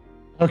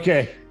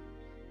 Okay.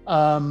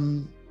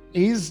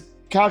 He's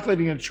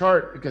calculating a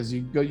chart because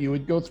you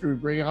would go through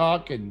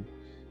Greyhawk and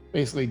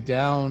basically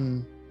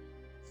down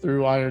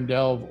through Iron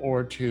Delve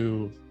or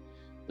to.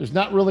 There's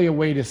not really a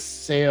way to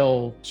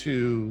sail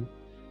to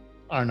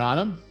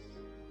Arnanum.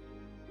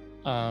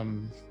 I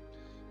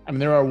mean,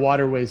 there are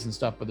waterways and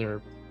stuff, but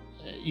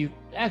you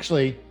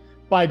actually,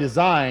 by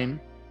design,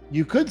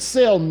 you could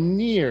sail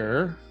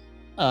near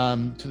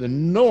to the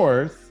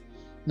north,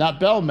 not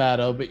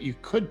Belmato, but you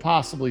could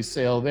possibly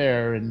sail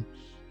there. And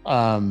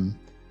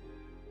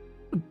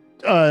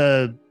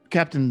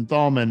Captain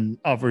Thalman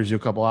offers you a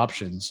couple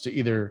options to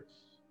either,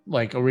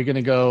 like, are we going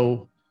to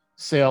go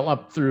sail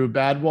up through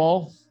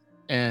Badwall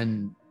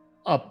and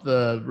up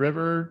the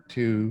river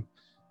to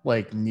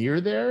like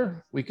near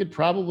there? We could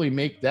probably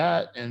make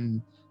that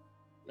and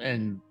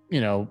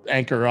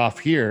anchor off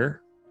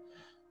here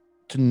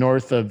to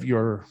north of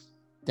your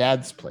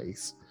dad's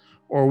place,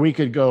 or we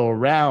could go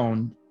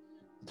around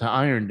to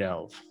Iron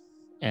Delve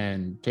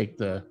and take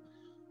the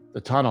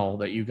tunnel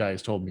that you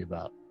guys told me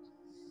about.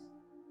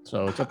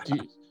 So it's up to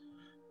you.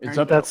 It's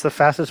up. That's the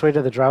fastest way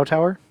to the Drow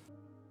Tower.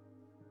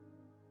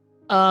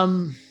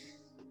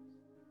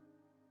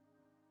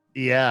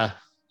 Yeah.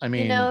 I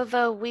mean,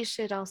 though we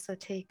should also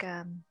take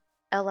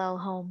LL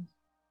home.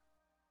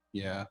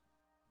 Yeah.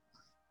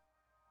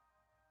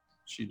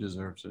 She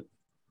deserves it.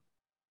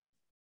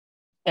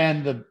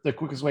 and the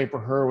quickest way for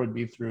her would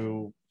be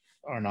through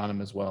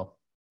Arnanum as well.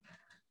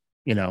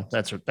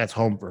 That's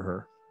home for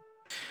her.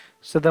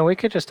 So then we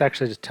could just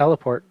actually just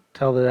teleport,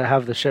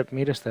 have the ship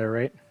meet us there,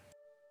 right?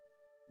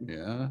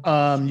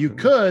 Yeah. You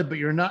could, but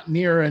you're not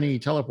near any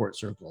teleport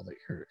circle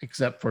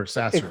except for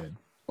Sassarin.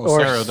 Well, Or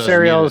Sarah doesn't need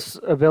Serial's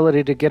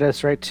ability to get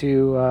us right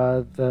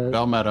to the it.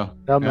 Belmeadow.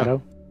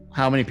 Belmeadow.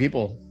 How many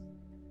people?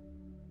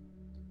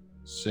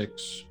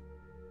 6.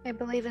 I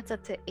believe it's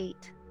up to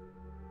 8.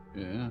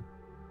 Yeah.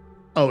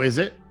 Oh, is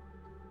it?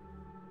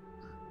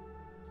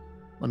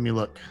 Let me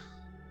look.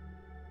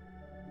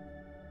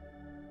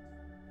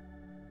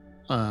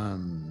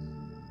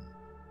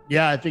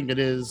 Yeah, I think it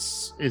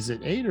is. Is it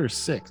 8 or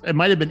 6? It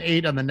might have been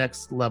 8 on the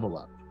next level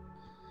up.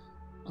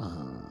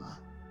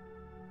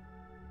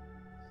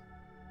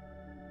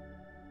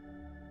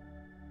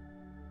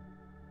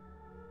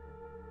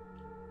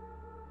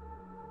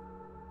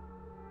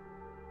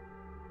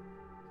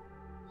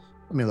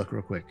 Let me look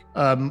real quick.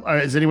 All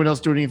right, is anyone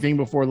else doing anything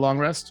before long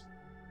rest?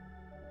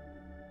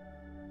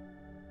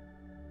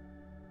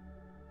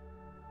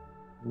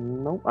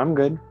 Nope, I'm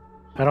good.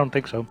 I don't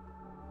think so.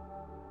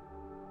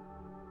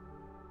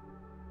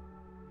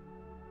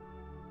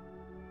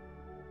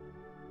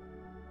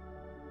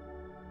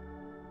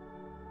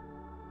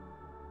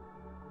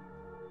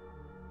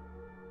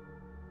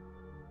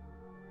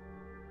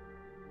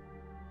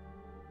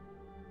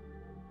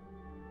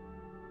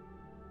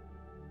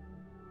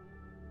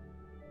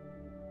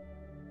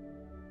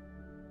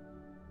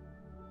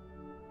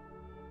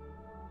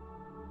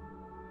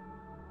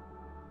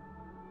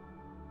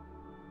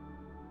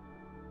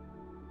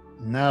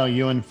 No,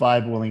 you and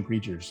 5 willing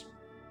creatures.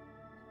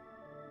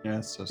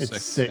 Yeah, so It's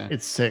 6. six. Yeah.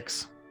 It's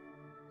 6.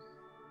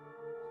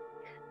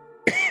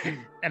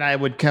 And I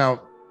would count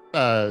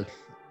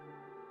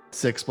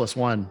 6 plus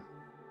 1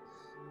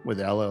 with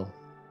Elo.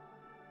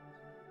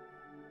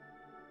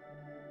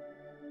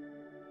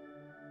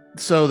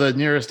 So the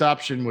nearest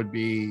option would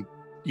be,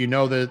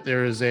 that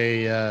there is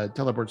a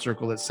teleport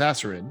circle at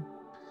Sassarin.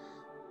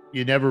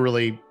 You never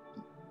really.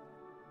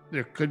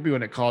 There could be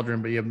one at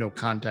Cauldron, but you have no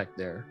contact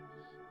there.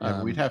 Yeah,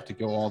 but we'd have to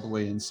go all the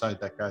way inside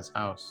that guy's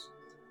house.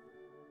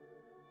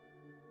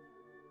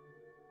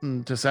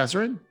 To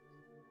Sassarin?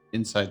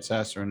 Inside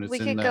Sassarin. It's We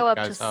in could that go up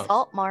to guy's house.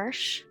 Salt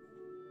Marsh.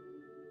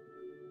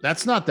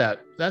 That's not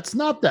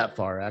that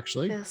far,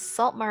 actually. The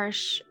Salt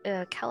Marsh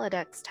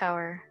Kaladex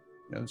Tower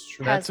Yeah, that's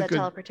true. That's has a a good-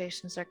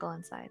 teleportation circle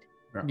inside.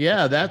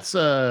 Yeah, that's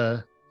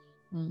 1,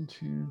 2,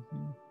 3.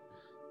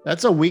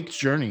 That's a week's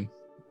journey.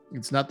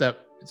 It's not that.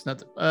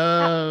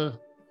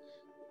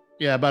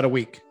 Yeah, about a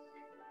week.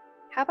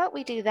 How about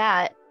we do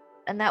that?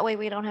 And that way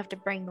we don't have to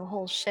bring the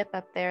whole ship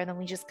up there, and then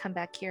we just come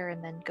back here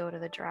and then go to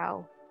the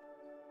Drow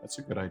That's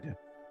a good idea.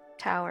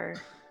 Tower.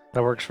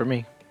 That works for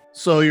me.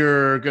 So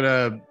you're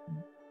gonna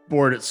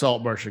board at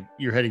Salt Marsh.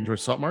 You're heading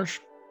towards Salt Marsh.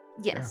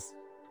 Yes.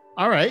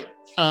 All right.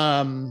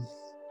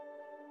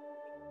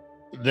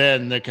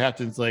 Then the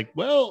captain's like,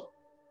 well,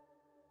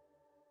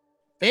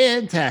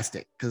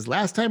 fantastic. Because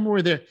last time we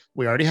were there,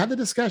 we already had the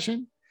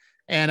discussion.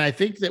 And I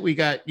think that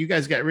you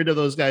guys got rid of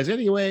those guys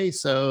anyway.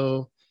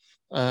 So,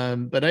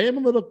 but I am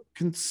a little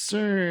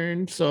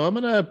concerned. So I'm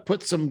going to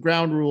put some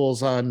ground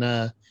rules on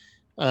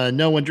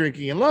no one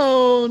drinking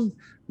alone,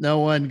 no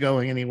one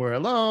going anywhere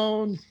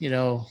alone,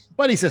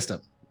 buddy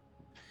system.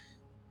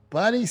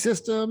 Buddy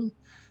system,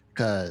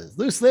 because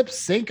loose lips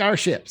sink our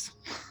ships.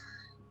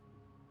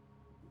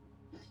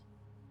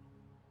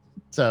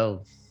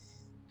 So,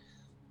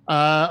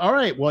 all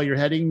right. Well, you're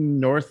heading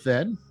north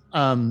then.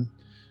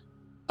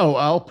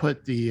 I'll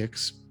put the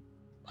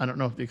I don't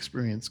know if the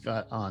experience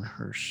got on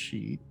her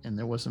sheet, and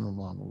there wasn't a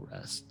long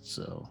rest,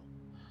 so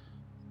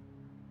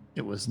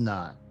it was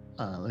not.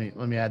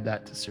 Let me add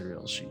that to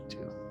Serial's sheet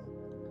too.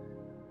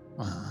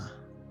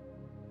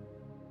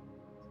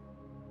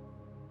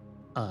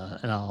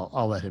 And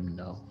I'll let him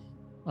know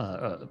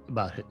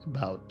about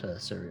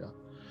Serial.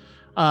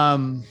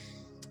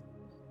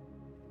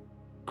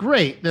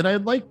 Great. Then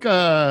I'd like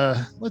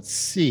let's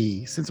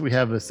see. Since we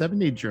have a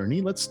 7-day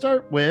journey, let's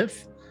start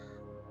with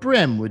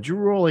Brim. Would you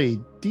roll a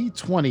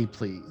d20,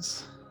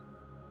 please,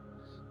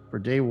 for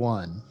day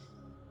 1?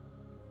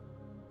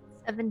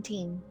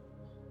 17.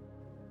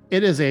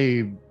 It is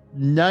a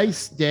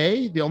nice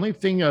day. The only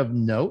thing of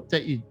note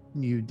that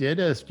you did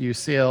is you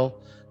sail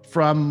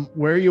from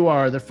where you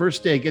are. The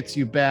first day gets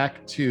you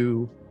back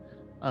to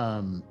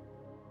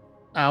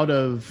out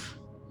of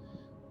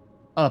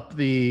up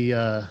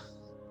the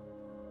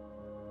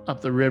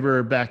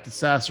river back to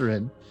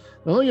Sassarin.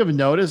 The only thing of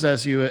note is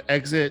as you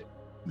exit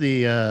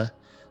the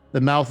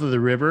mouth of the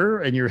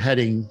river and you're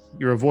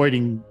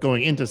avoiding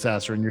going into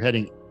Sassarin, you're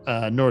heading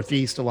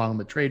northeast along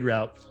the trade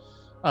route.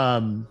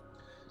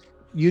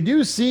 You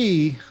do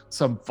see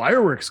some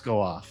fireworks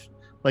go off,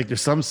 like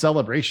there's some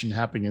celebration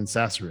happening in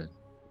Sassarin.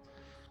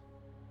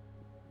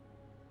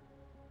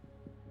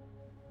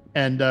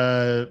 And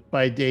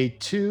by day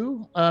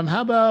 2,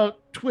 how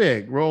about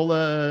Twig? Roll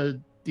a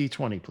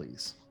d20,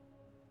 please.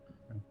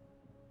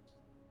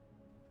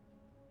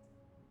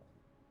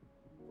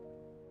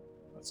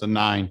 That's a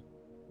 9.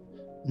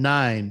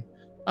 9.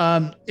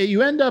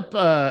 You end up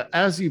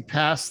as you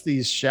pass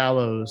these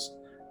shallows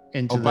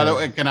into. Oh, by the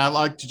way, can I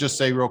like to just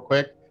say real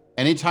quick?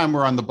 Anytime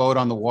we're on the boat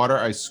on the water,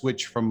 I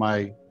switch from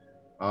my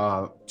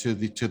to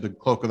the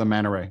cloak of the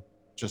manta ray,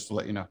 just to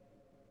let you know.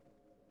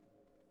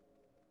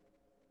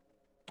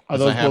 Are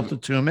those both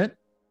attunement?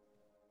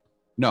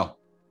 No,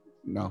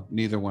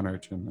 neither one are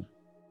attunement.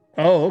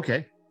 Oh,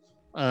 okay.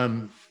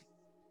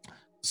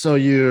 So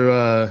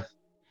you're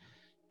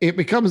it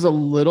becomes a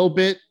little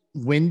bit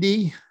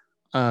windy,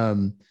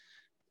 and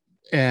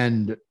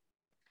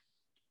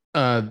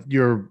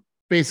you're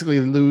basically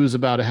lose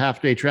about a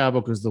half-day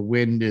travel because the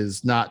wind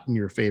is not in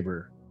your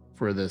favor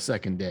for the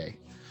second day.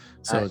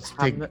 So it's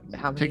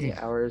how many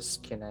hours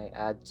can I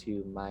add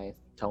to my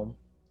tome?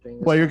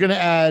 Well, you're going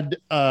to add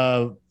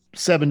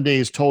 7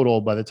 days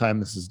total by the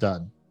time this is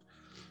done.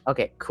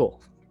 Okay,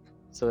 cool.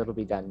 So it'll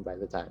be done by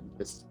the time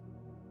this.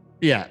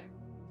 Yeah,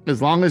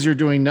 as long as you're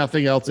doing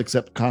nothing else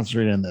except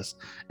concentrating on this.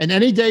 And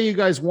any day you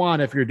guys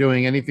want, if you're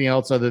doing anything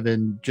else other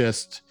than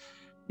just,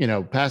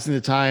 passing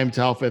the time,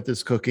 Talfith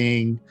is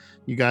cooking,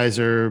 you guys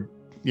are,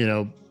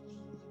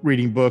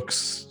 reading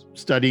books,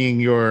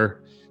 studying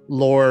your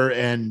lore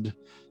and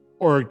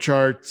org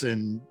charts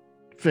and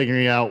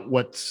figuring out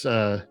what's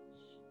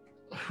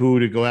who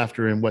to go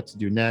after and what to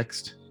do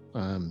next.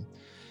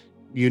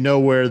 You know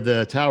where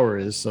the tower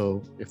is,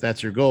 so if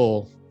that's your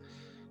goal,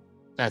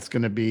 that's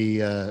going to be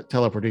a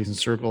teleportation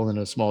circle and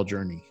a small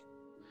journey.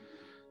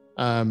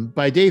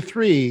 By day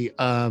 3,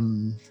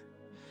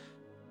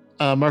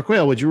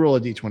 Marquel, would you roll a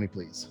d20,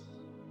 please?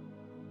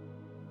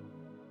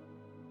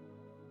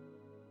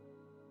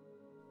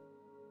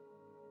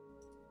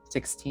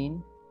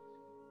 $16.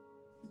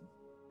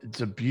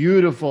 It's a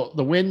beautiful.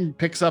 The wind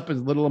picks up a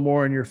little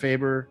more in your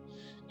favor,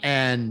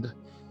 and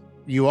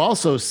you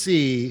also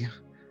see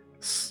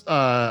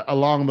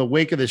along the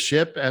wake of the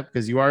ship,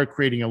 because you are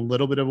creating a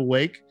little bit of a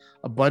wake,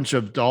 a bunch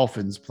of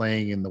dolphins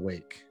playing in the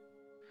wake.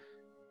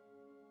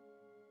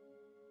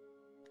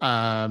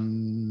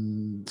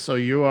 So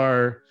you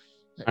are.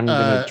 I'm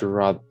gonna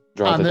draw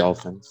the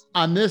dolphins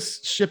on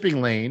this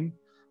shipping lane.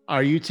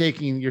 You're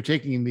taking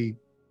the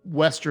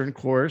western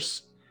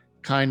course.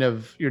 Kind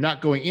of, you're not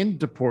going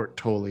into Port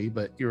Toli,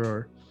 but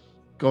you're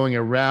going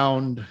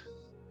around.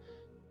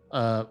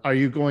 Are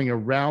you going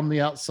around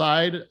the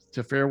outside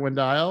to Fairwind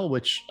Isle?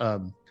 Which,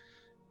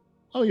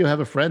 you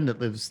have a friend that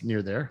lives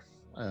near there.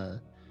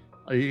 Are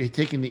you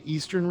taking the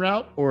eastern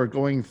route or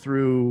going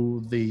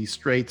through the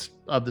Straits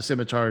of the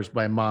Scimitars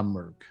by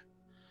Monmurg?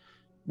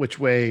 Which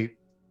way?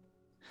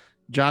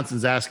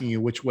 Johnson's asking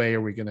you which way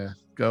are we going to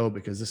go,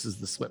 because this is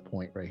the split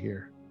point right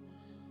here.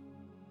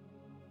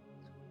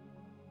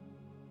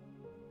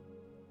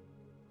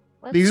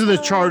 These are the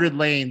charted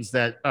lanes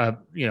that,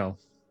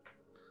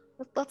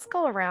 Let's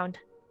go around.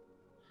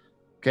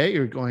 Okay,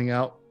 you're going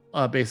out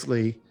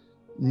basically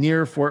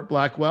near Fort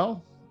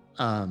Blackwell.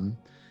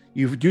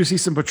 You do see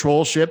some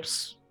patrol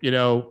ships,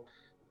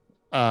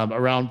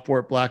 around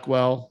Fort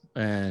Blackwell,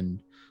 and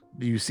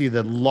you see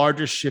the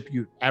largest ship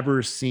you've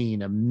ever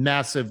seen, a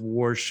massive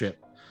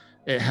warship.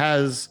 It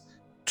has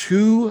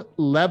 2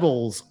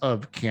 levels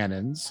of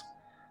cannons.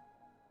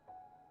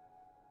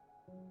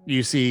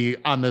 You see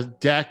on the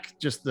deck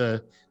just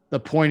the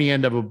pointy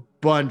end of a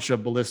bunch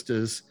of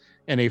ballistas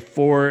and a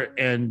fore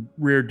and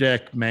rear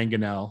deck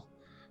mangonel.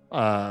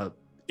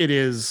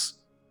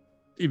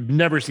 You've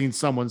never seen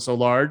someone so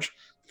large.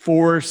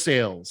 4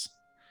 sails,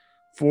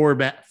 4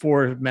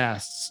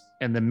 masts,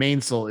 and the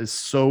mainsail is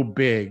so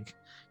big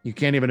you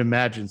can't even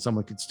imagine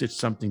someone could stitch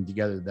something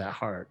together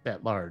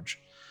that large.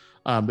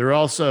 There are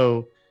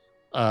also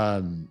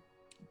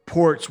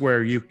ports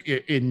where you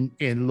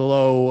in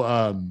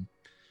low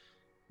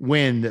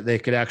wind that they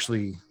could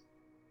actually.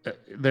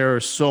 There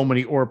are so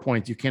many ore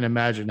points you can't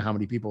imagine how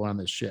many people are on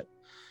this ship.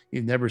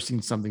 You've never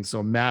seen something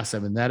so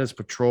massive, and that is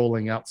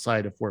patrolling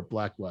outside of Fort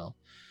Blackwell.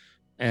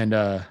 And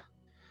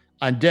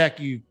on deck,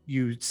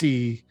 you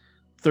see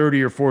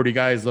 30 or 40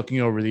 guys looking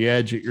over the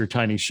edge at your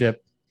tiny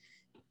ship.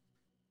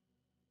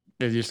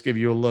 They just give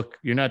you a look.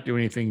 You're not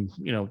doing anything,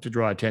 to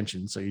draw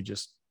attention. So you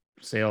just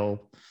sail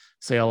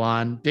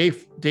on.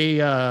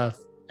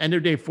 End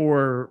of day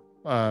 4.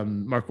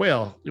 Mark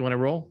Whale, you want to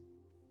roll?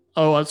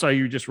 Oh, I'm sorry,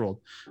 you just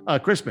rolled.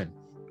 Crispin,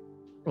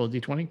 roll a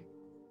d20.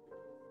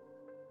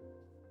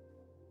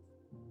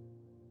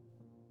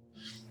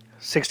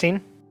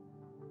 16.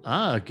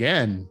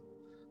 Again,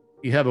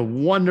 you have a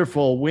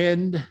wonderful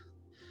wind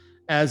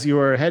as you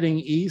are heading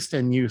east,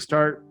 and you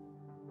start.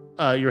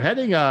 You're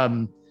heading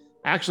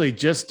actually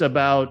just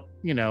about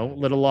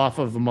little off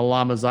of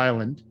Malama's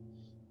Island,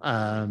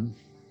 and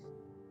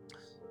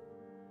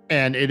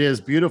it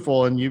is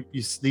beautiful. And you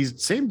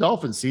these same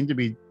dolphins seem to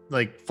be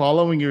like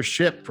following your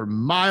ship for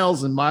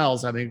miles and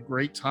miles, having a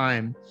great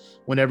time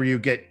whenever you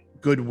get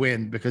good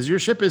wind, because your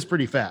ship is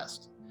pretty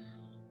fast.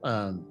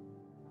 All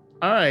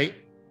right.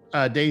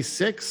 Day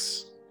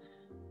 6.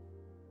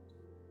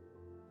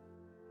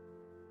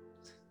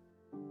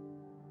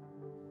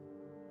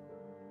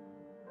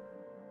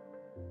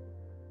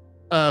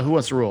 Who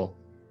wants to roll?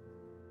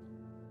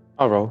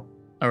 I'll roll.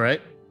 All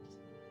right.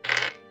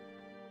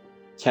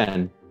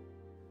 10.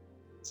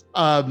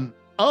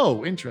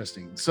 Oh,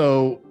 interesting.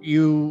 So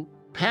you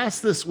pass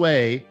this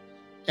way,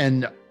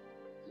 and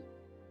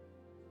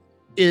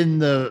in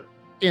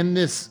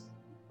this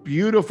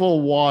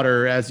beautiful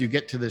water, as you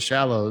get to the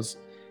shallows,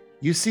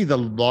 you see the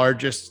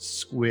largest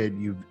squid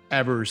you've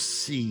ever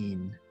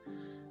seen.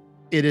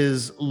 It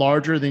is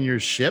larger than your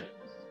ship.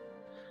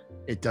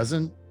 It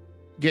doesn't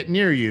get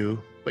near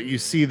you, but you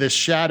see the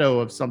shadow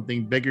of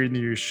something bigger than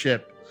your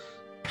ship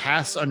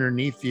pass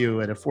underneath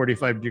you at a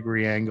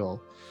 45-degree angle.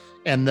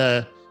 And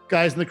the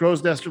guys in the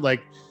crow's nest are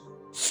like,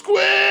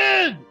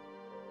 squid!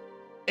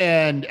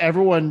 And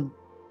everyone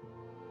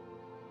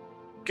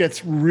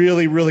gets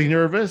really, really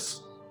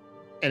nervous,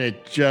 and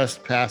it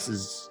just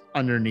passes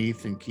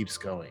underneath and keeps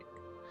going.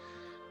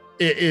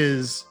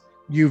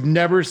 You've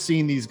never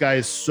seen these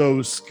guys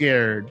so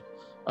scared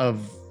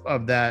of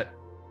that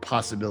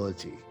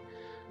possibility.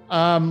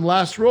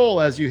 Last roll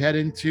as you head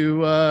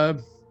into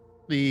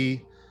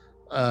the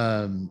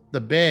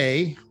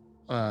bay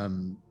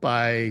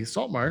by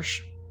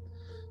Saltmarsh.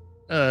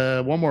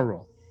 One more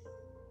roll.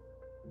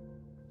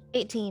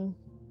 18.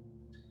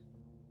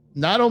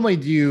 Not only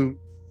do you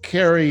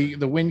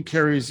the wind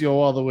carries you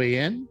all the way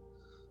in,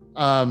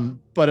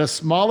 but a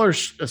smaller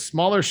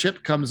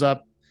ship comes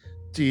up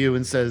to you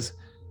and says,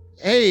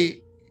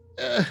 "Hey,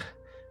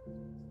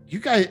 you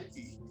guys,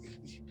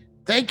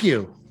 thank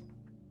you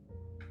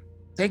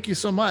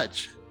so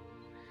much.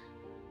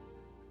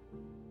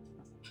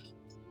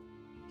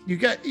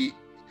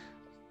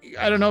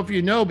 I don't know if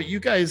you know, but you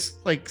guys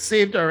like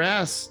saved our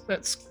ass.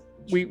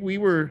 We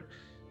were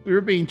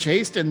being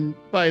chased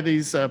by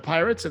these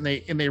pirates, and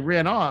they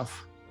ran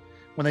off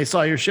when they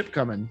saw your ship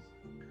coming.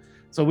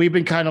 So we've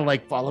been kind of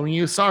like following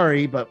you.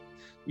 Sorry, but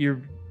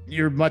you're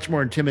much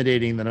more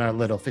intimidating than our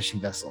little fishing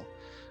vessel.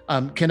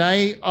 Can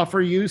I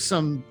offer you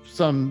some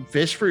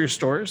fish for your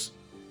stores?"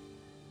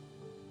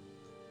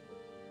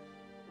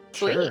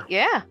 Sweet. Sure.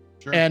 Yeah.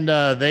 Sure. And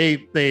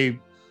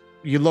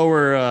you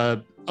lower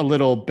a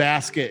little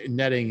basket and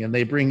netting, and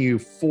they bring you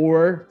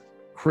 4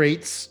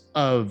 crates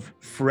of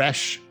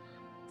fresh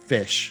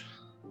fish.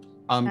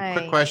 Nice.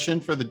 Quick question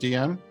for the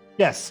DM.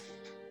 Yes.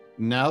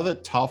 Now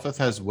that Talfith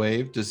has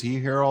waved, does he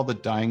hear all the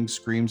dying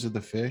screams of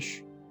the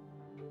fish?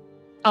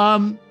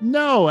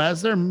 No,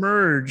 as they're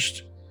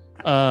merged,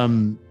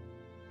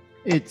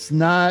 it's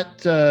not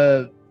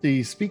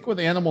the speak with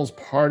animals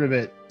part of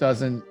it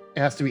it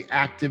has to be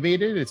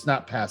activated. It's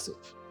not passive.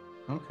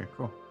 Okay,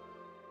 cool.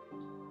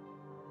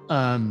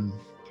 And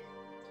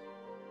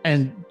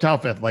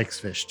Talfith likes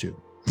fish too.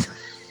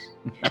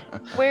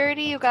 Where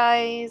do you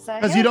guys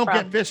Because hail you don't from?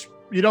 get fish,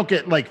 you don't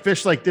get like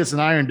fish like this in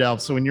Irondale.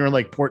 So when you're in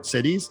like port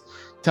cities,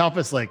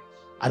 Talfith's like,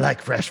 I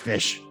like fresh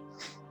fish.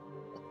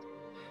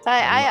 So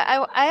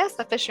I asked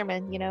the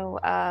fishermen,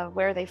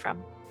 where are they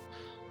from?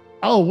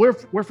 Oh, we're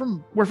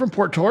from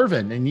Port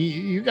Torvin, and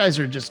you guys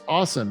are just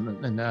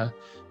awesome. And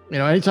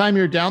anytime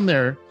you're down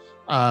there,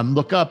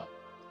 look up.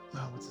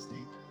 Oh, what's his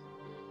name?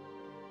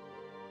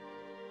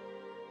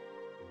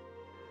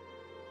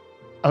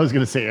 I was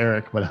gonna say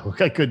Eric, but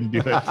I couldn't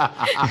do it.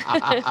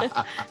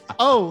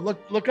 Oh,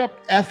 look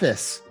up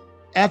Ethis.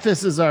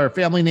 Ethis is our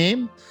family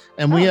name,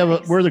 and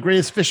Nice. we're the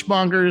greatest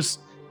fishmongers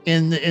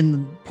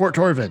in Port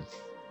Torvin.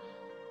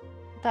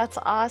 That's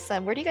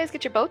awesome. Where do you guys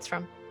get your boats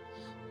from?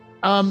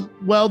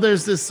 Well,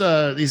 there's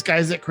these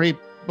guys that create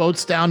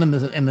boats down in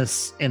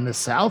the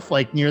south,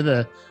 like near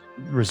the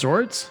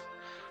resorts.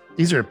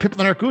 These are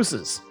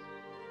Piplinarcuses.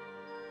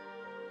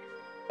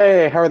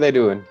 Hey, how are they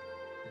doing?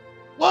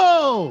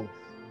 Whoa!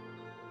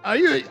 Are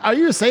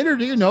you a sailor?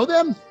 Do you know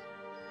them?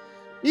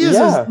 He says,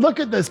 Yeah. look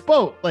at this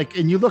boat. Like,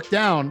 and you look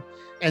down,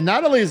 and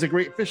not only is it a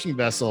great fishing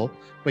vessel,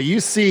 but you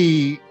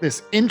see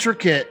this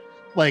intricate,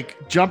 like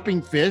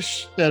jumping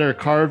fish that are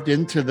carved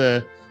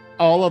into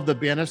all of the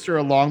banister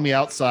along the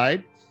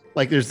outside.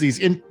 Like there's these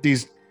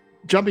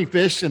jumping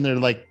fish, and they're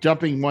like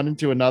jumping one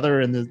into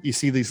another, and you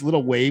see these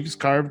little waves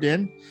carved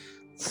in.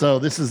 So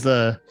this is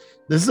a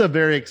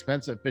very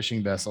expensive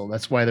fishing vessel.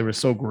 That's why they were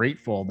so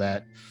grateful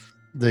that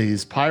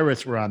these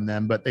pirates were on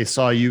them, but they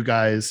saw you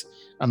guys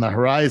on the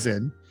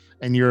horizon,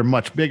 and you're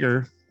much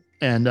bigger,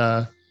 and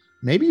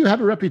maybe you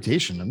have a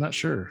reputation. I'm not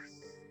sure.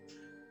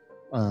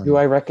 Do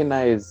I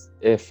recognize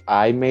if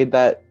I made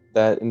that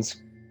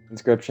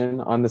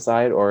inscription on the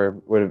side, or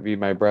would it be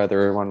my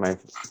brother or one of my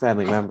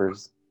family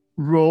members?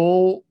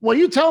 Roll? Well,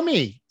 you tell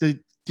me. Do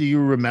you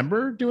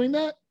remember doing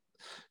that?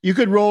 You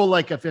could roll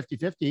like a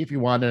 50-50 if you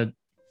want to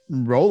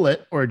roll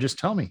it, or just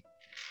tell me.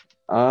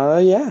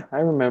 Yeah, I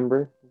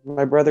remember.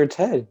 My brother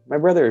Ted. My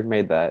brother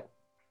made that.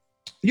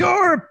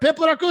 You're Pip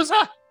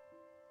Laracusa?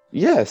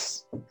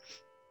 Yes.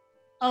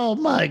 Oh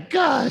my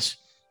gosh.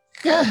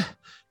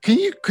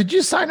 Could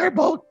you sign our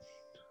boat?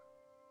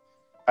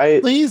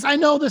 Please, I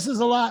know this is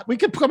a lot. We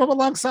could come up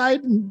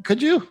alongside, and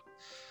could you?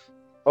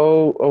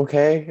 Oh,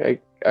 okay.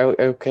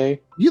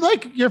 Okay. You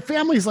like your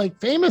family's like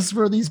famous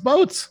for these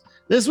boats.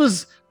 This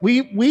was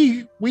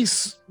we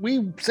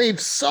saved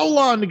so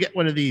long to get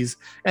one of these,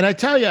 and I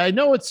tell you, I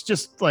know it's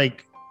just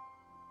like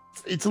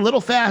it's a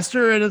little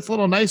faster and it's a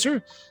little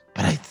nicer,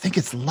 but I think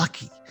it's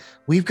lucky.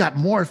 We've got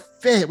more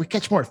fish. We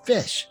catch more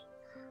fish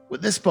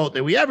with this boat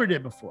than we ever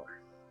did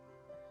before.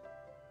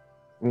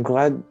 I'm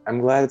glad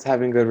it's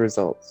having good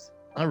results.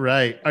 All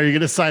right. Are you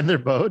going to sign their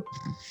boat?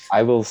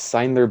 I will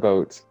sign their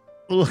boat.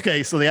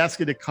 Okay. So they ask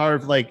you to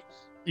carve like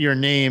your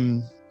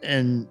name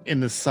and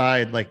in the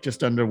side, like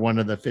just under one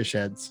of the fish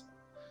heads.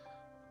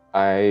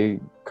 I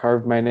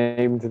carved my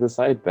name to the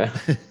side then.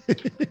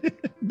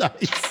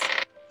 Nice.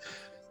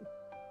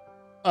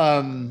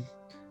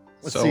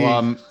 Let's So see.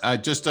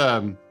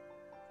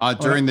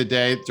 during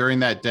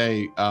that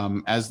day,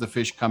 as the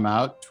fish come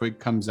out, Twig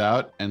comes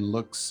out and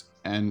looks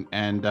and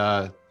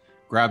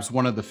grabs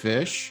one of the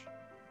fish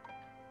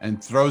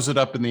and throws it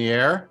up in the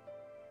air,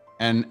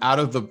 and out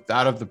of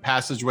the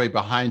passageway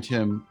behind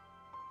him,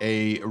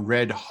 a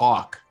red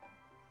hawk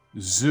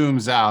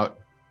zooms out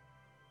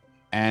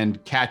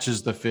and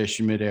catches the fish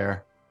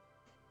midair.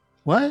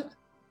 What?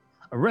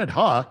 A red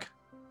hawk?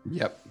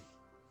 Yep.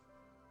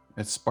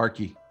 It's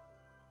Sparky.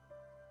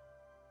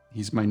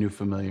 He's my new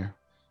familiar.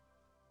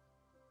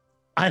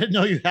 I didn't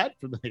know you had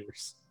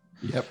familiars.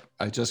 Yep.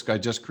 I just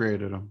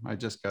created him. I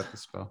just got the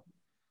spell.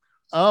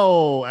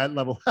 Oh, at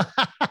level.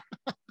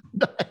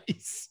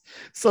 Nice.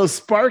 So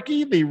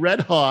Sparky, the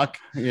red hawk,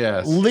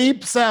 Yes.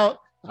 leaps out.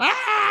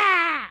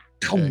 Ah!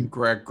 And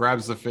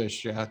grabs the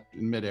fish, in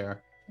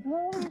midair.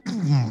 Yep,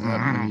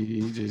 and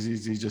he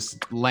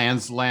just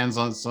lands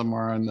on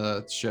somewhere on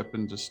the ship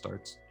and just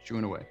starts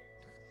chewing away.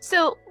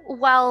 So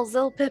while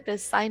Zilpip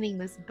is signing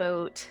this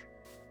boat,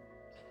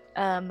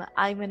 I'm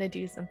gonna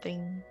do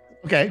something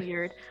Okay.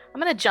 weird. I'm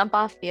gonna jump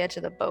off the edge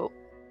of the boat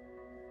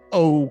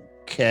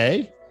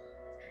Okay.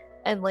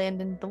 and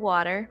land in the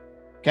water.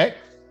 Okay.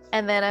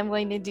 And then I'm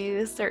going to do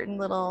a certain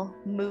little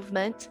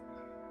movement.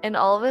 And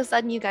all of a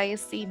sudden, you guys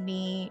see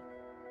me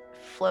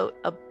float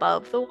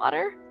above the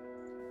water.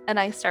 And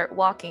I start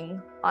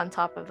walking on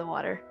top of the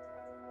water.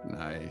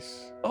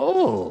 Nice.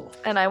 Oh.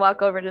 And I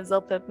walk over to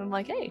Zilpip and I'm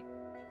like, hey,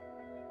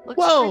 looks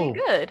Whoa.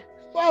 pretty good.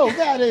 Whoa,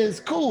 that is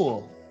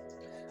cool.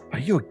 Are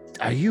you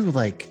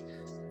like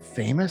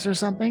famous or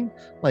something?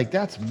 Like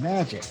that's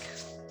magic.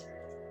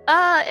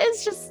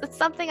 It's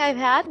something I've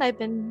had and I've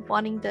been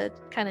wanting to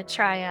kind of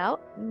try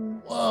out.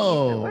 and see if it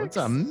Whoa, it's works.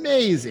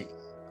 amazing.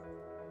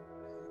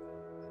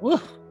 Whoa,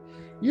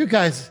 you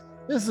guys,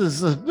 this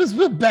is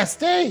the best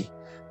day.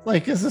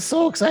 Like, this is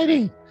so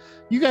exciting.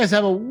 You guys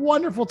have a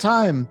wonderful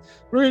time.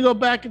 We're gonna go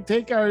back and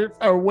take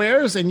our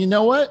wares, and you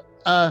know what?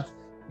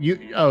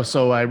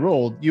 So I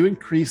rolled. You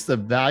increased the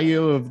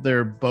value of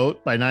their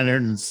boat by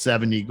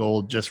 970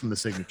 gold just from the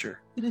signature.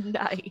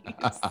 Nice.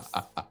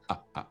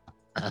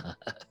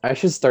 I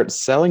should start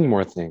selling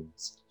more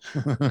things.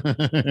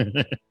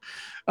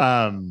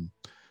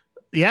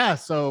 Yeah,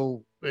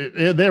 so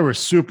they were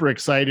super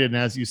excited, and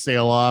as you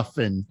sail off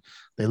and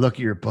they look at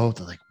your boat,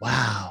 they're like,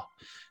 wow,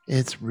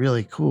 it's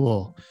really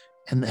cool.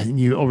 And then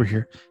you over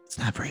here, it's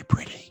not very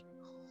pretty.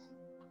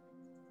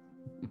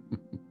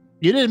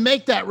 You didn't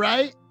make that,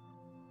 right?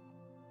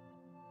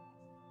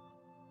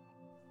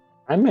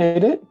 I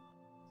made it.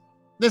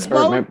 This Or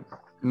boat?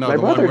 No, My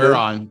the one brother we're did.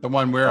 on. The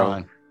one we're Oh.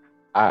 on.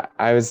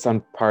 I was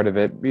on part of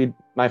it.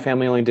 My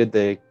family only did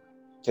the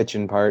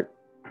kitchen part.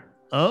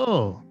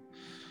 Oh,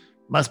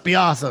 must be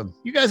awesome.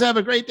 You guys have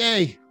a great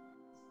day.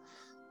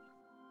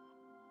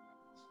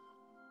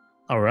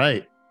 All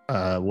right.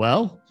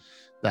 Well,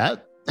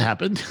 that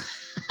happened.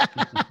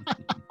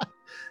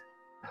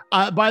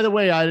 By the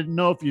way, I didn't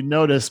know if you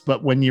noticed,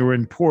 but when you were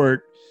in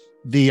port,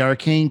 the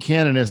arcane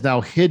cannon is now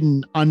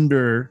hidden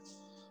under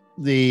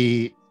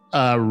the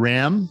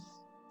ram,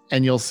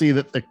 and you'll see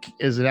that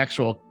is an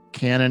actual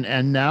cannon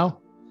end now.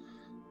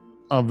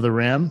 of the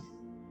ram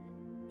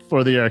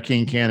for the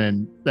arcane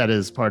cannon that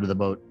is part of the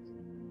boat.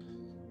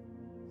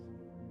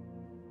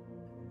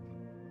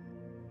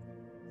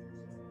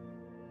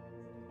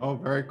 Oh,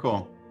 very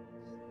cool.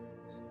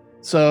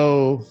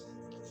 So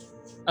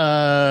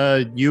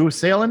you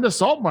sail into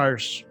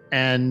Saltmarsh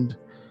and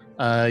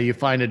you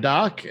find a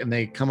dock, and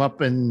they come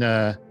up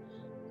and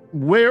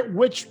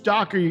which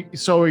dock are you?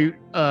 So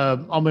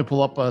I'm gonna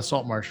pull up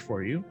Saltmarsh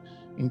for you.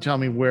 You can tell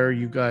me where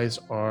you guys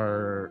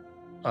are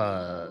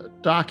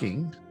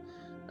docking.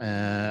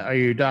 Are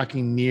you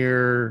docking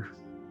near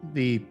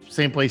the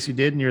same place you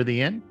did near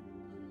the inn?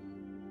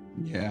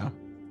 Yeah.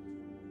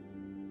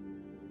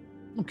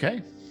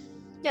 Okay.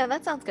 Yeah,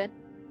 that sounds good.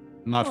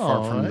 Not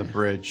far from the Alright.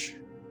 bridge.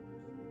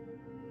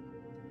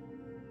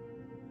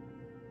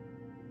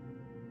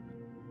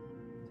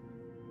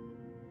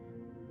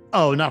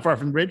 Oh, not far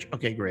from the bridge?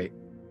 Okay, great.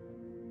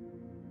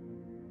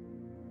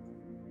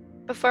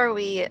 Before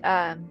we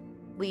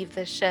leave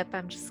the ship,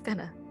 I'm just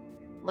gonna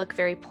look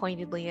very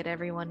pointedly at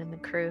everyone in the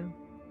crew.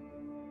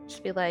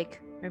 Just be like,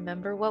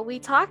 remember what we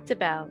talked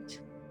about.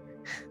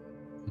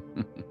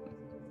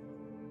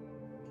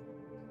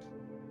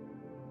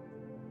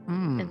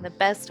 Hmm. In the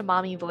best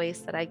mommy voice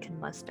that I can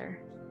muster.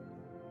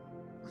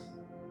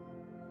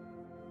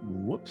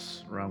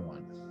 Whoops, wrong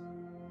one.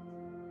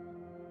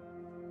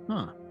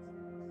 Huh.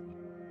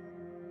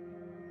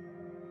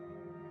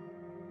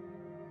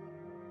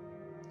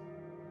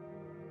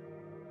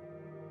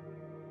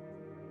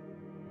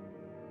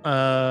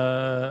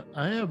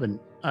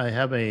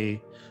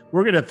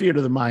 We're gonna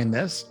theater the mind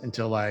this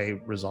until I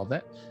resolve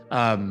that.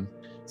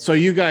 So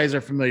you guys are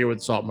familiar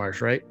with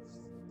Saltmarsh, right?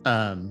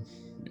 Yeah.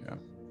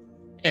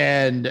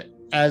 And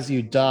as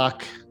you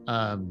dock,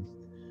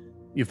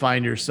 you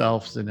find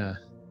yourselves in a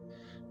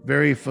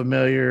very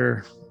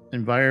familiar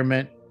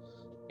environment,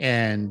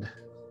 and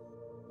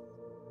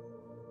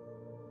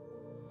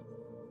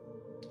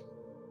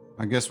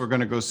I guess we're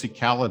gonna go see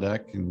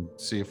Kaladek and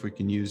see if we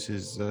can use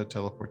his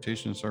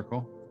teleportation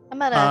circle. I'm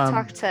gonna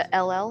talk to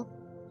LL.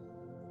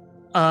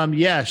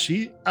 yeah,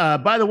 she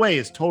by the way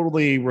is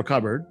totally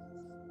recovered.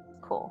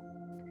 Cool.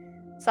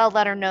 So I'll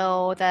let her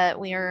know that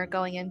we are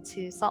going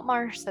into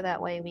Saltmarsh, so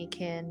that way we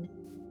can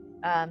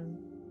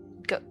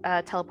go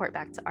teleport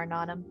back to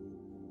Arnanum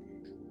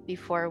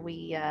before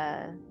we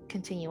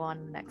continue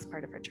on the next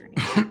part of our journey.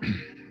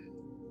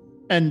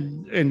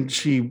 and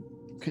she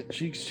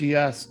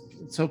asked,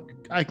 so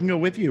I can go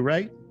with you,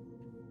 right?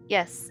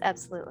 Yes,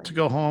 absolutely. To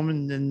go home,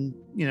 and then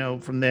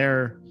from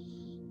there,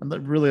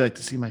 I'd really like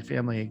to see my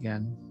family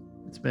again.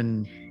 It's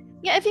been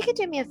Yeah, if you could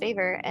do me a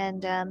favor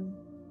and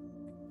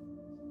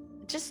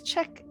just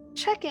check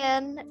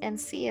in and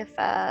see if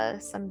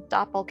some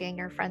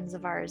doppelganger friends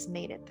of ours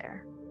made it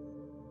there,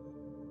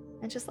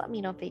 and just let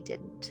me know if they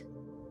didn't.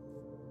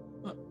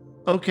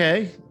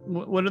 okay.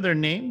 What are their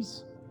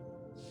names?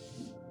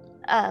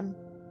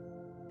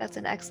 That's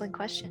an excellent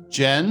question.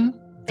 Jen,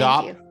 Thank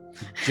Dop, you.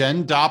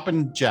 Jen, Dop,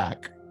 and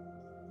Jack.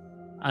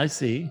 I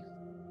see.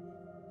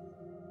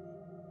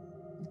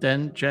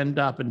 Then Jen,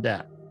 Dop, and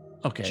Dap.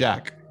 Okay.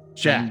 Jack.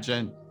 Jack.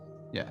 Jen.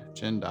 Yeah,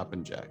 Jen, Dop,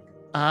 and Jack.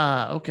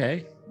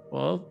 Okay.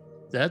 Well,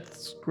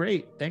 that's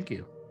great. Thank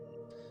you.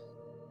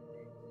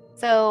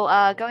 So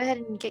go ahead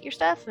and get your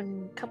stuff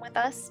and come with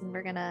us, and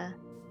we're gonna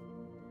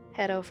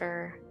head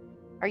over.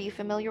 Are you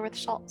familiar with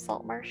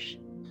Saltmarsh?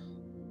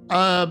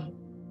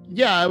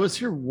 Yeah, I was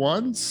here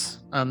once.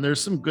 There's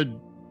some good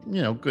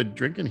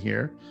drinking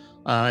here.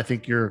 I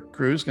think your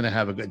crew's gonna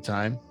have a good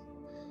time.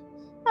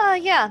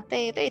 Yeah,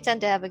 they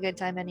tend to have a good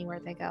time anywhere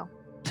they go.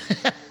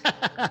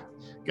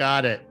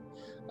 Got it.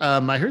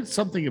 I heard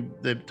something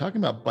they're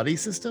talking about buddy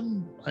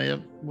system.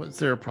 Was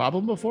there a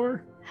problem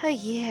before?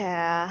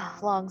 Yeah,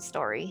 long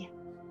story.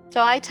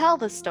 So I tell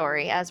the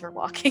story as we're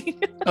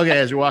walking. Okay,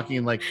 as you're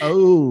walking, like,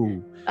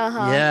 oh,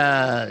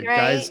 yeah, Right?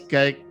 guys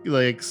get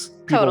like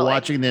people Totally.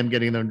 watching them,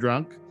 getting them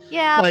drunk.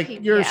 Yeah,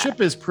 Like your yeah.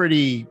 ship is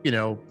pretty,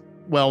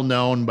 well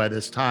known by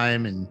this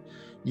time, and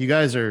you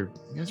guys are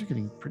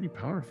getting pretty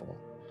powerful.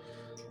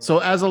 So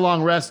as a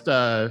long rest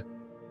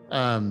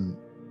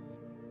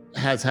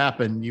has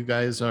happened, you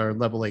guys are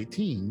level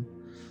 18.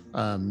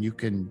 You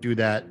can do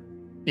that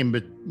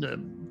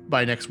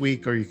by next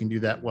week, or you can do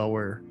that while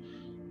we're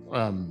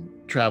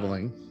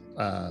traveling.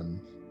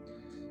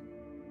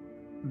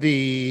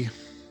 The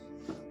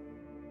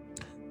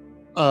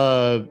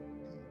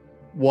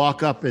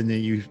walk up, and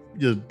then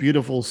the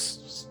beautiful,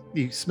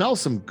 you smell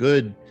some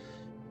good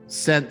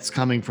scents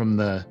coming from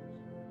the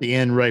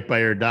inn right by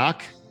your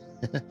dock,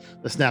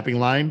 the Snapping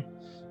Line,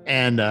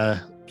 and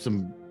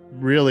some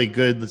really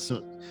good,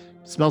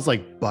 smells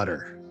like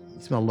butter.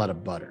 You smell a lot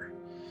of butter.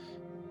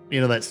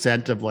 That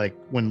scent of like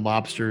when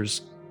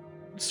lobster's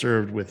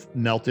served with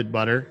melted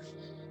butter.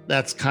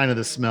 That's kind of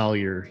the smell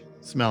you're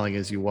smelling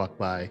as you walk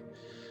by.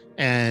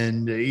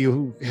 And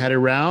you head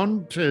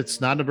around. It's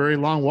not a very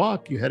long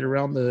walk. You head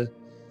around the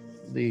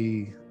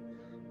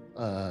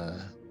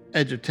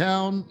edge of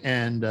town,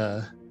 and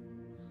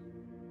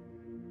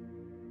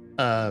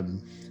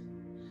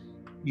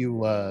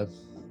you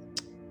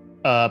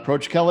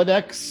approach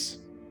Kaladek's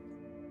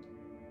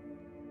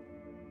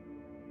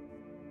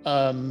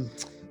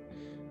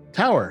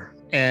tower.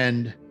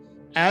 And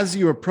as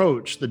you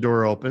approach, the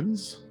door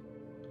opens,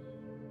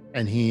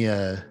 and he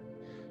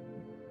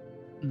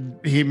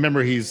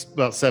remember he's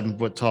about 7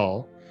 foot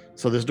tall,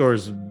 so this door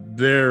is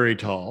very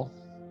tall.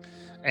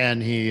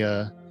 And he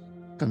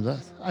comes up.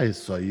 I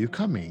saw you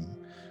coming.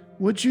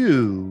 Would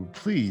you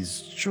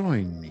please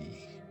join me?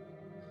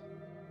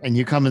 And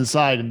you come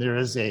inside, and there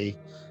is a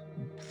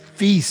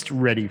feast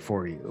ready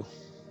for you.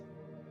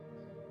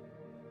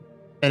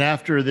 And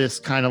after this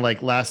kind of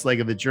like last leg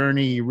of the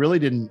journey, you really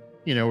didn't,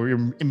 you're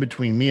in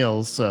between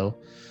meals. So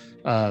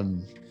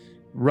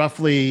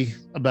roughly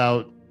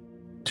about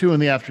 2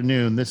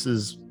 p.m, this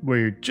is where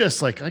you're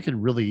just like, I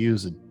could really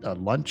use a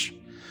lunch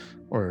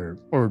or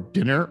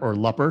dinner or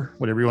lupper,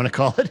 whatever you want to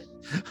call it.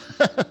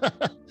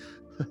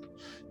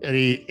 And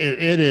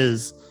it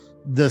is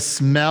the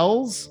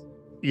smells.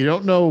 You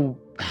don't know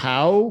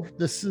how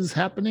this is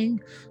happening,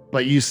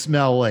 but you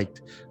smell like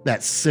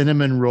that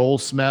cinnamon roll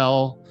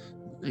smell.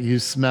 You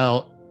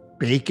smell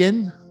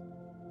bacon.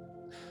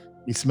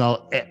 You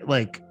smell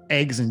like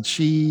eggs and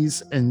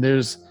cheese, and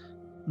there's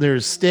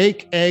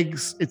steak,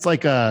 eggs. It's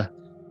like a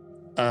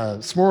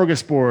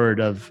smorgasbord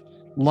of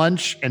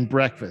lunch and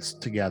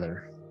breakfast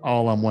together,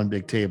 all on one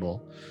big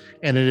table.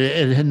 And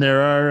and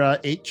there are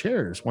 8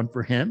 chairs, one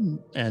for him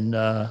and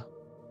an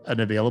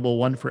available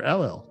one for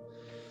LL.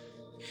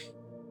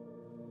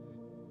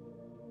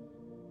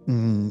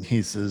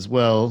 He says,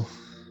 well,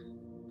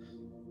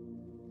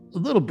 a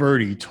little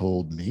birdie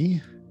told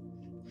me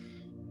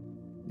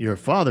your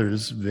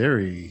father's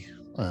very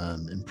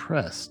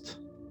impressed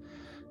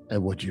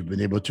at what you've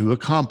been able to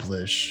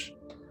accomplish,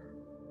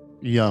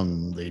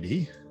 young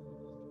lady.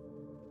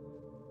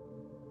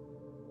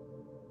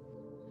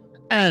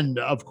 And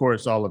of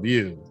course, all of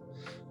you.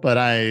 But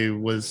I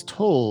was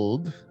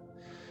told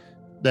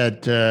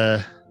that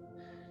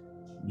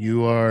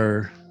you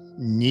are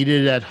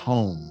needed at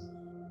home.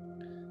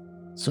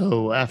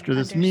 So after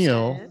this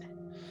meal, Understood.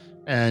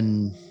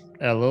 and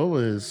Elo,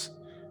 is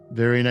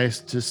very nice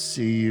to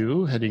see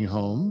you heading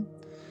home.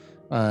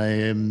 I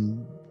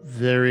am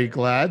very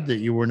glad that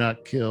you were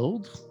not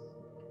killed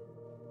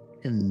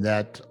in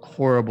that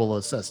horrible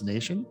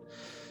assassination.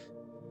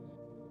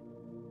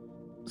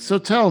 So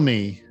tell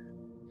me,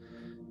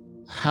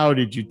 how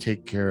did you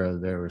take care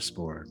of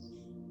Eresporn?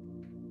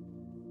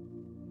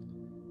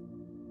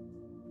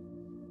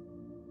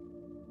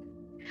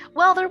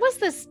 Well, there was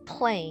this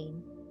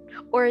plane,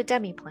 or a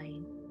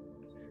demi-plane.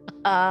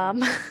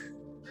 And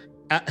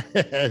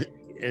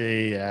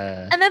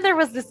then there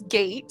was this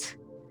gate.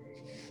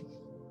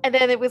 And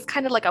then it was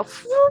kind of like a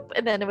whoop,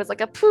 and then it was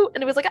like a poop,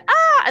 and it was like a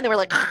ah, and then we're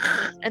like,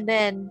 and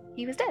then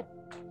he was dead.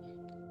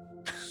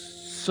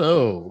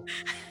 So,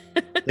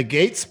 the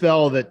gate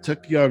spell that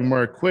took young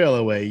Marquail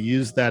away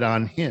used that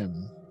on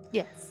him.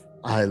 Yes,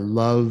 I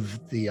love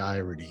the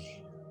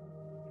irony.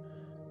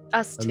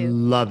 us I too.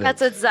 love it.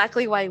 That's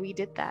exactly why we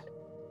did that,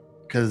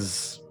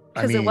 Because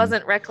it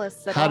wasn't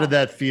reckless at all. How did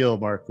that feel,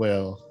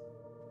 Marquail?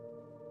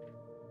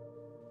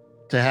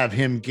 To have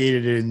him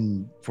gated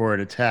in for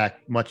an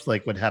attack, much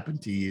like what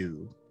happened to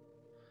you.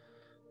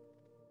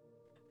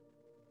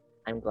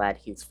 I'm glad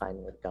he's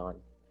finally gone.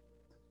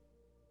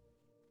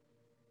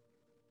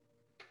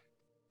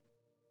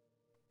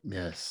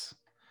 Yes.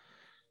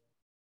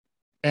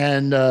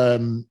 And I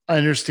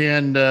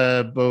understand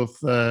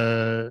both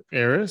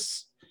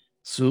Eris,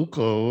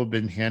 Sulco have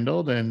been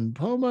handled, and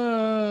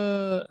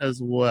Poma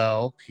as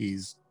well.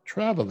 He's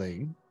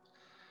traveling.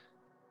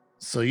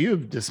 So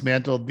you've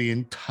dismantled the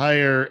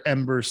entire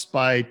Ember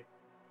Spy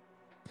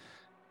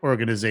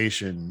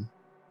organization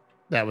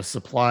that was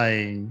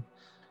supplying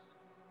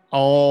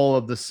all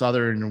of the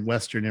southern and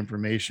western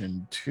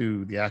information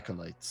to the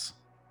Acolytes.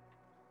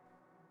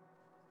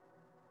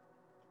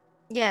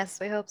 Yes,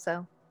 we hope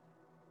so.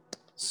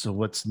 So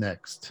what's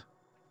next?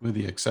 With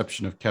the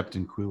exception of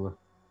Captain Quila.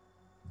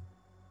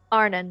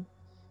 Arnon.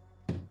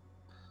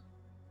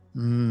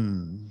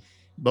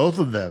 Both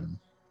of them.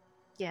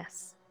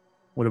 Yes.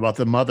 What about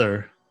the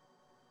mother?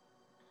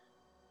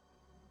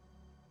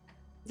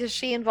 Is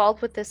she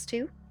involved with this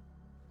too?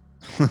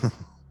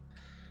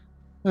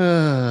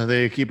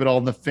 They keep it all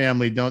in the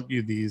family, don't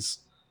you, these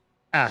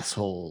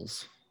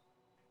assholes?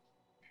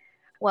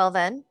 Well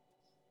then,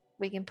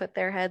 we can put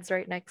their heads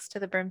right next to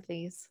the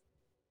Brimthies.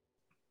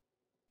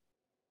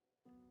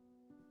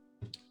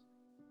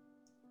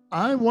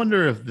 I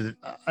wonder if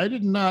I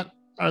did not.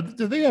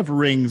 Do they have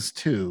rings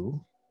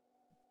too?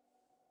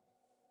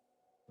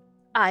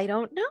 I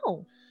don't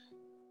know.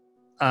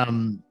 You I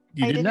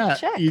did didn't not.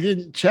 check. You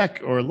didn't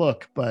check or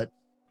look, but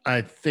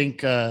I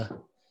think it'd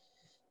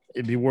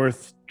be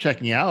worth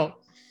checking out.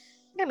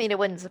 I mean, it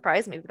wouldn't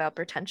surprise me with how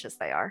pretentious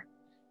they are.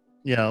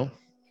 You know,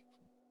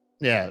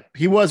 yeah.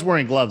 He was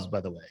wearing gloves,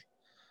 by the way,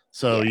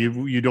 so Yeah.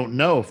 you don't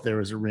know if there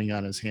was a ring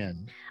on his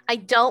hand. I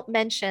don't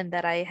mention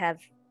that I have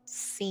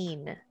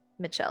seen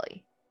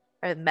Michelli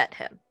or met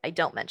him. I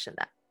don't mention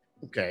that.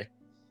 Okay.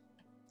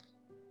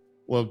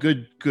 Well,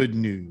 good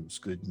news.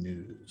 Good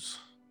news.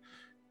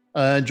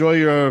 Enjoy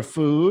your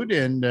food.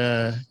 And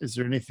is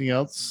there anything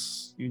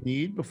else you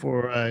need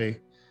before I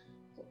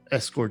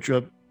escort you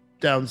up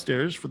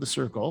downstairs for the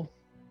circle.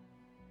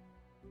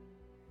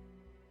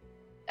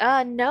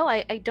 No,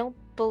 I don't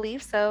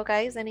believe so,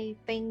 guys.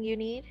 Anything you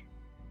need?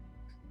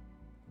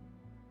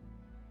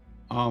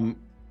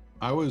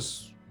 I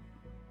was.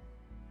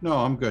 No,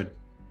 I'm good.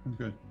 I'm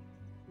good.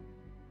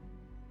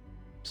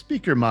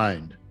 Speak your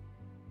mind.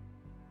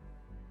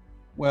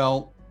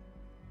 Well,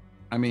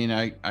 I mean,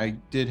 I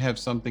did have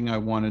something I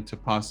wanted to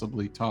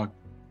possibly talk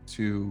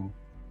to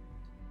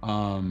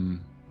Zaboha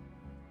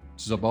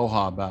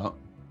about.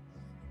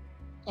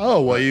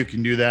 Oh, well, you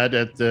can do that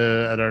at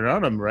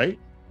Arnhem, right?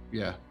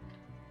 Yeah.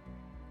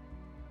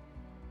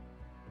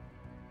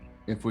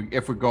 If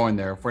we're going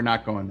there, if we're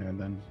not going there,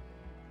 then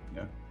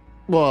yeah.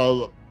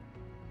 Well,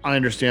 I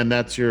understand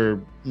that's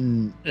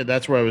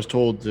that's where I was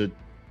told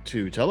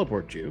to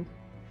teleport you.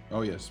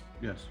 Oh yes,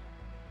 yes.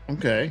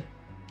 Okay.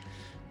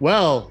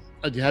 Well,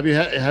 have you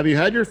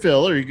had your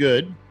fill? Are you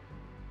good?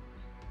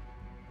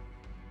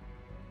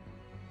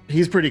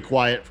 He's pretty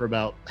quiet for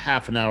about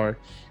half an hour,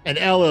 and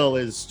LL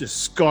is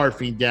just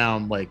scarfing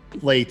down like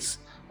plates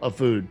of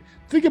food.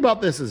 Think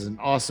about this as an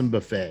awesome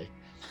buffet.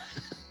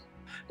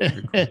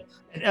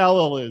 And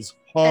LL is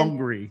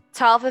hungry.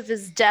 Talvif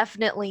is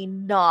definitely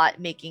not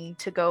making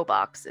to-go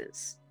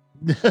boxes.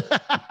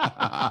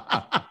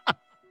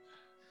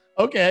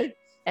 Okay.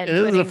 And This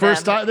is the putting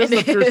first them time. This is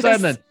in the first time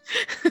his- then.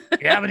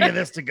 You have any of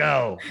this to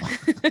go?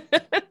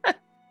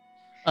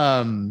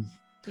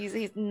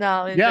 He's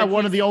no. Yeah, but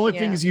one of the he's- only yeah.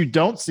 things you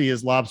don't see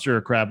is lobster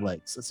or crab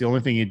legs. That's the only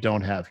thing you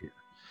don't have here.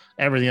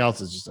 Everything else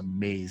is just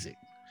amazing.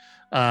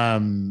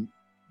 Yeah,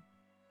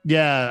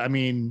 I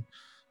mean,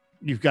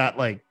 you've got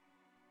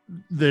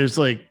there's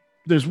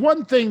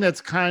one thing that's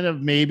kind of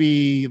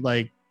maybe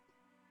like,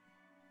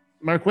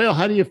 Mark Whale,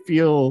 how do you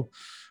feel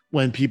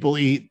when people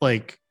eat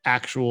like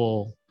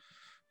actual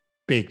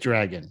baked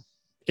dragon?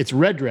 It's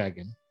red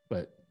dragon,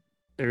 but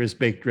there is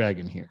baked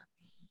dragon here.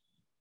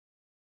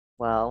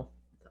 Well,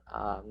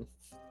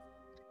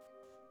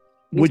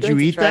 he's Would going you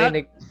to eat try that?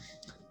 and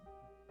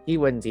he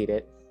wouldn't eat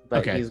it,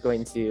 but Okay. he's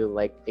going to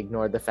like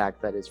ignore the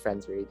fact that his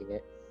friends are eating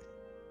it.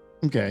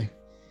 Okay.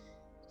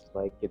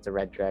 Like it's a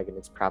red dragon,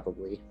 it's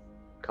probably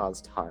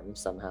caused harm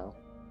somehow.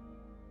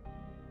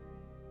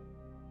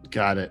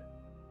 Got it.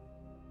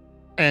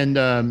 And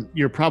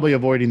you're probably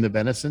avoiding the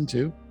venison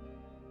too.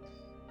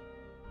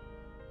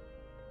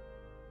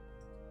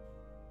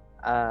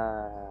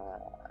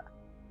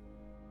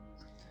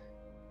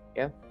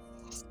 Yeah.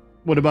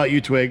 What about you,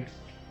 Twig?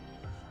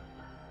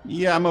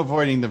 Yeah, I'm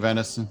avoiding the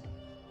venison.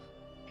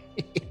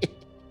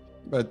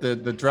 But the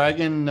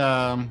dragon,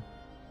 I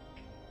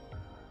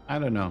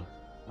don't know.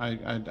 I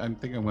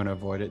think I'm going to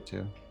avoid it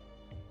too.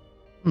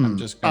 I'm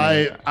just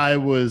gonna.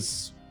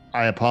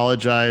 I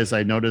apologize.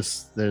 I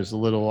noticed there's a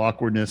little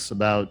awkwardness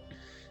about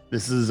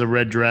this is a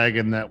red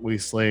dragon that we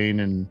slain,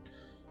 and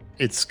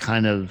it's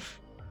kind of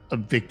a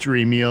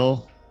victory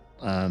meal.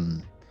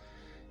 One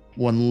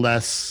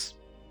less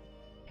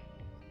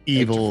Egg to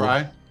evil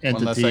fry.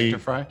 One less egg entity. to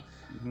fry.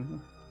 Mhm.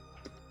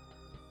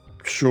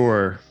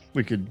 Sure,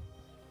 we could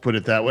put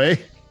it that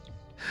way.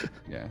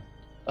 Yeah.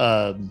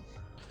 But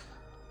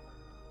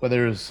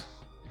there's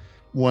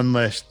one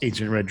less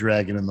ancient red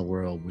dragon in the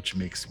world, which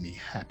makes me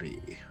happy.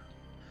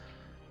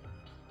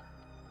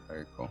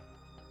 Very cool.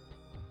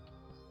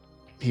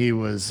 He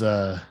was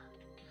I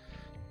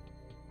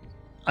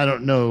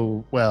don't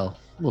know. Well,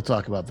 we'll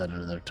talk about that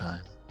another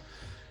time.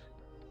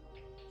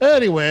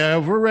 Anyway,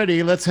 if we're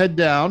ready, let's head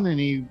down. And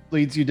he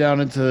leads you down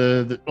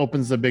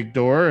opens the big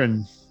door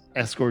and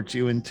escorts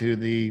you into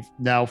the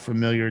now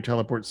familiar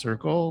teleport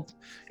circle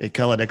at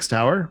Kaladex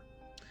Tower.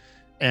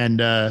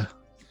 And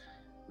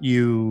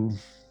you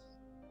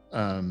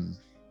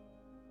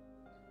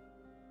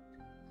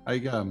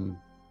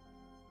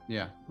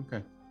Yeah.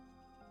 Okay.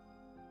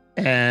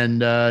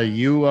 and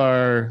you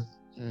are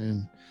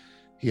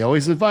he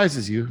always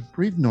advises you,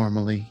 breathe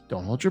normally,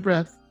 don't hold your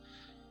breath.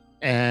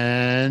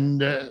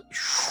 And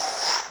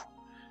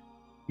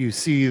you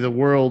see the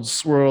world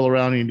swirl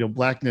around you into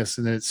blackness,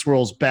 and then it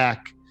swirls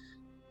back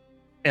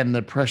and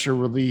the pressure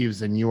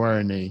relieves, and you are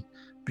in a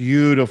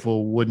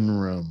beautiful wooden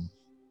room.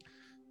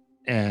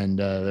 And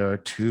there are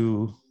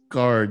two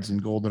guards in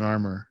golden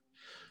armor.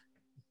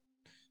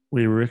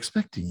 We were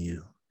expecting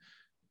you.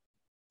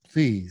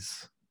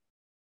 Please.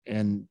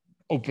 And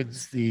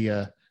opens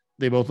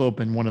they both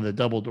open one of the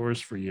double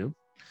doors for you.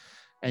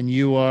 And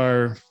you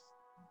are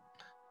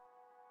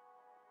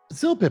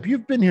Zilpip,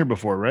 you've been here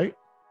before, right?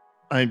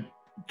 I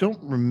don't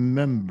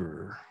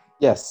remember.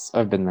 Yes,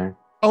 I've been there.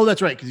 Oh,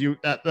 that's right, because you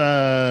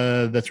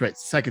that's right,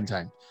 second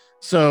time.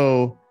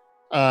 So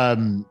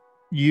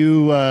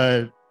you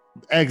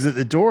exit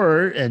the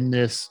door, and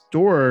this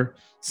door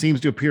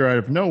seems to appear out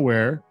of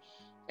nowhere.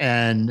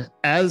 And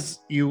as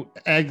you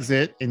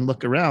exit and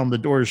look around, the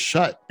door is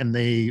shut and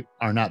they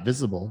are not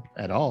visible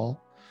at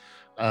all.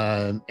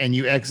 And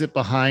you exit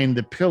behind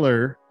the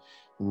pillar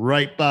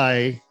right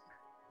by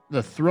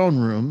the throne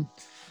room.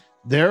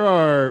 There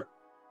are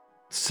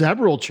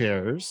several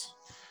chairs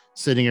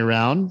sitting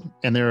around,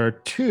 and there are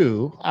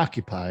two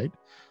occupied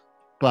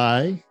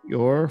by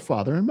your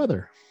father and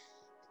mother.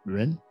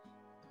 Rin.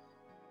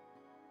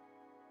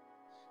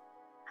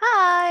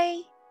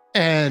 Hi.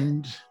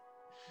 And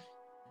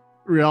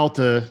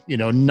Rialta,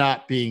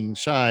 not being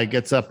shy,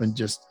 gets up and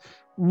just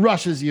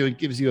rushes you and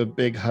gives you a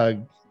big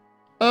hug.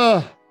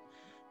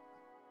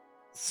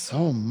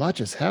 So much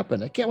has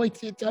happened. I can't wait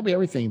to tell me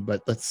everything,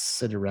 but let's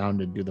sit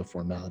around and do the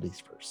formalities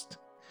first.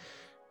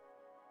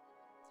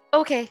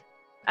 Okay.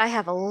 I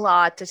have a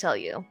lot to tell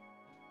you.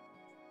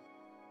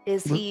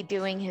 Is We'll- he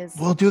doing his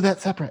We'll do that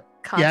separate.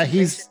 Yeah,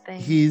 concentration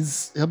thing?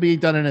 he'll be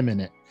done in a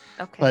minute.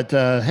 Okay. But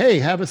hey,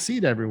 have a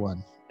seat,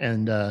 everyone.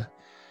 And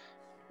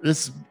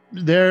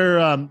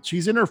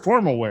she's in her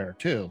formal wear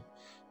too.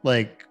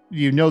 Like,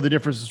 the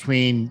difference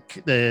between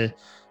the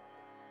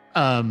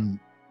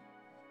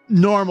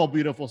normal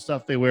beautiful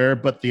stuff they wear,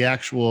 but the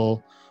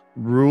actual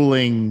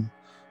ruling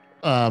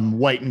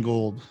white and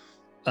gold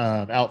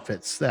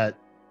outfits that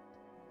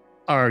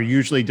are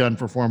usually done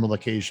for formal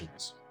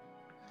occasions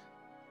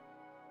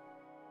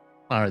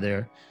are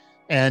there.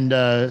 And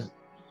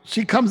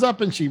she comes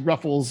up and she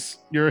ruffles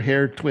your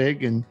hair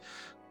twig and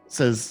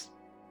says,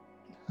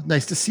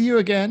 "Nice to see you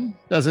again."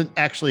 Doesn't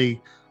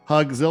actually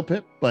hug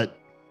Zilpip, but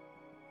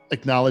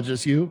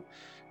acknowledges you.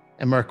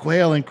 And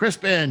Marquale and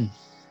Crispin,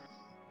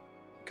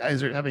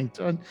 guys are having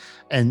fun.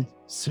 And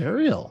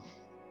Serial,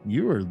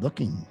 you are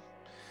looking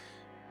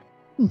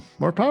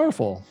more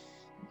powerful.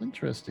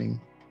 Interesting.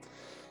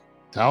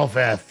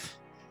 Talfeth,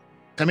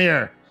 come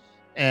here.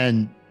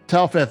 And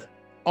Talfeth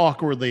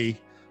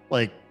awkwardly,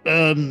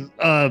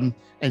 and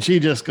she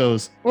just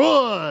goes,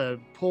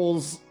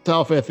 pulls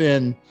Talfeth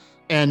in.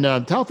 And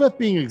Talfeth,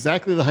 being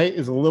exactly the height,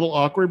 is a little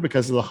awkward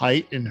because of the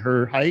height and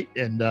her height.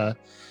 And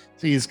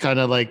he's kind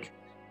of like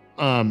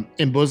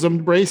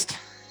embosomed braced.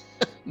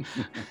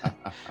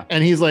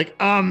 And he's like,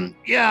 okay.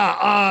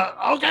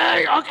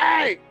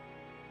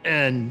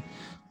 And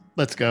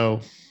let's go.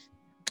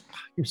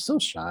 You're so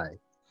shy.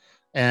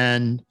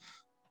 And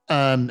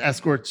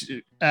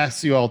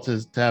asks you all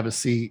to have a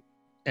seat.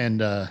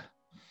 And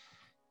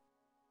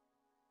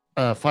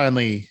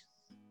finally,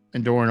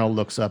 Endorino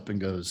looks up and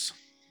goes,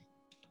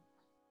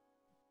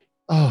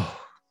 "Oh,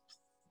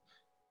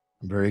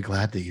 I'm very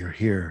glad that you're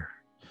here.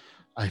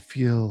 I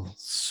feel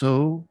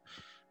so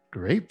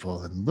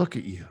grateful. And look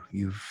at you.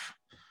 You've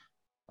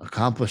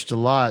accomplished a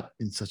lot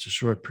in such a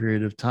short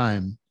period of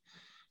time.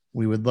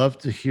 We would love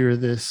to hear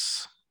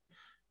this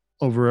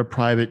over a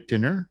private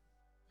dinner,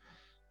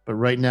 but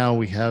right now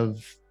we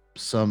have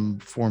some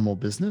formal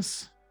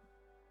business."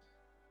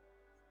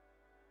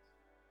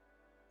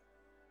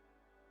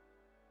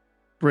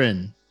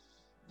 Bryn,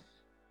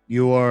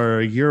 you are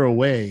a year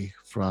away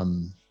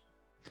from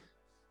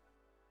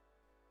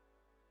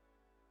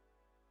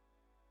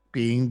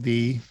being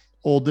the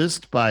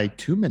oldest by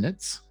 2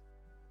 minutes.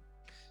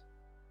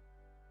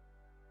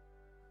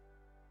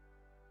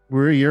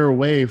 We're a year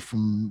away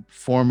from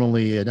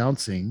formally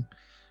announcing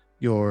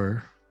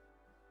your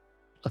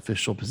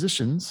official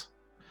positions.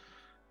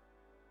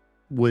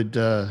 We would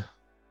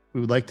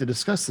like to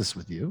discuss this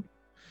with you.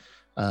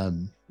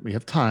 We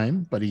have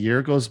time, but a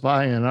year goes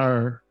by in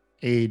our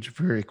age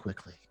very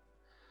quickly.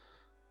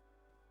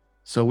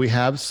 So we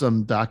have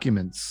some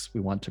documents we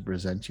want to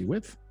present you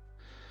with,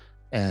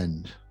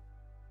 and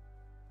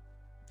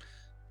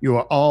you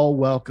are all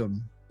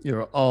welcome.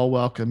 You're all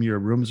welcome. Your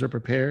rooms are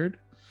prepared,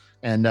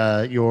 and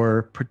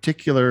your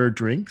particular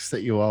drinks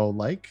that you all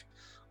like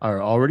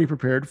are already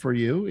prepared for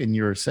you in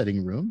your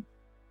setting room.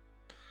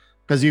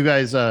 Because you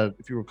guys,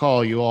 if you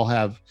recall, you all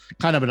have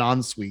kind of an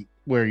ensuite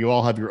where you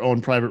all have your own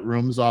private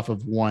rooms off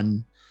of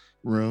one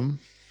room.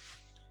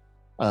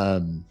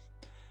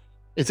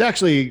 It's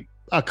actually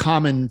a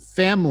common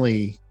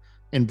family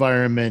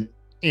environment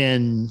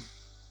in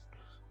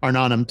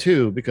Arnanum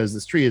too, because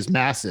this tree is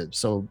massive.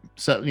 So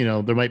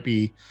there might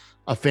be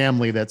a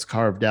family that's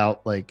carved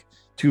out, like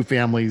 2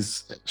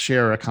 families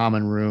share a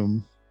common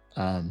room,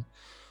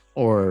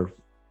 or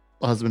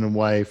a husband and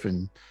wife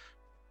and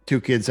 2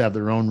 kids have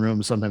their own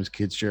rooms. Sometimes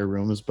kids share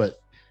rooms, but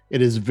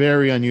it is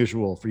very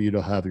unusual for you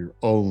to have your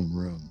own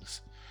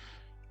rooms.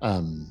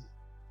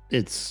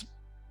 It's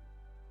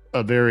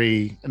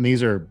and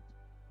these are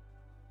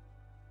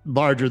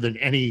larger than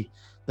the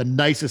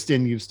nicest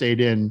inn you've stayed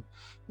in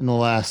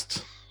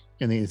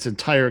its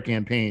entire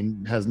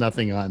campaign has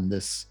nothing on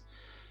this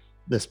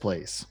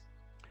place.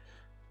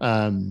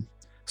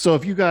 So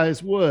if you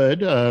guys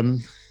would,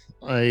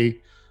 I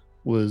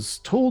was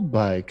told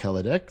by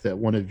Kaladek that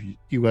one of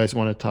you guys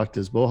want to talk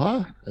to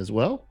Zboha as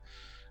well,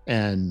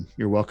 and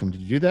you're welcome to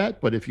do that.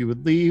 But if you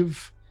would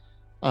leave,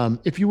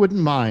 if you wouldn't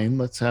mind,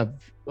 let's have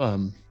a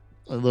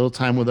little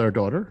time with our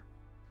daughter.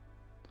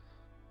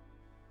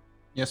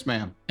 Yes,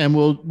 ma'am. And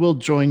we'll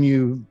join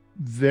you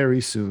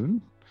very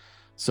soon.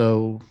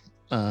 So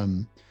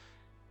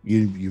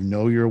you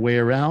know your way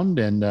around,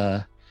 and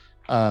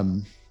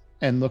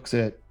looks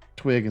at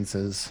Twig and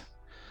says,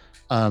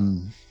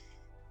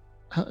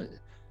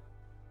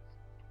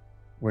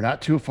 "We're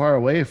not too far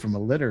away from a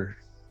litter."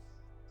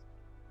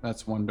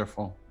 That's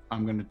wonderful.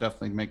 I'm going to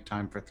definitely make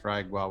time for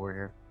Thrag while we're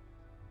here.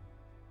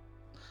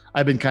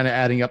 I've been kind of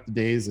adding up the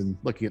days and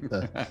looking at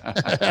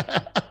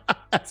the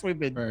as we've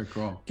been Very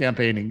cool.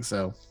 campaigning.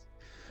 So,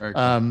 Very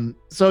cool.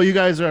 so you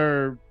guys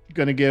are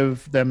gonna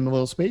give them a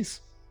little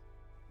space.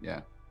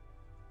 Yeah.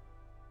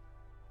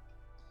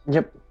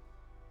 Yep.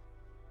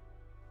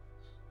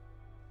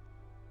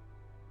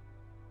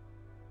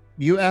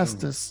 You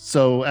asked us.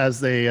 So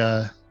as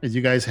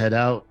you guys head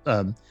out,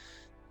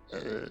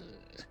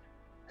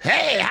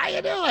 hey, how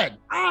you doing?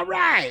 All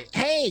right.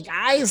 Hey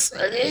guys,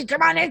 hey,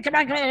 come on in.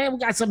 We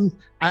got some.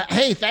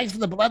 Hey, thanks for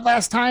the blood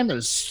last time. It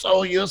was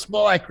so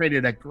useful. I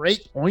created a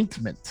great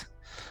ointment.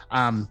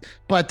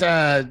 But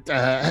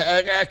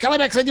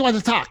Calibex said you wanted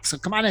to talk, so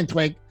come on in,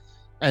 Twig.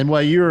 And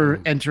while you're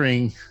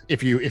entering,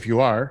 if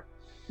you are,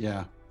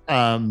 Yeah.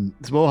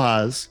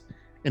 Zwohaz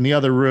in the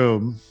other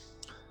room.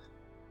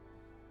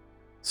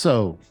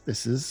 So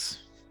this is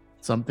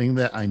something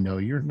that I know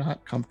you're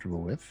not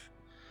comfortable with,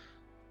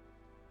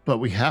 but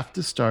we have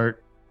to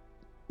start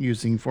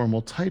using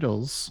formal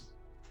titles,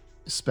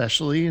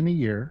 especially in a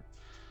year.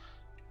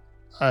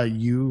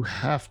 You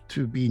have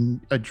to be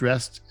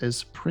addressed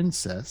as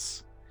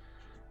princess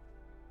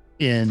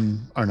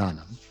in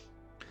Arnanum.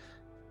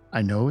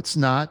 I know it's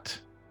not.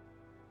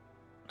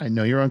 I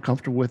know you're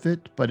uncomfortable with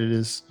it, but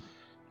it's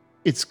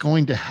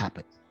going to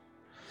happen.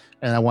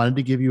 And I wanted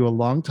to give you a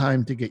long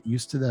time to get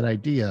used to that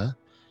idea.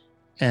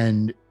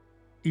 And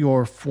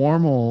your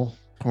formal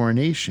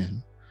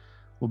coronation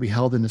will be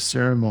held in a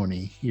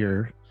ceremony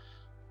here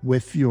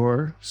with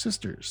your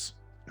sisters,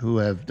 who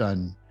have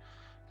done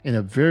in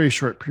a very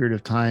short period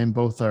of time.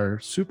 Both are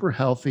super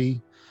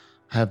healthy,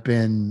 have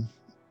been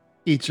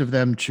each of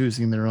them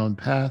choosing their own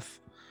path.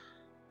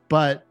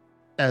 But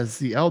as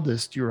the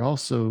eldest, you're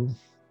also,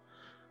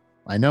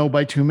 I know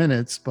by 2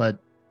 minutes, but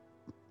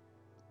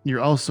you're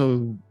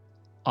also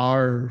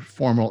our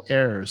formal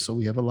heirs. So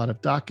we have a lot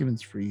of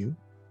documents for you.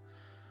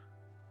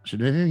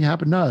 Should anything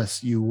happen to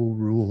us, you will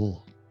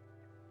rule.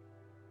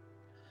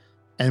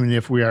 And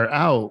if we are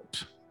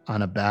out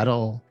on a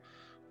battle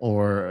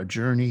or a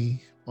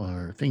journey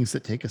or things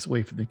that take us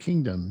away from the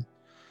kingdom,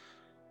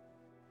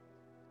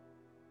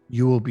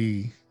 you will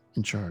be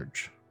in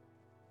charge.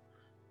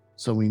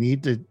 So we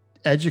need to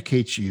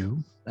educate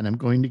you, and I'm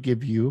going to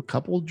give you a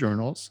couple of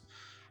journals.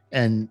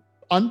 And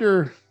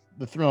under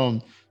the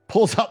throne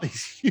pulls out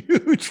these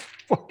huge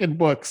fucking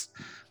books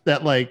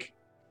that, like,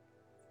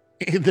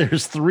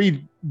 there's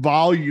 3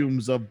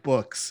 volumes of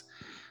books.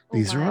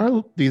 These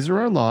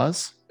are our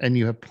laws, and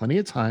you have plenty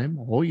of time,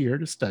 a whole year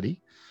to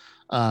study.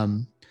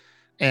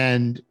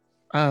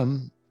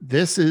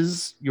 This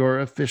is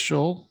your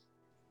official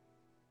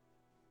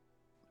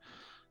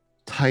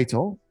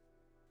title,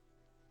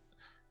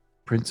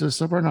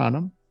 Princess of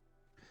Arnanum.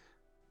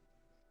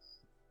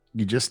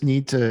 You just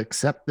need to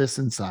accept this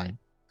and sign.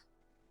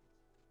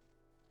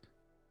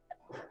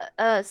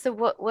 So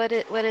what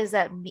does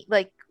that mean?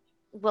 Like,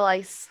 will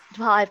I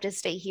have to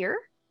stay here?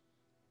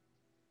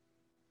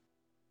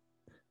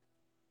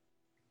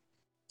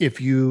 If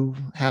you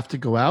have to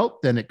go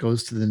out, then it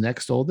goes to the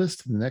next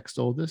oldest,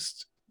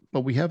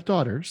 but we have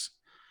daughters.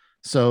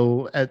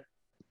 So at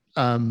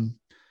some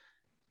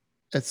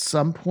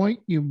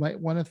point you might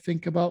want to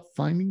think about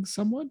finding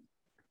someone.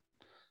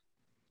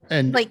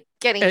 And Like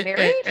getting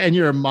married? And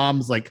your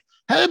mom's like,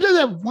 "Have to do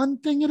that one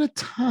thing at a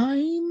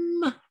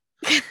time.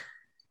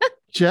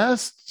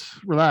 Just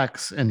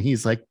relax." And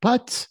he's like,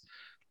 "But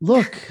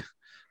look,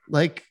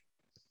 like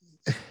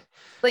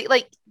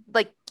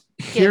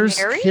here's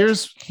married?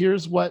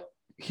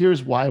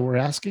 here's why we're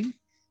asking."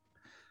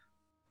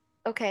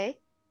 Okay.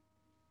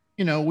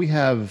 You know, we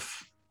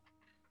live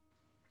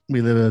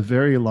a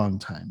very long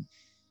time,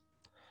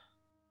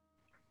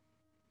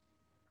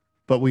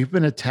 but we've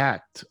been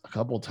attacked a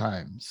couple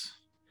times,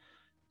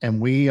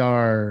 and we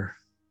are,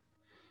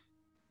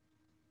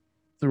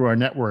 through our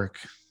network,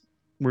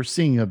 we're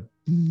seeing a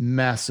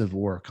massive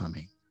war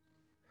coming.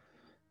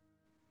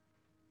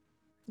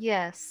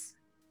 Yes.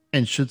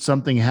 And should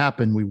something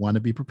happen, we want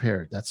to be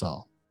prepared. That's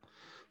all.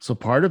 So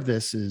part of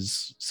this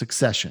is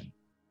succession.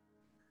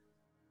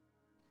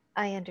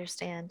 I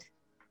understand.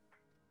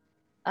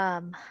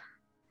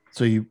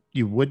 So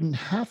you wouldn't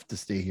have to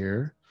stay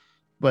here,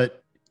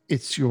 but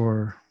it's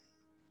your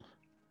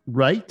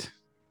right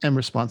and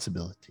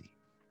responsibility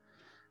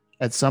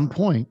at some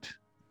point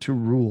to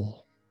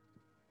rule.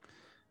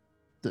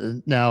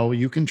 Now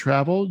you can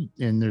travel,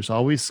 and there's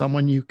always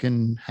someone you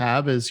can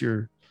have as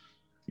your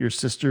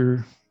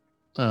sister.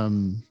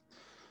 Oh,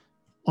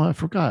 I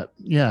forgot.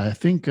 Yeah, I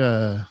think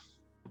I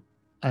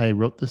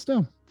wrote this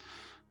down.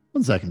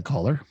 1 second,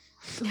 caller.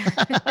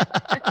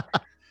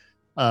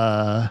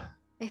 I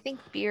think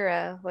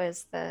Bira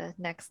was the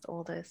next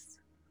oldest.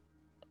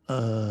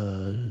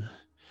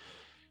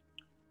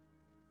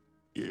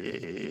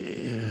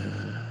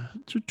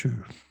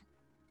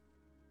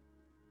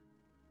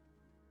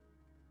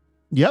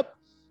 Yep.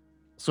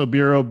 So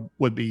Bureau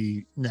would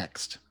be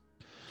next.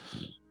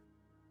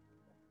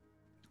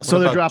 So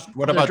they drop.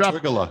 What about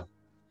Twigala?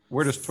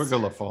 Where does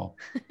Twigala fall?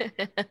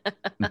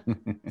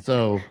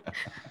 So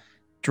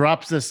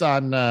drops this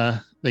on.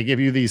 They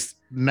give you these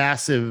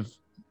massive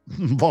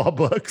law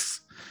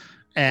books,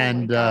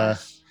 and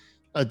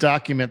a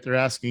document. They're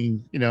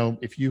asking,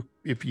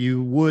 if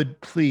you would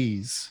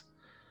please,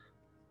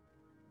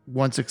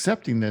 once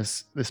accepting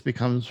this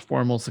becomes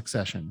formal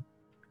succession.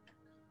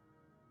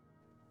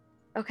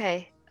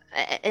 Okay.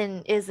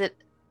 And is it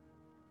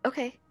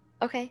okay?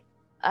 Okay.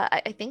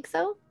 I think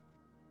so.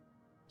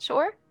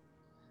 Sure.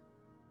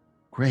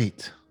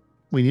 Great.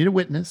 We need a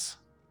witness.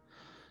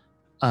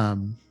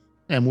 And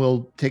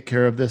we'll take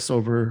care of this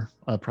over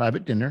a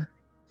private dinner.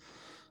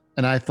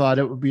 And I thought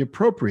it would be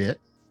appropriate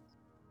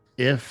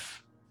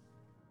if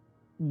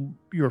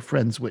your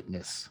friend's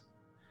witness.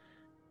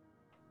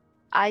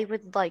 I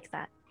would like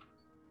that.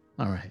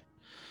 All right.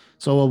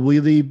 So we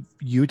leave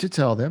you to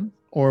tell them,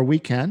 or we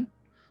can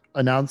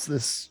announce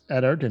this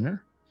at our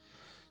dinner.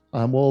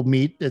 We'll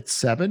meet at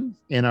 7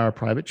 in our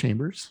private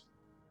chambers,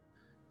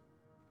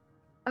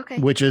 Okay.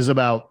 which is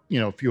about,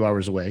 a few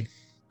hours away.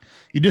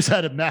 You just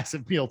had a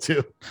massive meal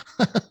too.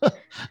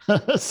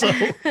 So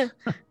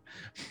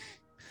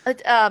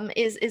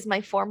Is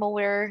my formal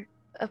wear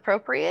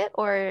appropriate,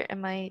 or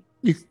am I?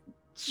 you,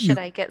 Should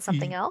you- I get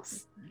something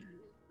else?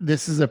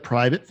 this is a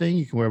private thing.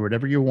 You can wear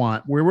whatever you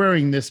want. We're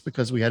wearing this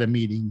because we had a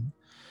meeting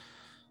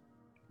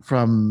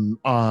from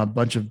a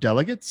bunch of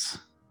delegates,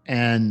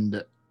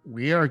 and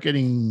we are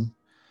getting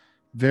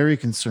very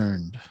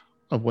concerned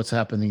of what's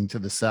happening to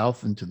the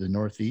south and to the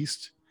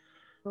northeast.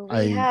 Well,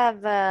 I- we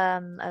have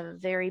a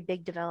very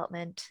big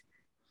development.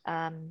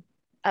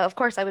 Of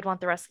course, I would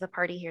want the rest of the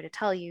party here to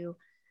tell you,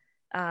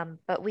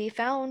 but we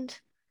found.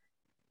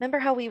 Remember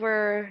how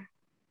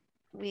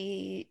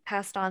we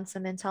passed on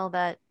some intel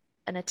that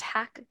an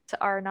attack to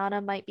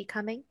Aranana might be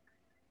coming?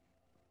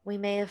 We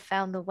may have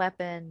found the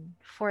weapon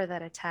for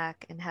that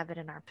attack and have it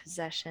in our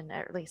possession, or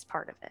at least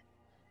part of it.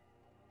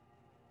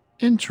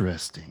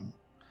 Interesting.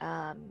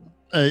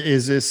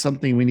 Is this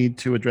something we need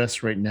to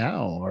address right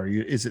now, or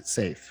is it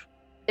safe?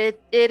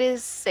 It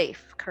is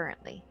safe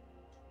currently.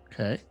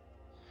 Okay.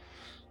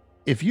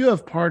 If you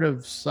have part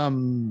of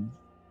some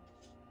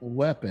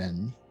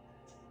weapon,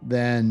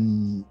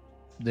 then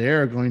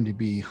they're going to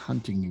be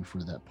hunting you for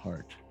that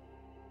part.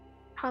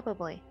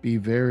 Probably. Be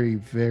very,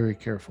 very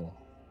careful.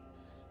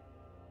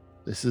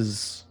 This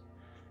is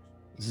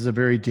a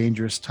very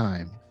dangerous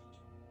time.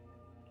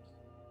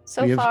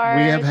 So we far,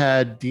 have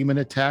had demon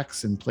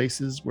attacks in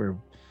places where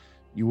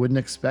you wouldn't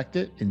expect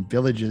it, and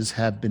villages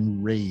have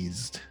been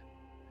razed.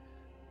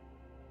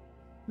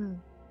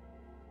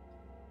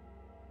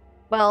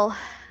 well,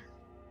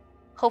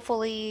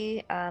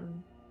 hopefully,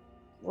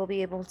 we'll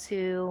be able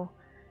to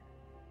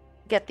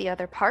get the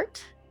other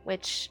part,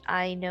 which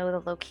I know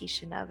the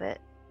location of it.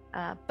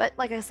 But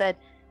like I said,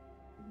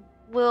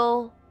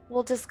 we'll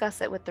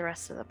discuss it with the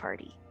rest of the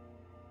party.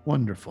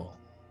 Wonderful.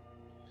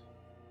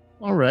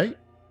 All right.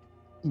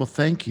 Well,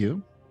 thank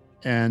you.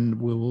 And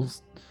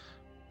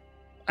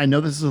I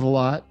know this is a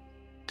lot.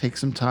 Take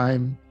some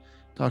time,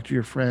 talk to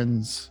your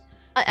friends.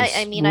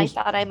 I mean, I We'll-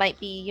 thought I might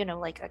be,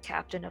 like a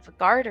captain of a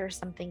guard or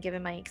something,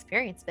 given my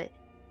experience, but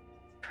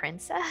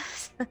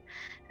princess?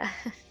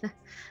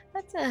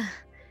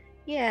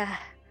 Yeah.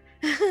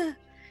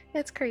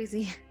 It's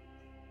crazy.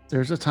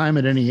 There's a time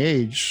at any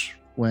age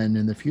when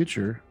in the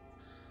future,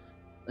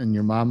 and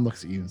your mom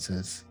looks at you and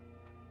says,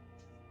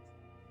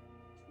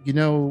 you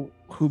know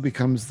who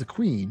becomes the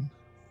queen?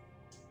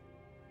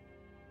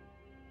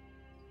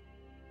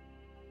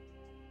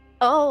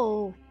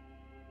 Oh.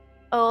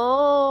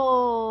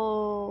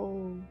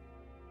 Oh.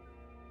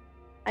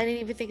 I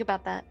didn't even think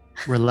about that.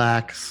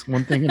 Relax,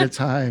 one thing at a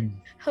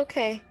time.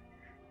 Okay.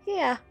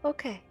 Yeah,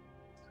 okay.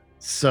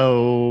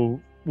 So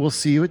we'll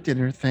see you at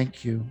dinner.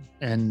 Thank you.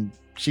 And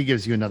she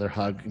gives you another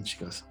hug and she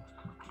goes,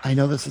 I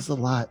know this is a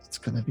lot. It's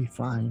going to be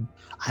fine.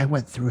 I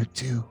went through it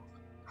too.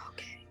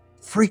 Okay.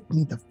 Freaked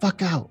me the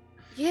fuck out.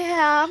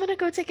 Yeah, I'm gonna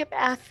go take a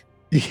bath.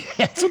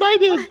 That's what I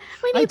did.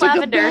 We I need took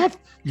lavender. a bath.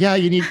 Yeah,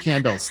 you need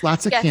candles.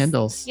 Lots of Yes,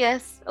 candles.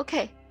 Yes.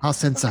 Okay. I'll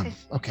send some. Okay.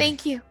 Okay.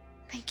 Thank you.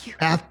 Thank you.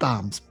 Bath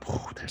bombs.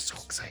 Oh, they're so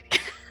exciting.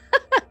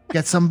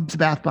 Get some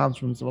bath bombs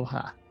from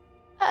Zoha.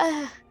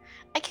 I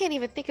can't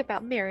even think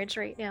about marriage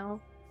right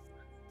now.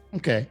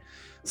 Okay.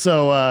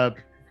 So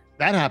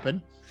that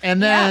happened.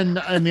 And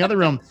then in the other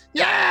room,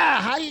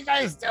 yeah, how you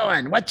guys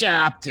doing? What you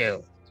up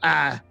to?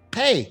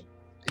 Hey,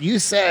 you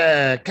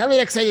said Kelly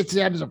excited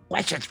to have some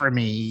questions for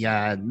me,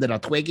 little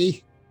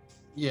Twiggy.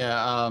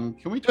 Yeah.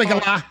 Can we talk?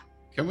 Twigala.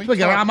 Can we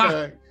Twigorama.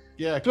 talk?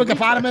 Yeah. Can we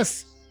talk-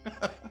 Twigopotamus.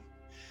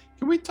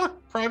 Can we talk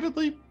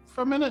privately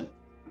for a minute?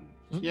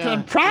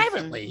 Yeah.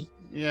 Privately.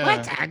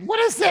 Yeah. What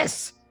is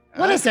this?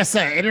 What is this,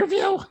 an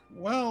interview?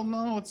 Well,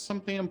 no, it's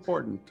something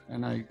important,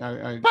 and I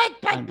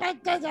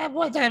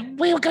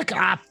We will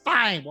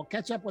fine. We'll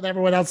catch up with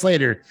everyone else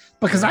later.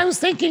 Because I was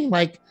thinking,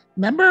 like,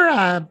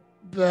 remember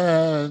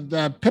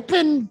the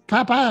Pippin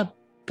Papa?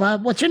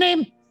 What's your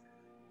name?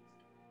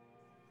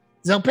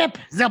 Zilpip.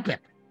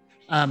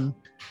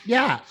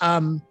 Yeah.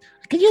 I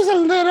could use a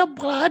little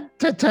blood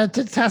to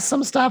test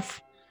some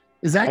stuff.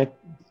 Is that?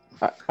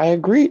 I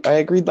agreed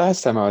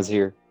last time I was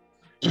here.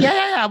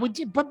 Yeah. But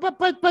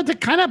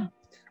it kind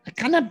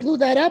of blew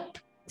that up.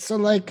 So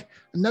like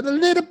another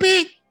little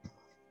bit.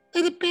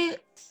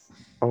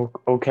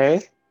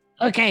 Okay.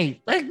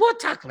 Okay, like we'll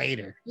talk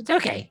later. It's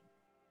okay.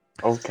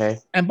 Okay.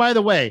 And by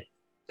the way,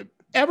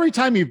 every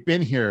time you've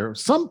been here,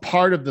 some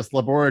part of this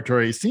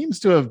laboratory seems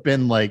to have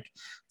been like,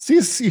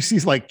 you see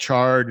like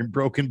charred and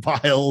broken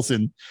vials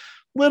and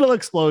little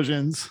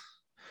explosions.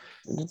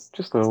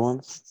 Just little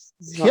ones.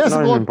 He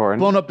hasn't Not important.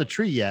 blown up the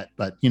tree yet,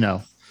 but you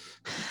know,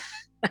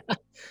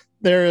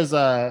 there is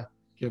a.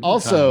 Give him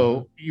Also,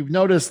 time. you've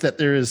noticed that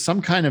there is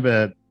some kind of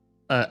a.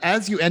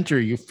 As you enter,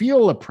 you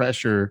feel a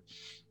pressure,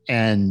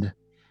 and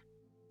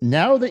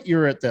now that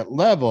you're at that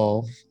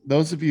level,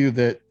 those of you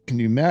that can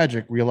do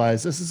magic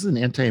realize this is an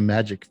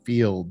anti-magic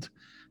field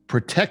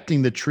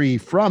protecting the tree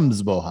from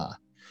Zboha.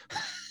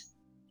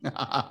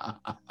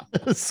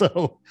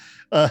 So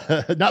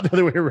not the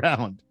other way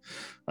around.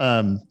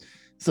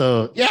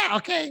 So yeah,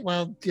 okay.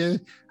 Well,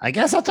 I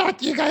guess I'll talk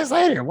to you guys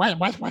later. What?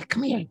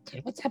 Come here.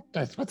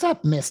 What's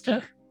up,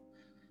 mister?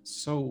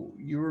 So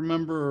you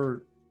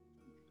remember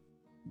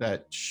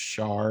that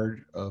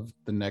shard of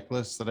the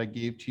necklace that I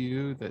gave to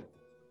you that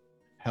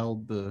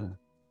held the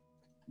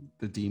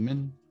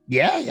demon?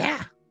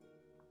 Yeah.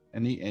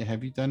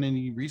 Have you done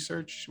any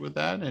research with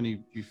that?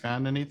 You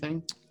found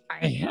anything?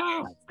 I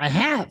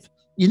have.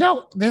 You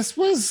know, this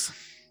was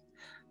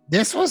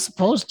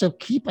supposed to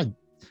keep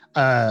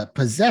a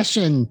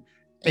possession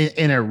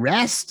in a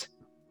rest,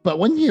 but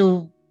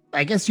when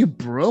I guess you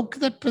broke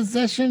the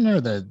possession or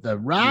the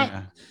rot,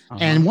 Yeah.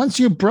 and once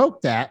you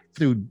broke that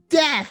through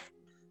death,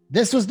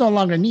 this was no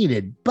longer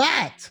needed.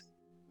 But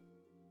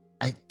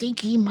I think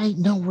he might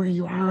know where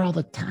you are all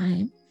the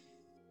time.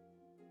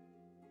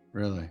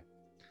 Really?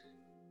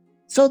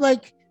 So,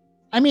 like,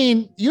 I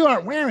mean, you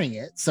aren't wearing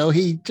it, so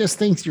he just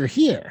thinks you're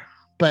here.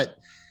 But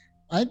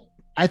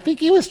I think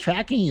he was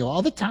tracking you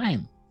all the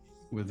time.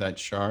 With that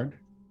shard?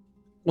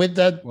 With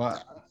the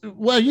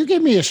Well, you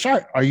gave me a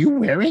shard. Are you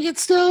wearing it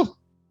still?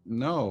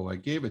 no, I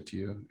gave it to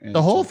you. And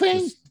The whole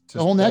thing?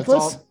 The whole that's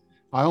necklace?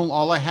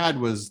 All I had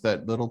was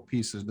that little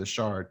piece of the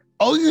shard.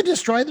 Oh, you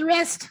destroyed the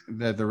rest?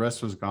 The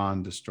rest was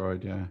gone,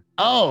 destroyed. Yeah.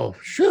 Oh,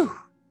 shoo.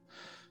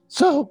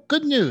 So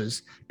good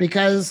news,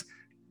 because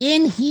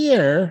in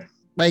here,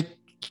 like,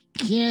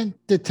 can't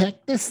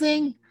detect this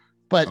thing,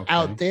 but Okay.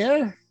 out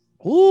there,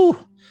 ooh,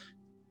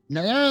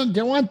 no,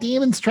 don't want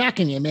demons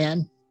tracking you,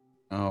 man.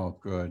 Oh,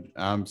 good.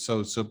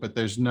 But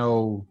there's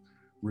no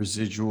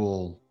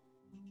residual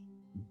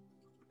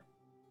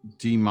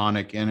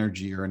demonic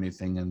energy or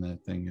anything in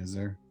that thing, is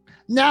there?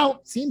 No,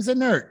 seems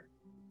inert.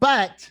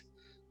 But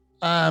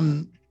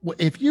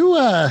if you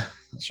I'll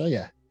show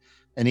you.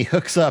 And he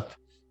hooks up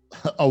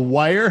a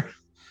wire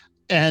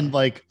and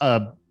like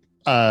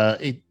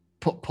it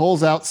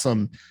pulls out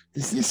some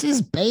this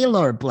is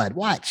Baylor blood.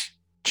 Watch.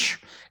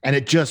 And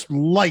it just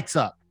lights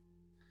up.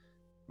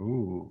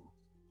 Ooh,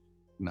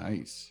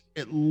 nice.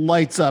 It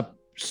lights up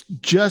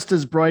just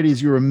as bright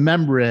as you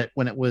remember it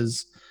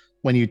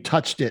when you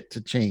touched it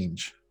to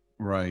change.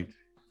 Right.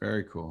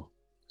 Very cool.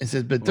 It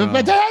says, but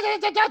Wow.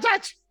 don't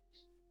touch.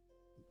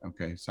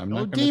 Okay, so I'm No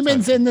not gonna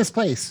demons touch in this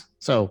place.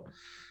 So,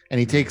 and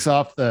he takes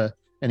off and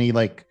he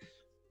like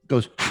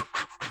goes,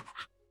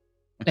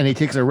 and he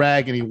takes a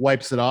rag and he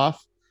wipes it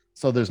off,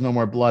 so there's no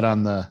more blood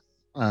on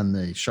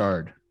the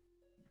shard.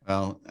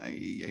 Well,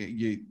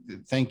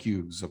 thank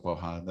you,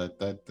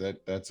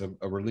 Zapoha. That's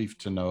a relief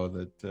to know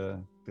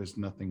that there's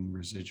nothing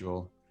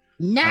residual.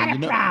 Not You a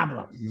know,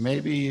 problem.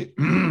 Maybe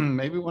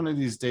one of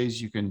these days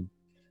you can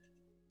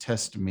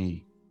test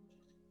me,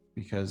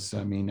 because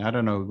I mean, I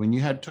don't know. When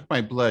you took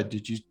my blood,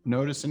 did you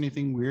notice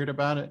anything weird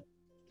about it?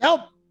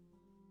 Nope.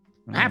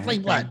 Oh, Halfling okay.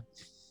 blood.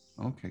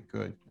 Okay,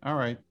 good. All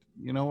right.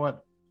 You know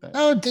what?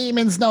 No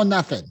demons, no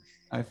nothing.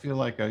 I feel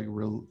like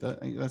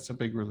that's a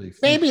big relief.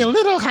 Thank Maybe a you.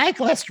 little high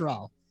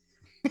cholesterol.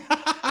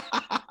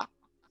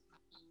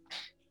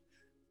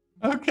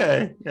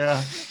 Okay.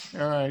 Yeah.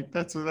 All right.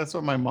 That's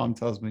what my mom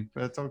tells me.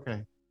 But it's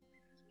okay.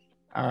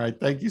 All right.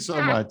 Thank you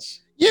so much.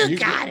 You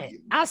got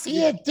it. I'll see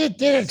you at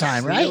dinner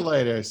time, See right? you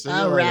later. See you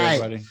All later, right.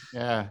 buddy.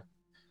 Yeah.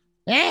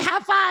 Hey,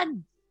 have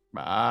fun.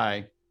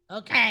 Bye.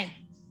 Okay.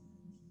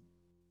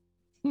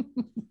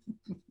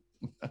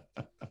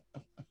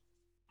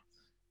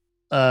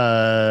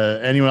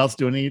 Anyone else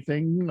doing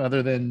anything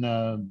other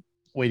than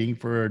waiting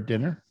for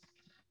dinner?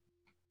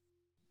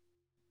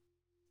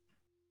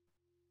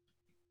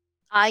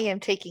 I am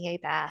taking a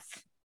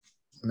bath.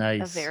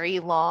 Nice. A very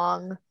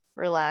long,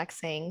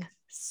 relaxing,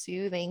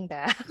 soothing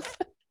bath.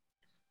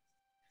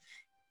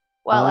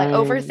 While I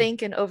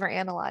overthink and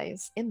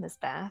overanalyze in this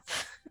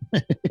bath.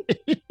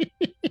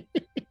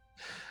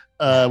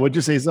 What'd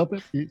you say,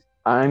 Zelpip?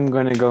 I'm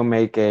gonna go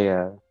make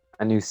a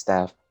new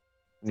staff,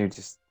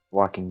 just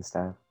walking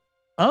staff.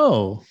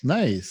 Oh,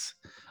 nice.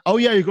 Oh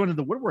yeah, you're going to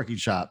the woodworking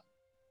shop.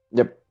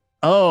 Yep.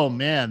 Oh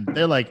man,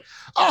 they're like,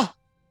 oh,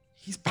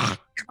 he's back.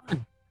 Come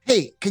on.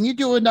 Hey, can you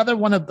do another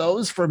one of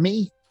those for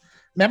me?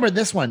 Remember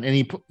this one? And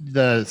he put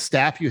the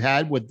staff you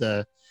had with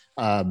the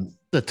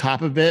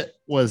top of it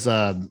was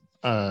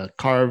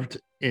carved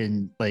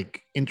in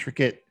like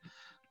intricate.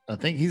 I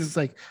think he's just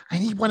like, I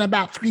need one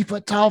about 3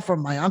 foot tall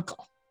from my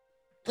uncle,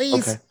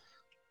 please. Okay.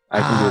 I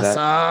can do that.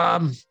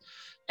 Awesome.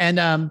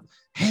 And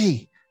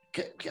hey,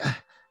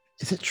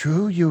 is it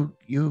true you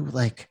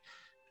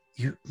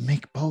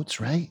make boats,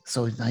 right?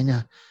 So I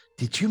know.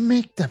 Did you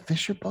make the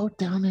fisher boat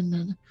down in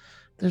the?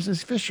 There's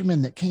this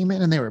fisherman that came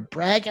in and they were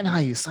bragging how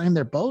you signed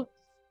their boat.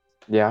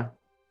 Yeah.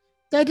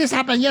 That just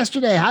happened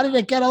yesterday. How did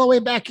it get all the way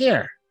back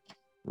here?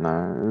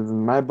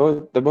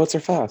 No, the boats are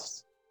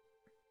fast.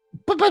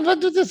 But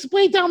this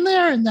way down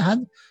there,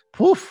 and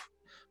poof,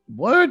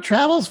 word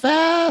travels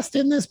fast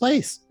in this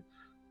place.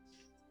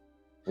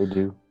 They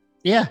do.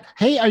 Yeah.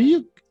 Hey, are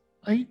you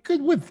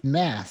good with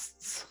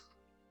masts?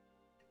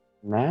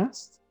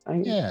 Mast?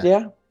 Yeah.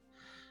 Yeah.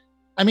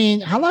 I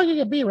mean, how long are you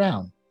gonna be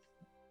around?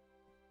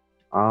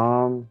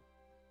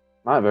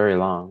 Not very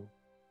long.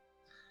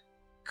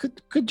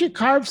 Could you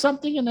carve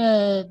something in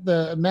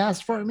the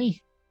mast for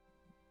me?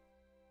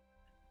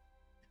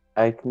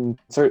 I can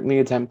certainly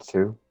attempt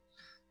to.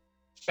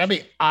 That'd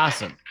be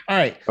awesome. All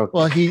right. Okay.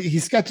 Well, he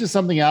sketches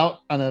something out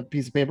on a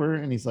piece of paper,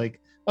 and he's like,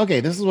 "Okay,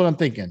 this is what I'm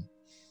thinking."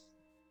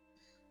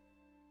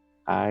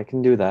 I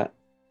can do that.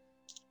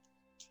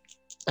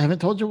 I haven't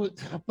told you what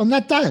I'm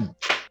not done.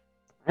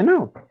 I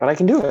know, but I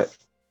can do it.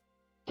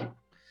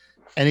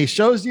 And he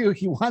shows you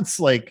he wants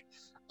like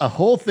a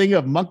whole thing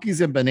of monkeys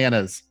and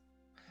bananas.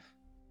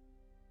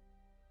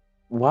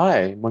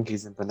 Why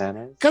monkeys and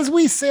bananas? Because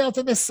we sail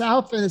to the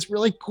south and it's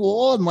really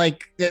cool, and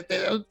like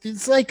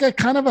it's like a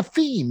kind of a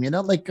theme,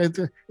 like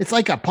it's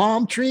like a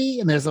palm tree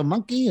and there's a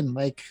monkey and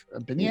like a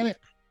banana.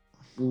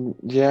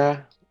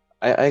 Yeah,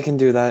 I can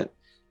do that.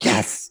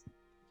 Yes,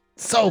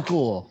 so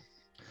cool.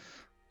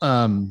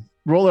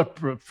 Roll a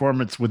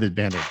performance with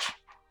advantage.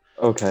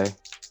 Okay.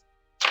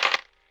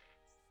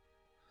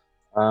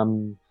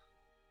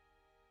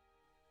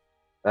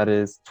 That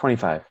is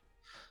 25.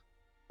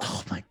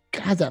 Oh my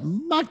god, that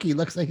monkey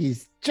looks like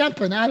he's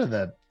jumping out of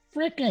the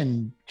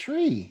freaking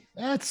tree.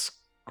 That's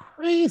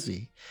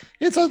crazy.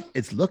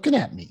 It's looking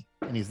at me,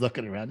 and he's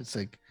looking around. It's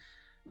like,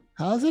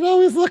 how's it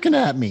always looking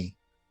at me?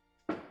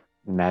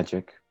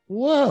 Magic.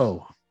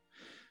 Whoa,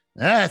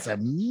 that's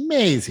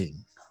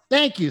amazing.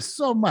 Thank you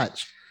so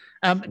much.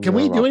 Can You're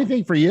we do welcome.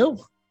 anything for you?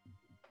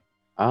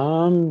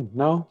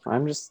 No,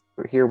 I'm just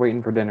here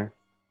waiting for dinner.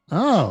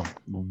 Oh,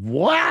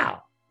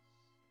 wow.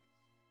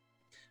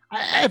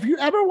 If you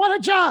ever want a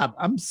job,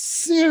 I'm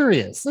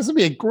serious. This would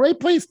be a great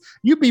place.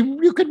 You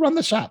could run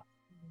the shop.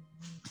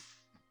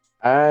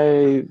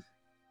 I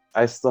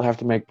still have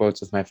to make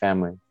boats with my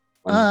family.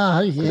 when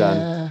we're Yeah.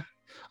 done.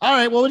 All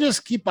right. Well, we'll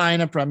just keep buying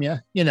them from you.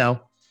 Yeah.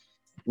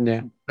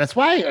 That's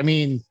why. I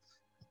mean,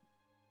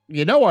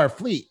 our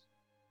fleet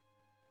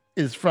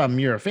is from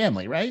your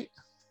family, right?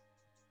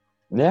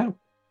 Yeah.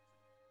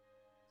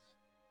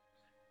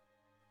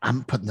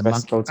 I'm putting the Best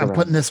monkey. boats I'm around.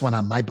 putting this one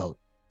on my boat.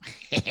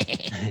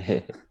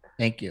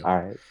 Thank you. All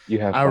right. You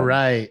have All fun.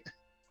 right.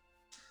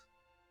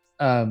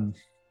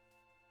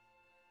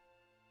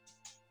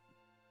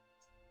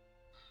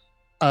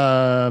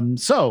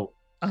 So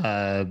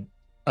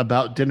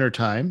about dinner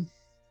time,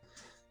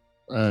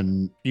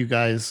 you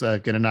guys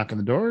get a knock on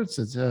the door. It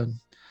says,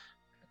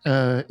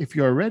 if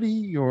you're ready,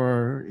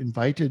 you're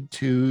invited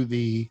to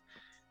the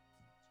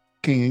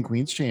King and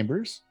Queen's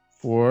chambers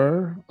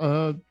for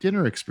a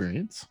dinner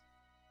experience.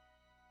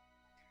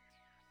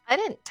 I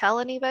didn't tell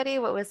anybody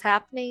what was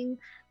happening,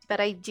 but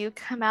I do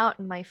come out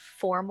in my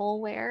formal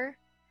wear,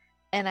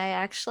 and I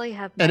actually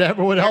have my And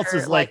everyone else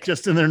hair, is like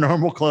just in their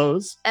normal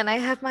clothes. and I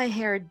have my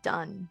hair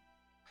done,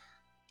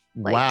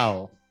 Like-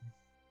 Wow.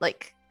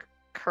 like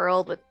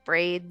curled with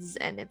braids,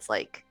 and it's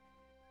like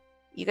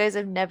you guys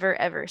have never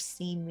ever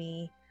seen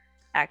me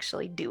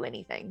actually do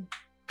anything.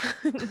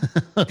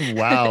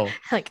 Wow.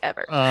 Like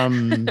ever.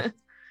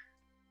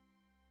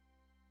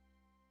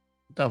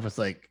 Duff was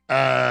like,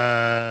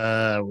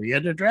 were you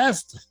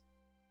underdressed?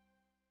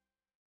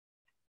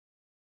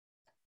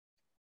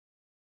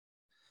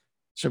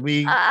 Should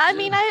we? I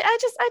mean, I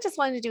just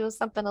wanted to do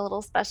something a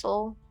little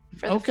special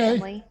for the Okay.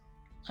 family.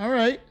 All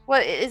right.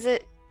 What is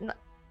it?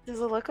 Does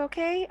it look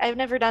okay? I've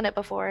never done it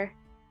before.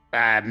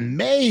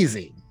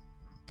 Amazing.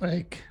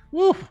 Like,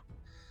 woo.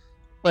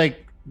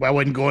 Like, I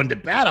wouldn't go into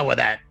battle with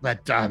that,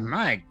 but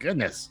my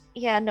goodness.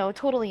 Yeah, no,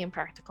 totally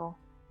impractical.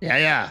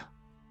 Yeah.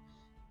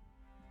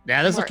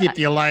 Yeah, this will More- keep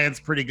the alliance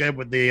pretty good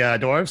with the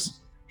dwarves.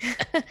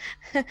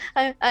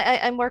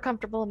 I'm more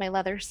comfortable in my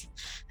leathers.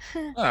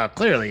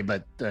 Clearly,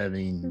 but I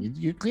mean,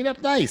 you clean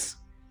up nice.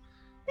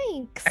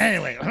 Thanks.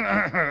 Anyway,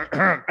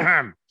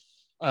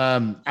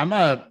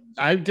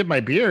 I did my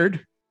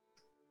beard.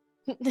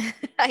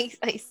 I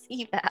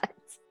see that.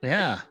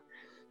 Yeah.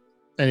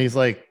 And he's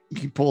like,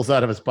 he pulls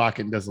out of his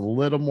pocket and does a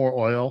little more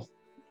oil.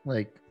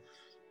 Like,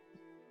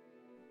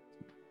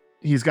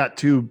 he's got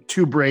two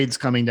braids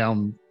coming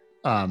down,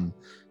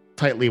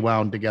 tightly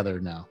wound together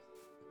now.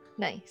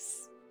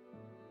 Nice.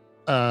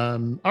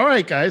 All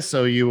right, guys.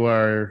 So you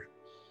are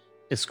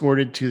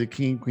escorted to the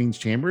King and Queen's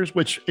chambers,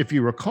 which, if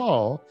you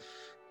recall,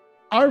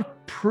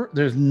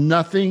 there's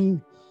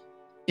nothing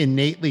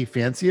innately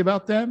fancy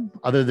about them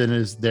other than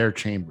is their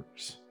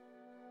chambers.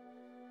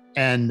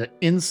 And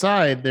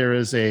inside there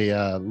is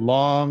a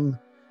long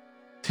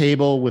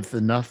table with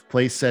enough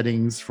place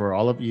settings for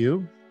all of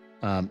you.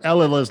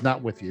 Ella is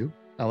not with you.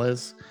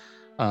 Ella's,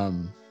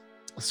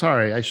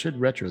 sorry, I should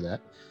retro that.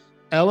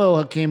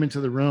 Ella came into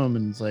the room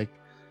and is like,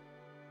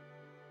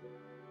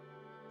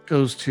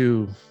 goes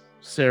to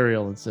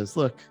Serial and says,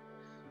 look,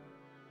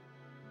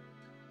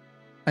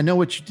 I know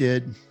what you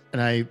did,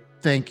 and I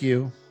thank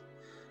you.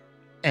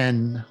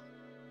 And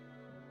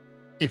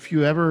if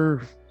you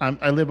ever,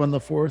 I live on the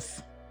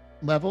 4th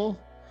level,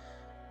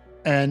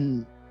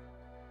 and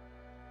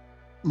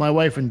my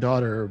wife and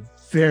daughter are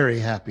very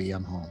happy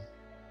I'm home.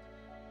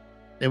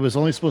 It was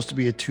only supposed to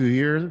be a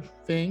 2-year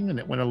thing, and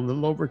it went a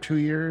little over 2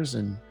 years,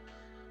 and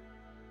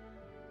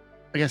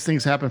I guess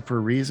things happen for a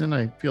reason.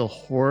 I feel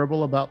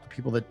horrible about the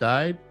people that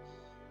died,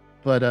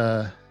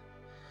 but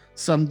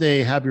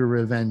someday have your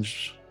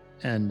revenge,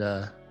 and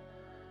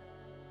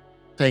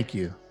thank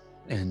you.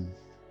 And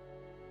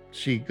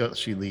she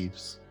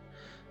leaves,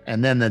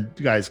 and then the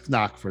guys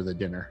knock for the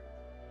dinner.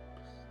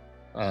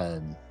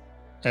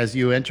 As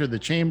you enter the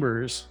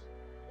chambers,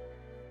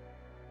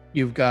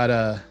 you've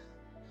got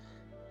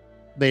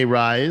they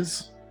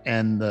rise,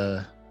 and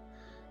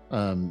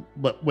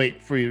but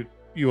wait for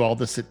you all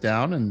to sit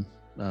down,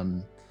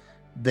 and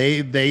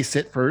they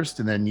sit first,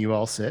 and then you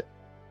all sit.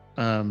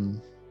 I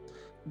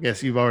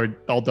guess you've already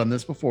all done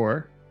this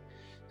before,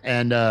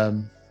 and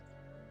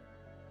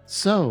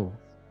so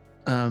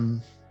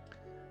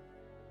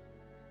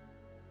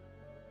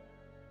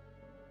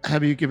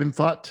have you given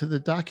thought to the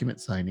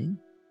document signing?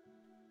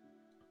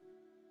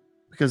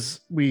 Because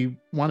we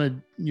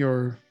wanted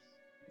your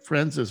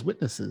friends as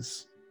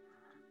witnesses.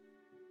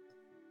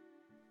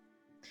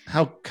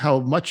 How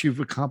much you've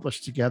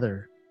accomplished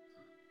together.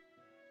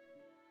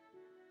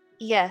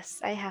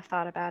 Yes, I have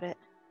thought about it.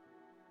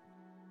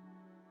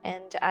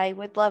 And I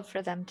would love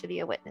for them to be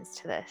a witness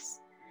to this.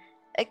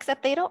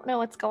 Except they don't know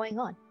what's going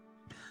on.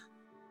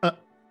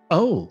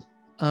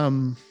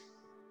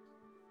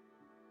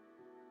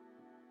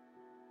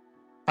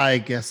 I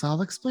guess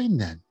I'll explain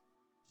then.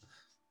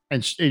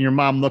 And your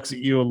mom looks at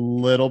you a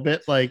little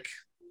bit like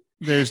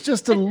there's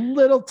just a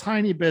little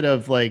tiny bit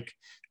of like,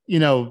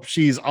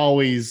 she's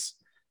always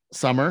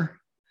summer,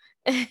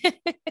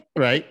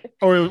 right?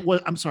 Or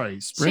what? I'm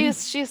sorry, spring.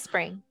 She's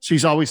spring.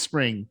 She's always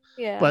spring.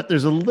 Yeah. But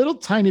there's a little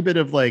tiny bit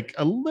of like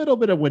a little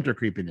bit of winter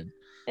creeping in,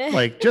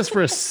 like just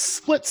for a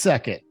split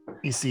second,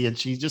 you see, and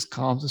she just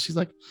calms and she's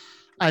like,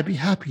 I'd be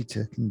happy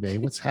to convey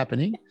what's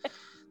happening.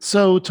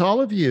 So to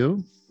all of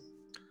you,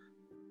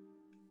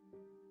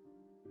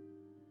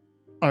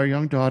 our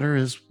young daughter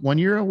is 1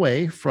 year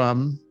away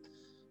from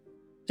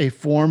a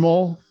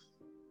formal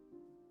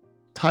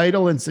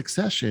title and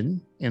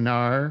succession in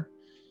our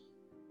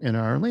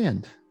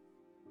land.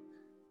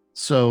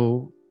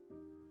 So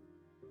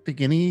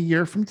beginning a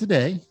year from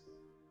today,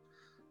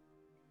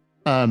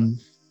 on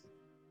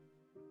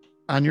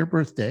your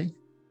birthday,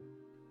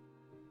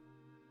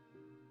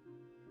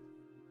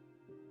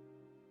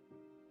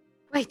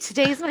 Wait,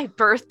 today's my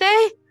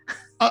birthday?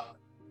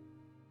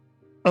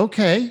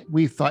 Okay,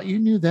 we thought you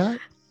knew that.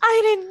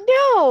 I didn't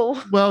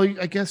know. Well,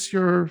 I guess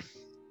your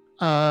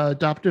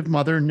adoptive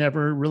mother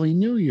never really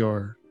knew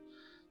your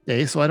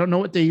day, so I don't know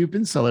what day you've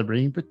been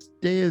celebrating, but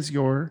today is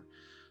your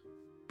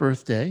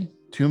birthday.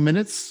 2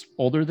 minutes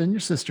older than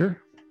your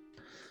sister.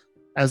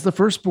 As the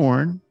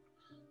firstborn,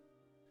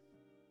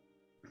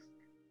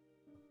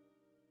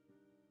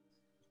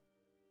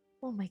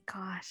 Oh my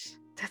gosh,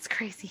 that's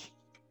crazy.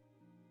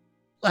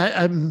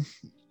 I'm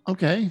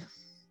okay.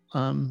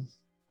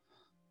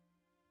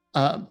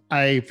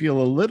 I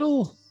feel a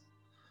little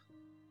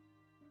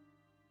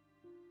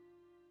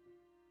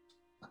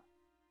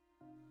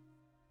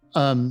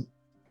and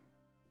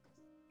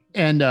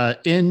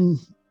in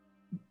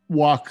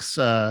walks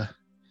And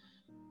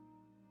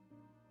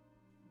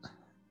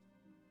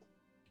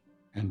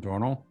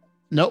Dornell?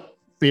 nope,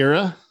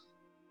 Bira,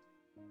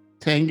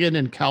 Tangan,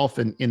 and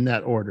Calvin in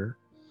that order.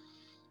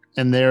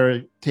 And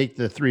there take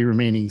the 3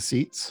 remaining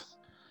seats.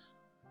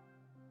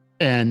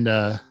 And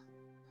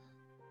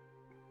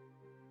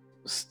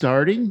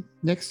starting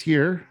next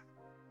year,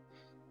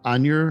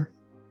 on your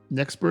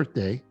next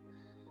birthday,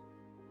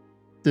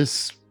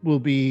 this will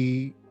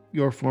be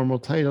your formal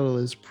title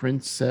as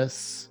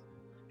Princess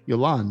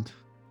Yolande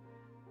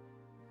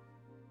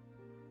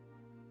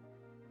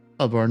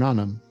of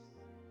Arnanum.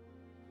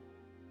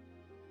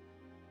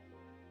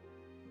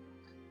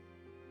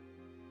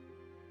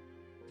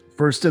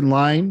 First in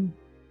line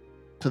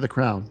to the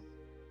crown.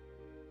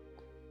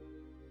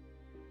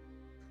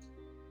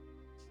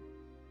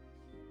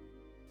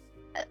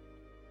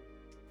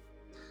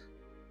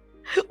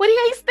 What do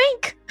you guys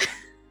think?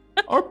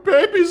 Our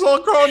baby's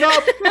all grown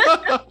up.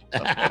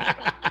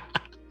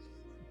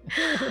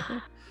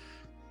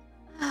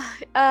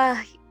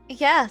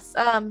 Yes.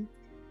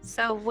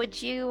 So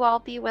would you all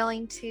be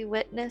willing to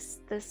witness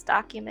this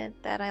document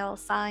that I'll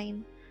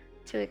sign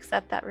to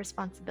accept that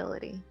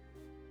responsibility?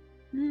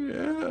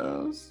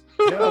 Yes.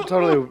 Yeah, I'll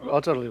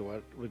totally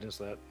witness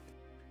that.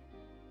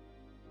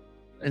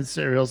 And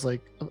Serial's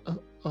like,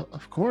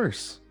 of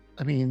course.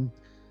 I mean,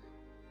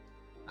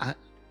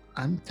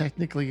 I'm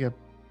technically a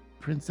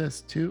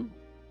Princess too?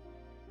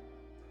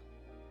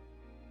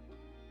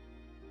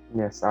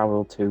 Yes, I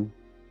will too.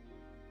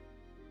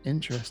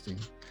 Interesting.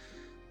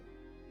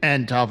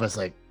 And Talfa's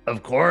like,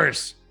 of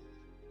course.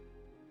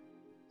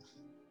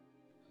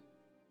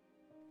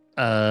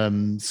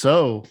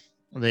 So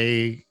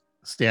they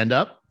stand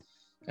up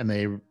and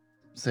they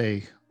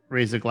say,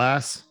 raise a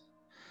glass.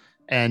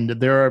 And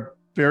there are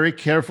very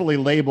carefully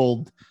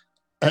labeled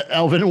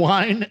elven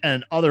wine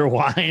and other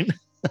wine.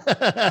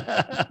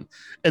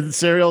 And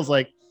Cereal's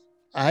like,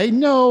 I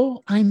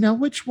know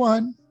which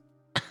one.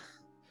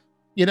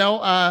 It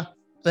only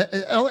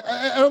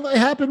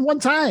happened one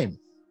time.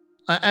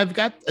 I've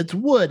got, it's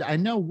wood. I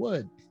know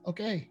wood.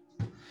 Okay.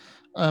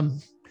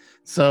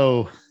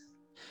 So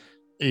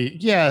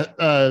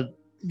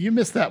you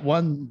missed that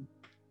one.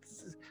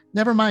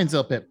 Never mind,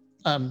 Zilpip.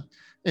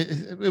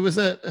 It was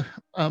I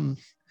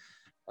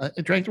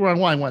drank the wrong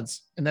wine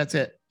once, and that's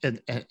it.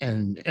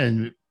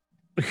 And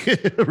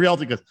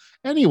Rialto goes,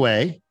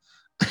 anyway,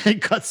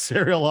 and cut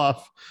Cereal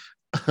off.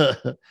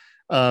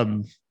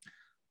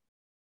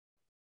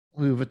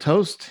 We have a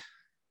toast,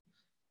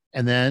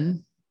 and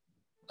then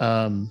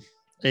one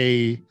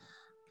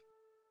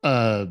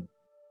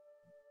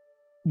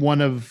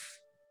of,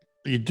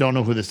 you don't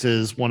know who this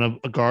is, one of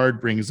a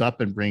guard brings a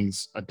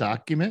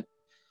document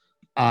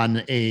on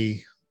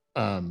a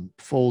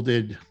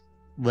folded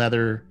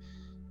leather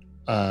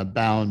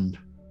bound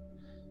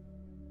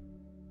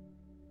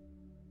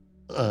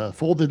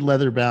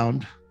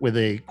with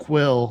a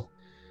quill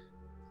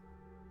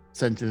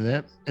sent to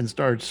them, and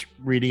starts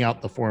reading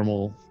out the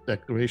formal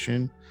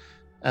declaration.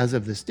 As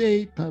of this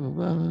date, blah,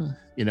 blah,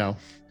 blah,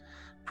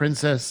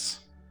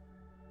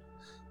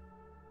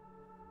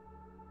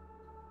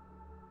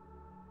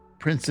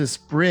 Princess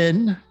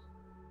Bryn,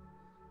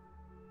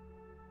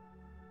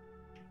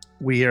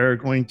 we are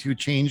going to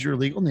change your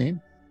legal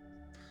name.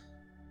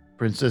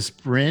 Princess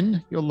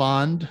Bryn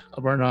Yolande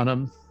of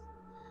Arnonum,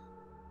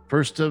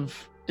 first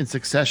in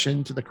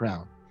succession to the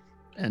crown,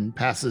 and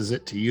passes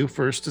it to you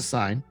first to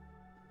sign.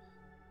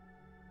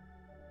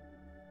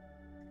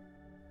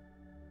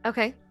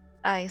 Okay,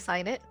 I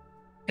sign it.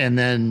 And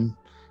then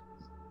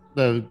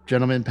the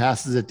gentleman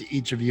passes it to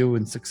each of you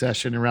in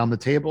succession around the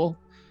table.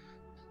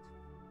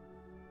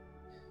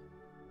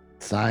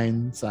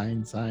 Sign.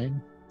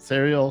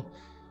 Cereal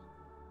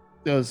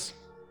goes,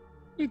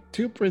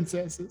 two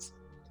princesses.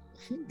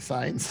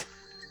 Signs.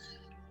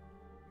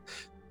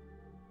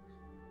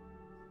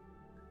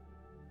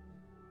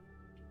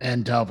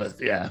 And Talbot,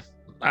 yeah.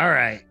 All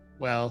right.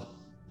 Well,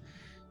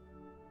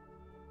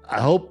 I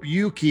hope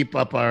you keep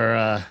up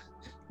our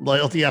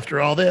loyalty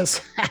after all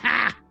this.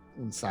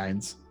 And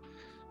signs.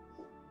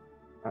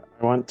 I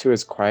want to,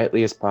 as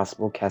quietly as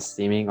possible, cast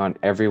Steaming on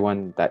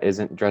everyone that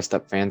isn't dressed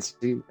up fancy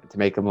to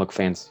make them look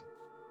fancy.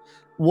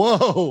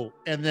 Whoa.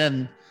 And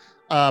then,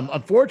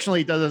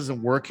 unfortunately, that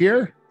doesn't work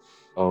here.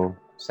 Oh,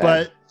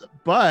 sad.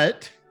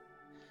 But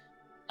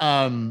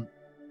Endorino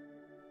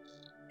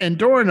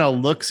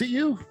looks at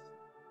you,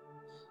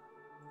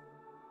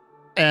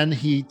 and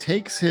he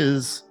takes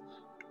his,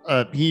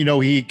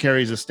 he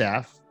carries a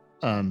staff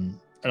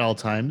at all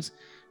times.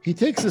 He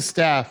takes his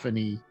staff and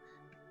he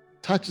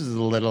touches it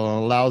a little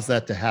and allows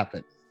that to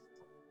happen.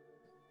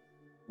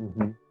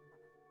 Mm-hmm.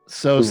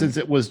 So since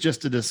it was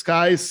just a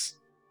disguise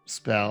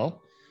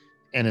spell,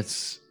 and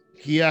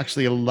he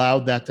actually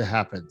allowed that to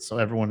happen. So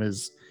everyone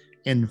is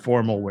in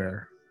formal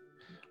wear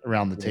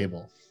around the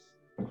table.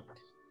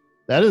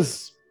 That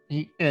is,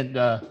 and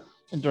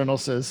Durnal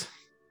says,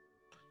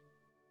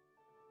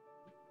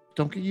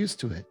 don't get used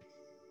to it.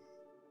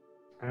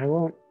 I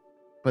won't.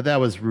 But that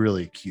was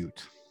really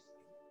cute.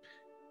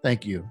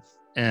 Thank you.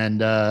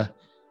 And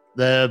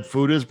the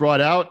food is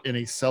brought out in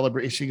a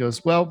celebration. He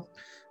goes, well,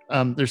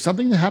 there's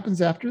something that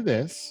happens after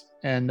this,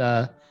 and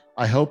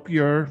I hope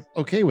you're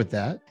okay with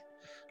that.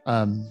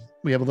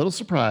 We have a little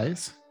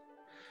surprise.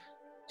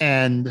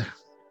 And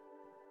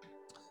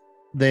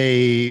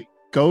they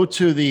go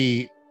to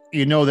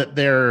that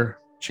their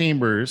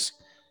chambers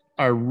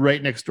are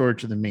right next door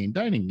to the main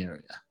dining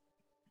area.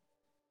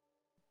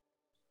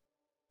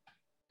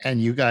 And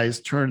you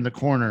guys turn the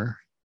corner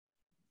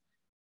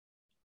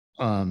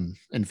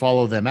and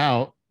follow them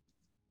out.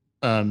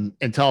 And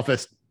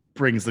Telfus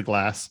brings the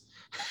glass,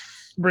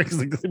 brings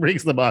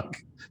the mug.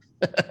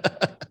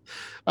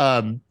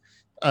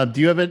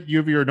 Do you have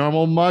your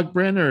normal mug,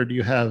 Bryn, or do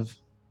you have?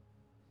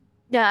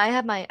 Yeah, I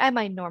have my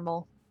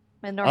normal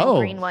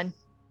green one.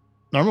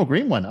 Normal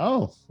green one.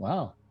 Oh,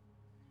 wow.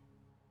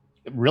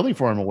 Really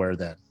formal wear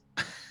then.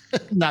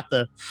 Not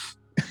the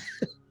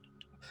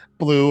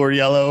blue or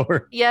yellow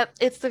or. Yep,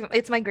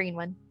 it's my green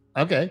one.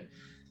 Okay.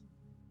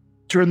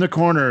 Turn the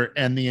corner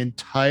and the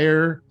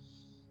entire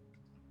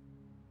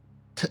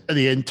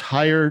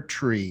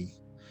tree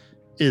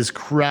is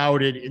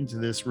crowded into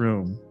this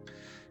room.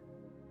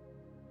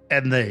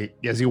 And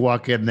as you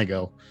walk in, they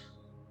go,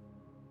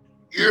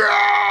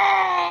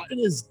 yeah! It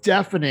is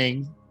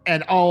deafening,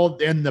 and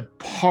the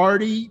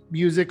party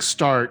music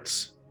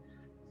starts.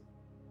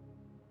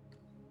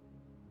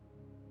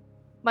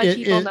 My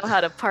people know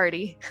how to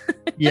party.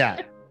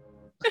 Yeah.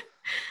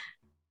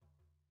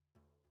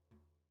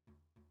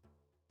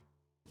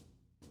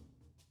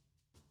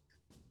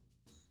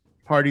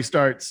 party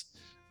starts,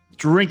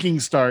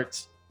 drinking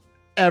starts.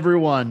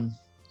 Everyone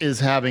is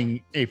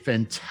having a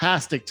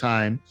fantastic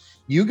time.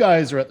 You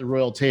guys are at the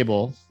royal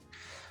table,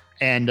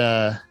 and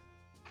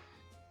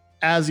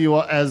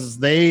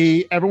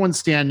everyone's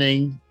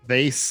standing,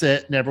 they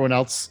sit, and everyone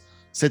else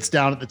sits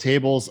down at the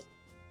tables.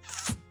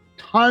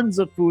 Tons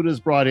of food is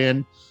brought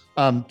in.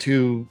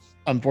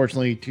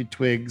 Unfortunately, to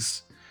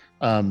Twig's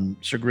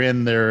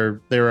chagrin, there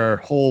are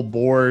whole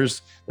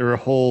boars, there are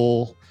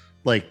whole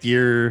like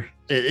deer.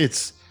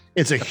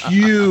 It's a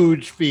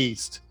huge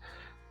feast,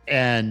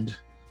 and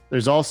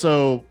there's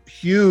also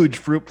huge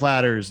fruit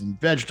platters and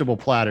vegetable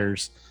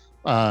platters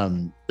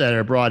that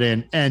are brought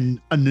in,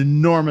 and an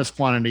enormous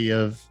quantity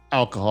of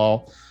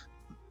alcohol,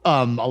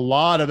 a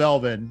lot of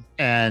Elven,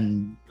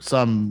 and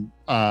some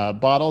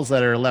bottles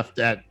that are left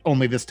at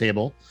only this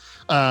table,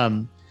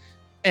 and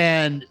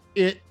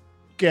it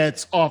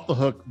gets off the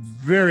hook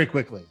very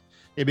quickly.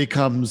 It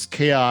becomes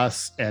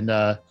chaos, and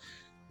your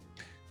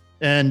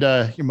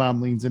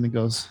mom leans in and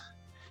goes,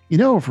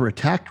 if we're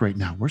attacked right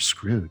now, we're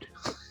screwed.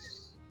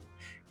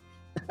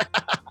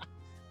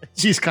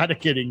 She's kind of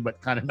kidding, but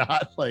kind of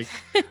not. But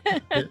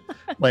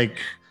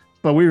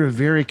we were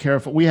very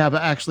careful. We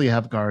actually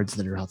have guards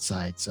that are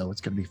outside, so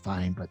it's going to be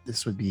fine. But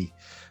this would be,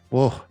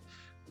 whoa.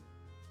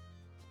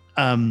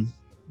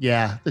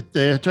 Yeah,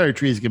 the entire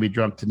tree is going to be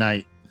drunk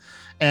tonight,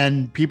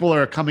 and people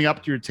are coming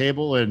up to your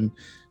table and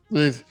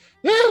with,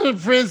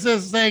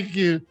 princess, thank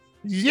you.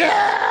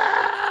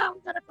 Yeah, I'm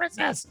gonna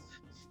princess.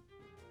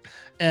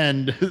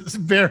 And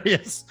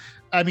various,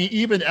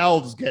 even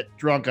elves get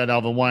drunk on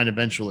elven wine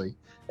eventually.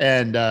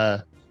 And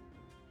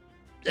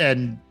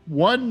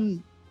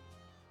one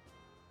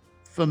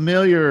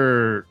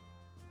familiar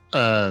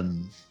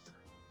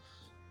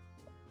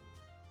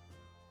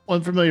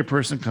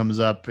person comes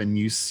up, and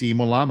you see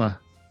Molama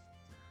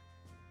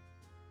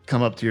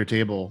come up to your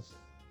table.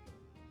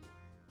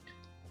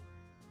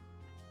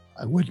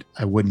 I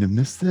wouldn't have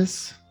missed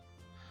this,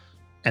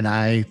 and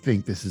I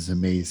think this is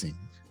amazing.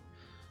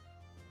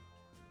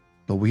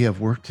 But we have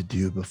work to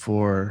do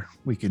before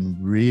we can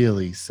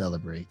really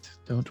celebrate,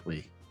 don't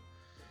we?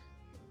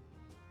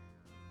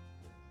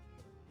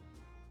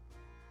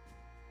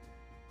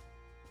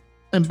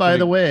 And by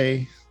the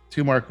way,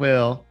 to Mark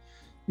Whale,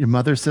 your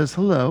mother says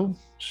hello.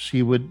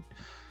 She would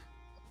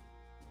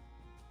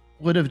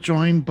have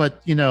joined,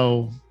 but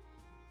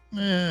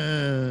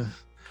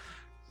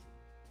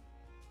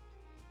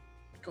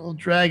gold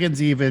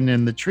dragons even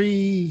in the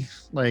tree,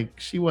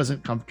 she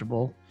wasn't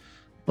comfortable.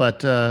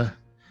 But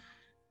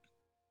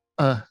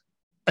I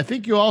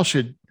think you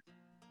should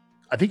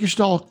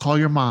all call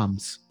your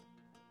moms.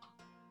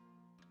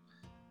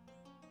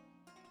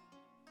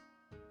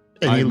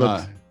 And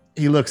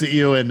he looks at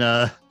you,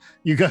 and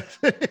you got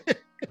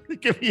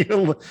give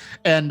you,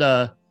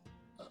 and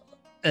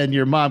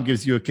your mom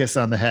gives you a kiss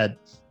on the head,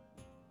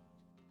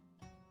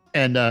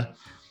 and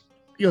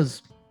he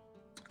goes,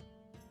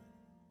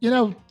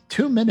 2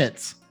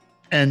 minutes,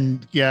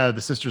 and the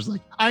sister's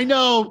like, I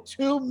know,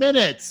 2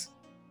 minutes.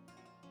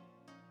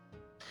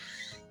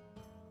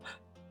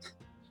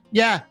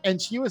 Yeah, and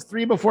she was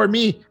 3 before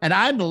me, and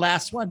I'm the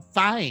last one.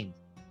 Fine.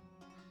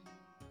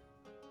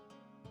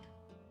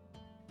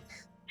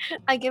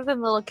 I give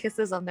them little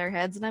kisses on their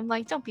heads, and I'm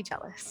like, don't be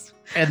jealous.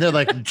 And they're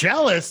like,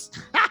 jealous?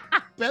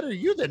 Better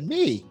you than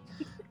me.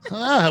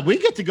 We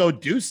get to go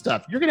do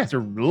stuff. You're going to have to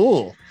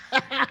rule.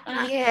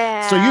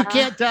 Yeah. So you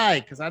can't die,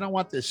 because I don't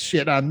want this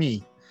shit on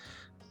me.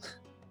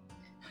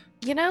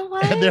 You know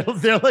what? And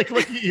they're like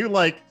looking at you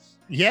like,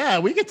 yeah,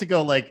 we get to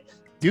go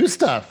do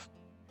stuff.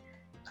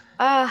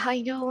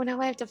 I know. Now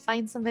I have to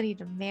find somebody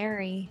to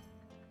marry.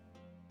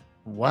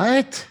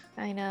 What?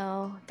 I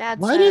know. Dad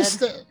what said. Is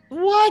the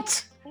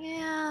what?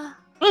 Yeah.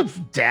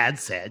 What Dad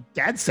said.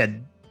 Dad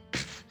said.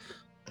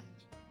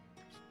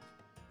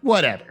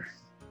 Whatever.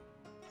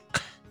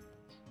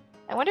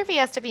 I wonder if he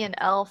has to be an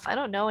elf. I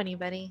don't know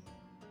anybody.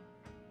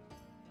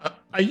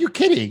 Are you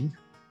kidding?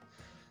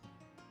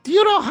 Do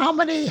you know how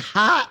many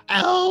hot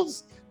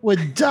elves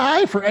would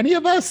die for any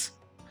of us?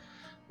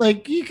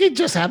 You could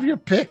just have your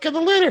pick of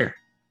the litter.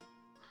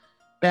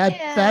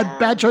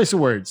 Bad choice of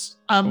words.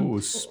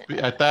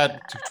 At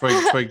that,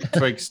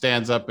 Twig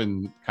stands up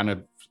and kind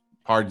of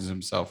pardons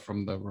himself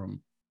from the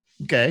room.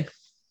 Okay.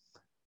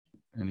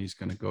 And he's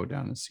going to go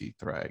down and see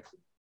Thrag.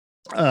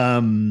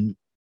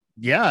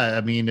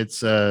 Yeah,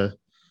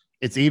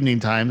 it's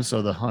evening time,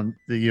 so the hunt,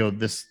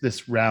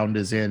 this round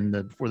is in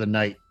before the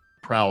night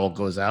prowl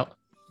goes out.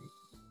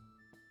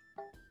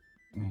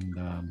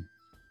 And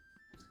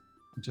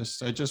I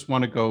just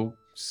want to go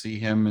see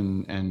him,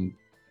 and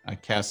I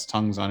cast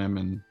tongues on him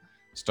and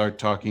start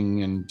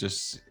talking and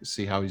just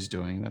see how he's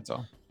doing. That's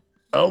all.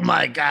 Oh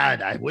my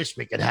God, I wish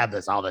we could have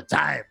this all the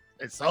time.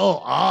 It's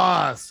so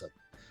awesome.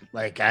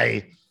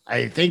 I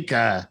think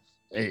hey,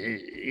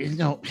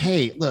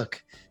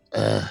 look,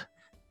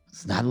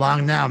 it's not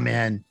long now,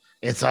 man.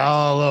 It's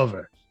all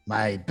over.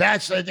 My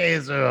bachelor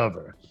days are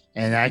over,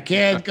 and I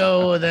can't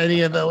go with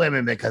any of the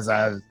women because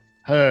of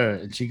her.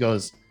 And she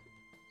goes,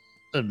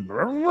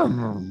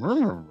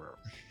 remember.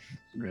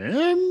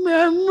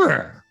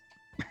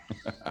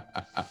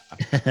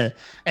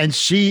 And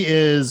she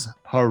is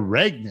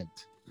pregnant.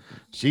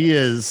 She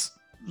is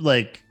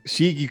like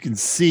you can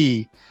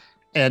see,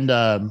 and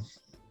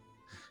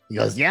he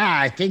goes, "Yeah,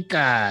 I think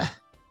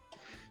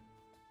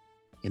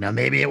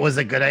maybe it was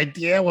a good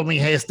idea when we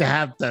used to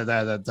have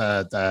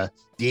the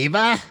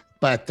diva,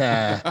 but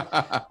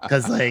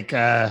because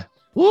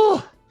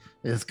whoo,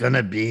 it's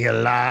gonna be a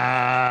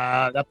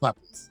lot of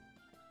puppies."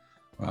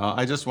 Well,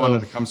 I just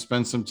wanted to come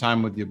spend some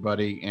time with you,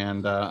 buddy,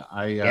 and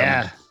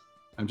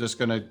I'm just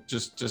gonna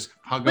just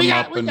hug him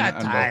up. We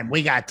got time.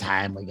 We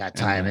got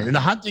time. And the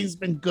hunting's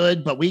been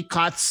good, but we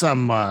caught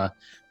some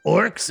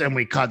orcs and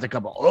we caught a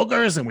couple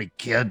ogres and we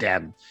killed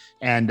them.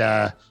 And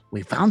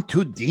we found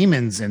 2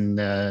 demons and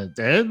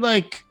they're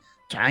like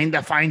trying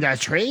to find a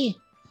tree,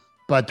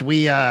 but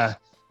we hunt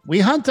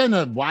on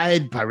a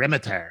wide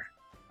perimeter.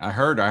 I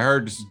heard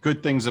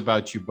good things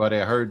about you, buddy.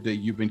 I heard that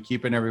you've been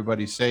keeping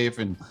everybody safe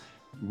and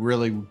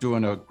really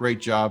doing a great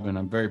job, and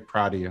I'm very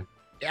proud of you.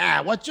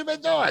 Yeah, what you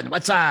been doing?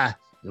 What's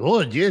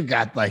you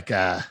got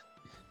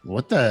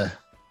what the?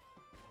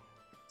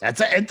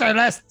 That's an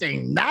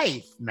interesting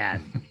knife,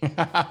 man.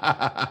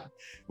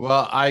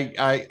 Well,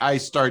 I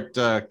start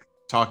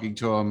talking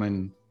to him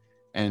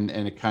and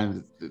it kind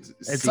of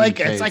it's like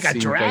a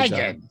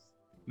dragon.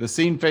 The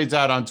scene fades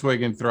out on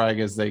Twig and Thrag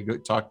as they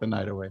talk the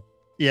night away.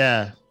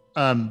 Yeah,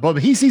 but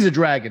he sees a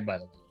dragon, by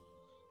the way.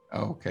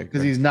 Oh, okay,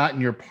 because he's not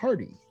in your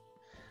party.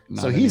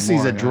 Not so he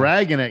sees a anymore,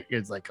 dragon.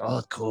 It's like,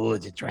 oh, cool,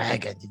 it's a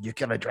dragon. Did you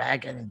kill a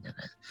dragon?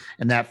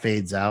 And that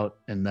fades out.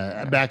 And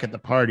back at the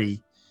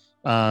party,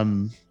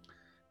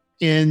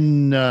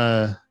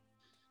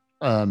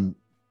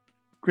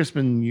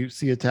 Crispin, you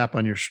see a tap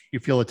on you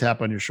feel a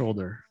tap on your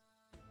shoulder.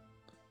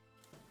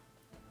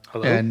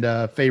 Hello? And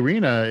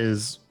Fayrina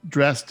is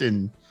dressed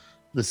in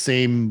the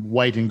same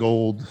white and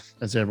gold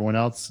as everyone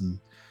else and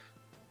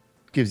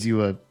gives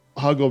you a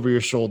hug over your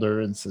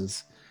shoulder and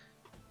says,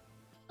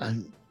 I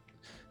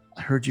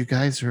heard you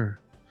guys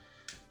are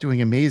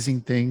doing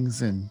amazing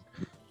things. And,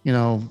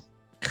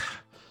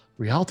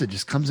 Rialta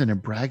just comes in and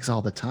brags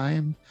all the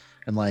time.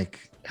 And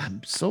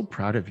I'm so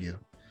proud of you.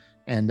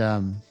 And,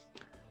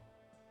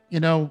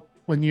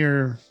 when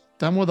you're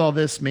done with all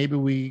this, maybe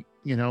we,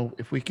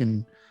 if we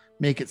can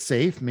make it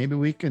safe, maybe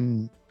we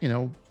can,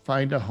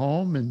 find a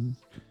home. And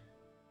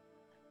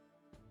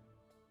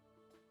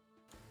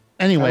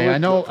anyway, I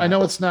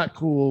know it's not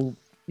cool.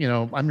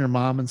 I'm your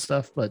mom and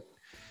stuff, but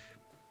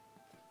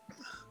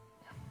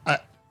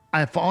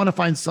I want to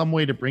find some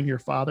way to bring your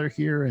father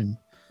here. And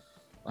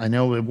I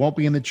know it won't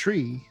be in the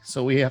tree.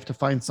 So we have to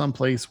find some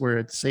place where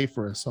it's safe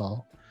for us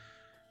all.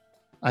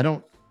 I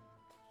don't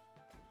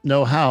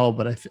know how,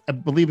 but I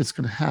believe it's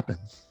going to happen.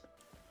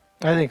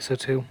 I think so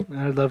too.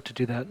 I'd love to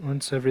do that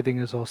once everything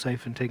is all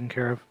safe and taken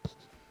care of.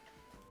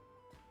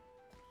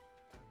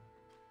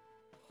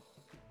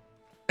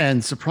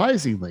 And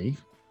surprisingly,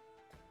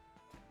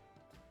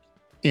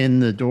 in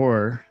the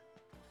door,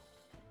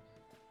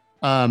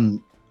 all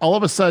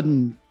of a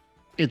sudden,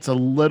 it's a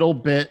little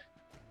bit.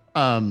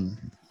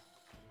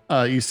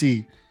 You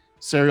see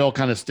Serial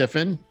kind of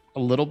stiffen a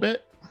little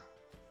bit,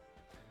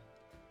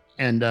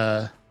 and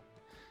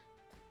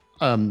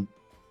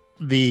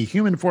the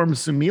human form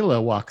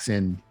Sumila walks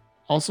in,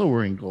 also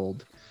wearing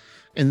gold,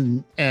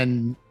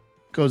 and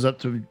goes up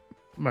to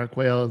Mark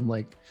Whale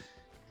and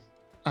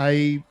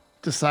I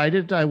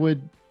decided I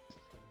would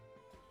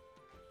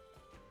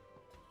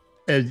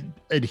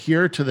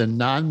adhere to the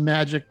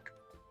non-magic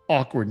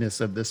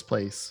awkwardness of this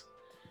place.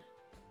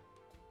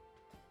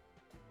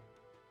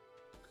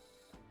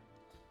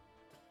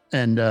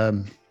 And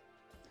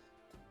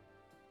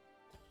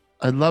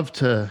I'd love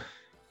to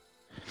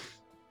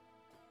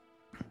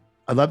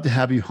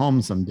have you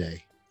home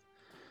someday.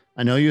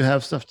 I know you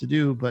have stuff to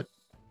do, but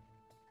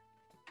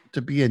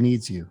Tabia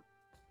needs you.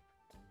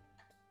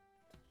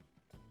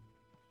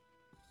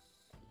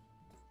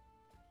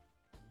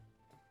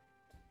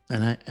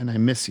 And I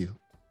miss you.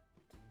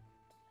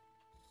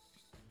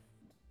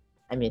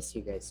 I miss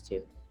you guys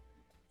too.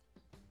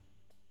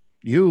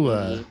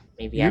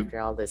 Maybe after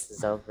all this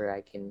is over,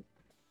 I can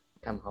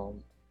come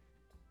home.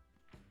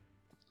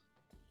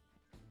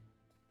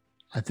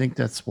 I think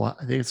it's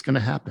going to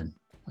happen.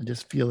 I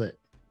just feel it.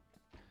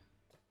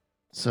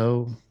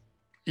 So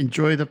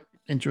enjoy the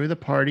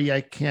party. I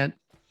can't,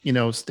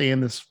 stay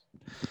in this.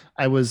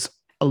 I was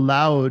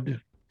allowed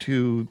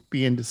to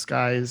be in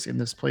disguise in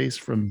this place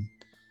from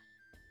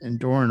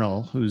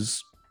Endornal,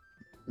 who's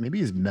maybe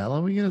he's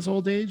mellowing in his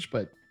old age,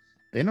 but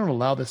they don't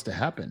allow this to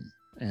happen.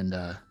 And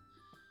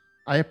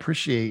I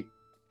appreciate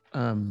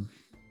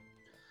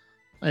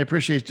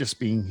just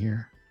being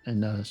here.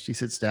 And she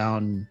sits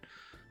down.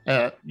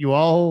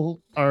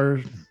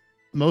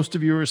 Most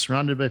of you are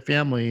surrounded by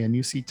family, and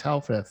you see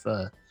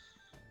Talfeth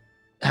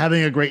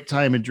having a great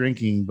time and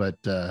drinking, but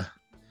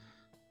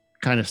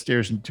kind of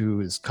stares into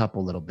his cup a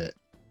little bit.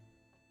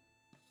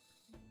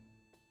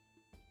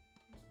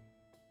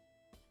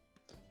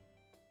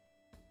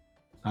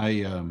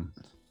 I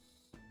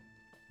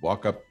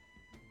walk up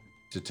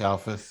to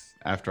Talfeth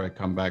after I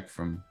come back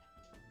from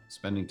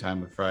spending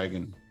time with Frag,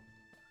 and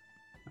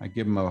I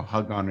give him a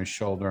hug on his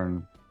shoulder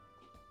and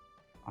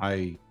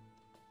I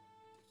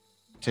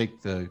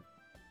take the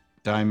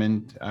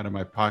diamond out of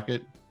my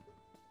pocket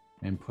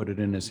and put it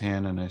in his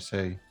hand and I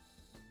say,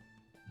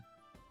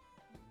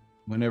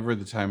 whenever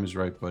the time is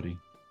right, buddy.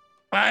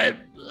 I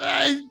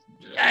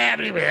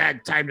haven't even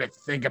had time to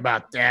think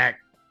about that.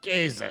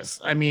 Jesus.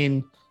 I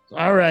mean,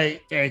 all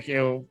right, thank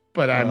you,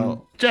 but I'm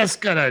Well-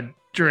 just gonna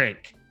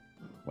drink.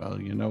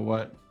 Well, you know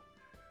what?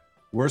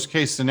 Worst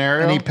case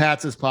scenario. And he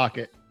pats his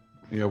pocket.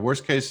 Yeah,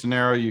 worst case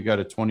scenario, you got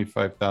a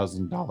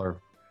 $25,000.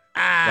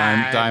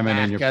 I'm diamond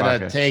in not your gonna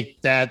pocket.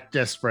 take that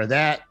just for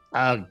that.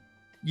 I'll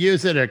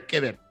use it or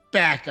give it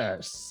back or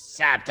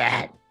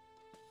something.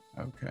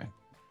 Okay.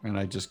 And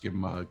I just give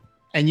him a hug.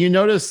 And you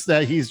notice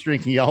that he's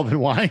drinking elven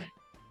wine.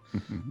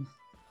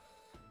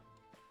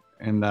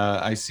 And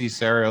I see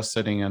Sariel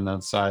sitting on the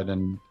side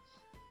and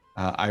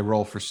I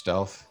roll for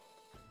stealth.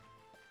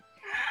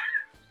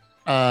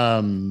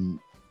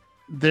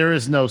 There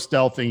is no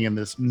stealthing in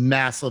this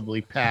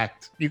massively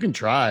packed. You can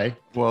try.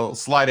 Well,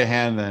 sleight of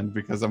hand then,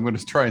 because I'm going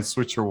to try and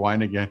switch her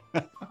wine again.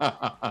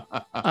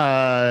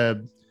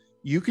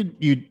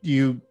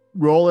 You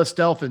roll a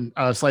stealth and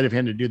sleight of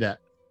hand to do that.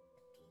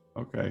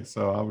 Okay,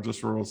 so I'll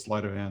just roll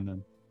sleight of hand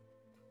then.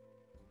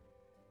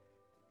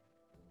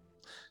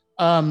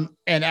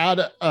 And out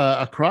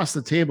across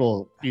the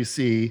table, you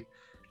see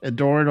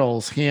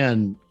Adornal's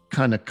hand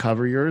kind of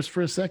cover yours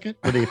for a second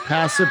with a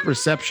passive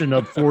perception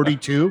of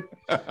 42.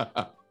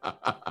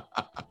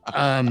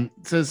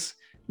 Says,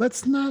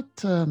 let's not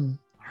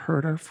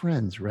hurt our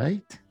friends,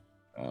 right?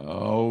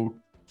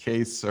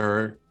 Okay,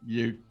 sir.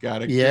 You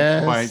got a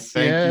Yes, good point.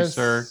 Thank you,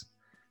 sir.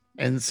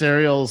 And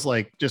Sariel's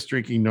like just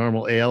drinking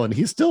normal ale, and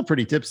he's still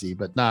pretty tipsy,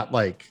 but not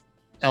like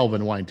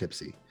elven wine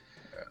tipsy.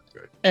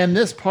 Good. And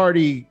this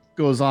party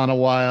goes on a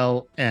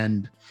while,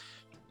 and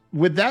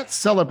with that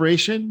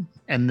celebration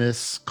and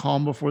this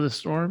calm before the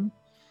storm,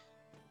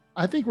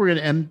 I think we're going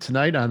to end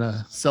tonight on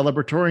a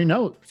celebratory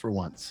note for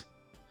once.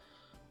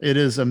 It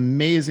is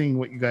amazing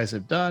what you guys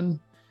have done.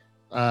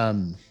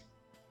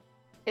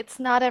 It's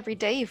not every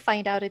day you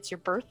find out it's your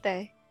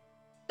birthday.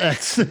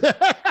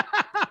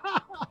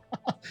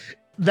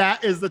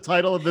 That is the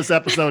title of this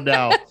episode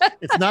now.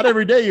 It's not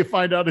every day you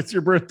find out it's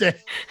your birthday.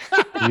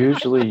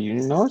 Usually, you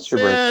know it's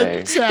your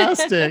birthday.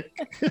 Fantastic.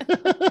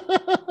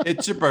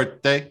 It's your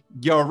birthday.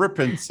 You're a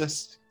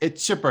princess.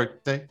 It's your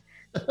birthday.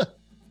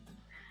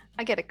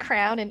 I get a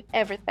crown and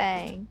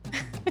everything.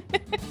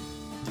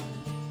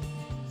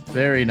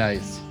 Very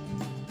nice.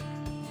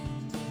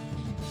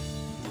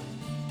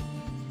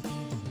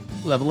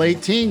 Level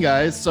 18,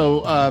 guys.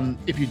 So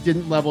if you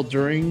didn't level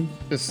during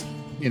this,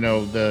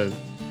 the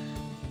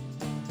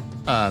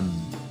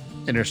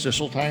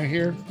interstitial time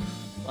here,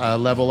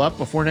 level up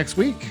before next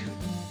week.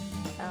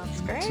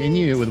 Sounds great.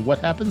 Continue with what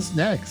happens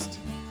next.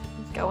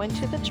 Go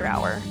into the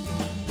drawer.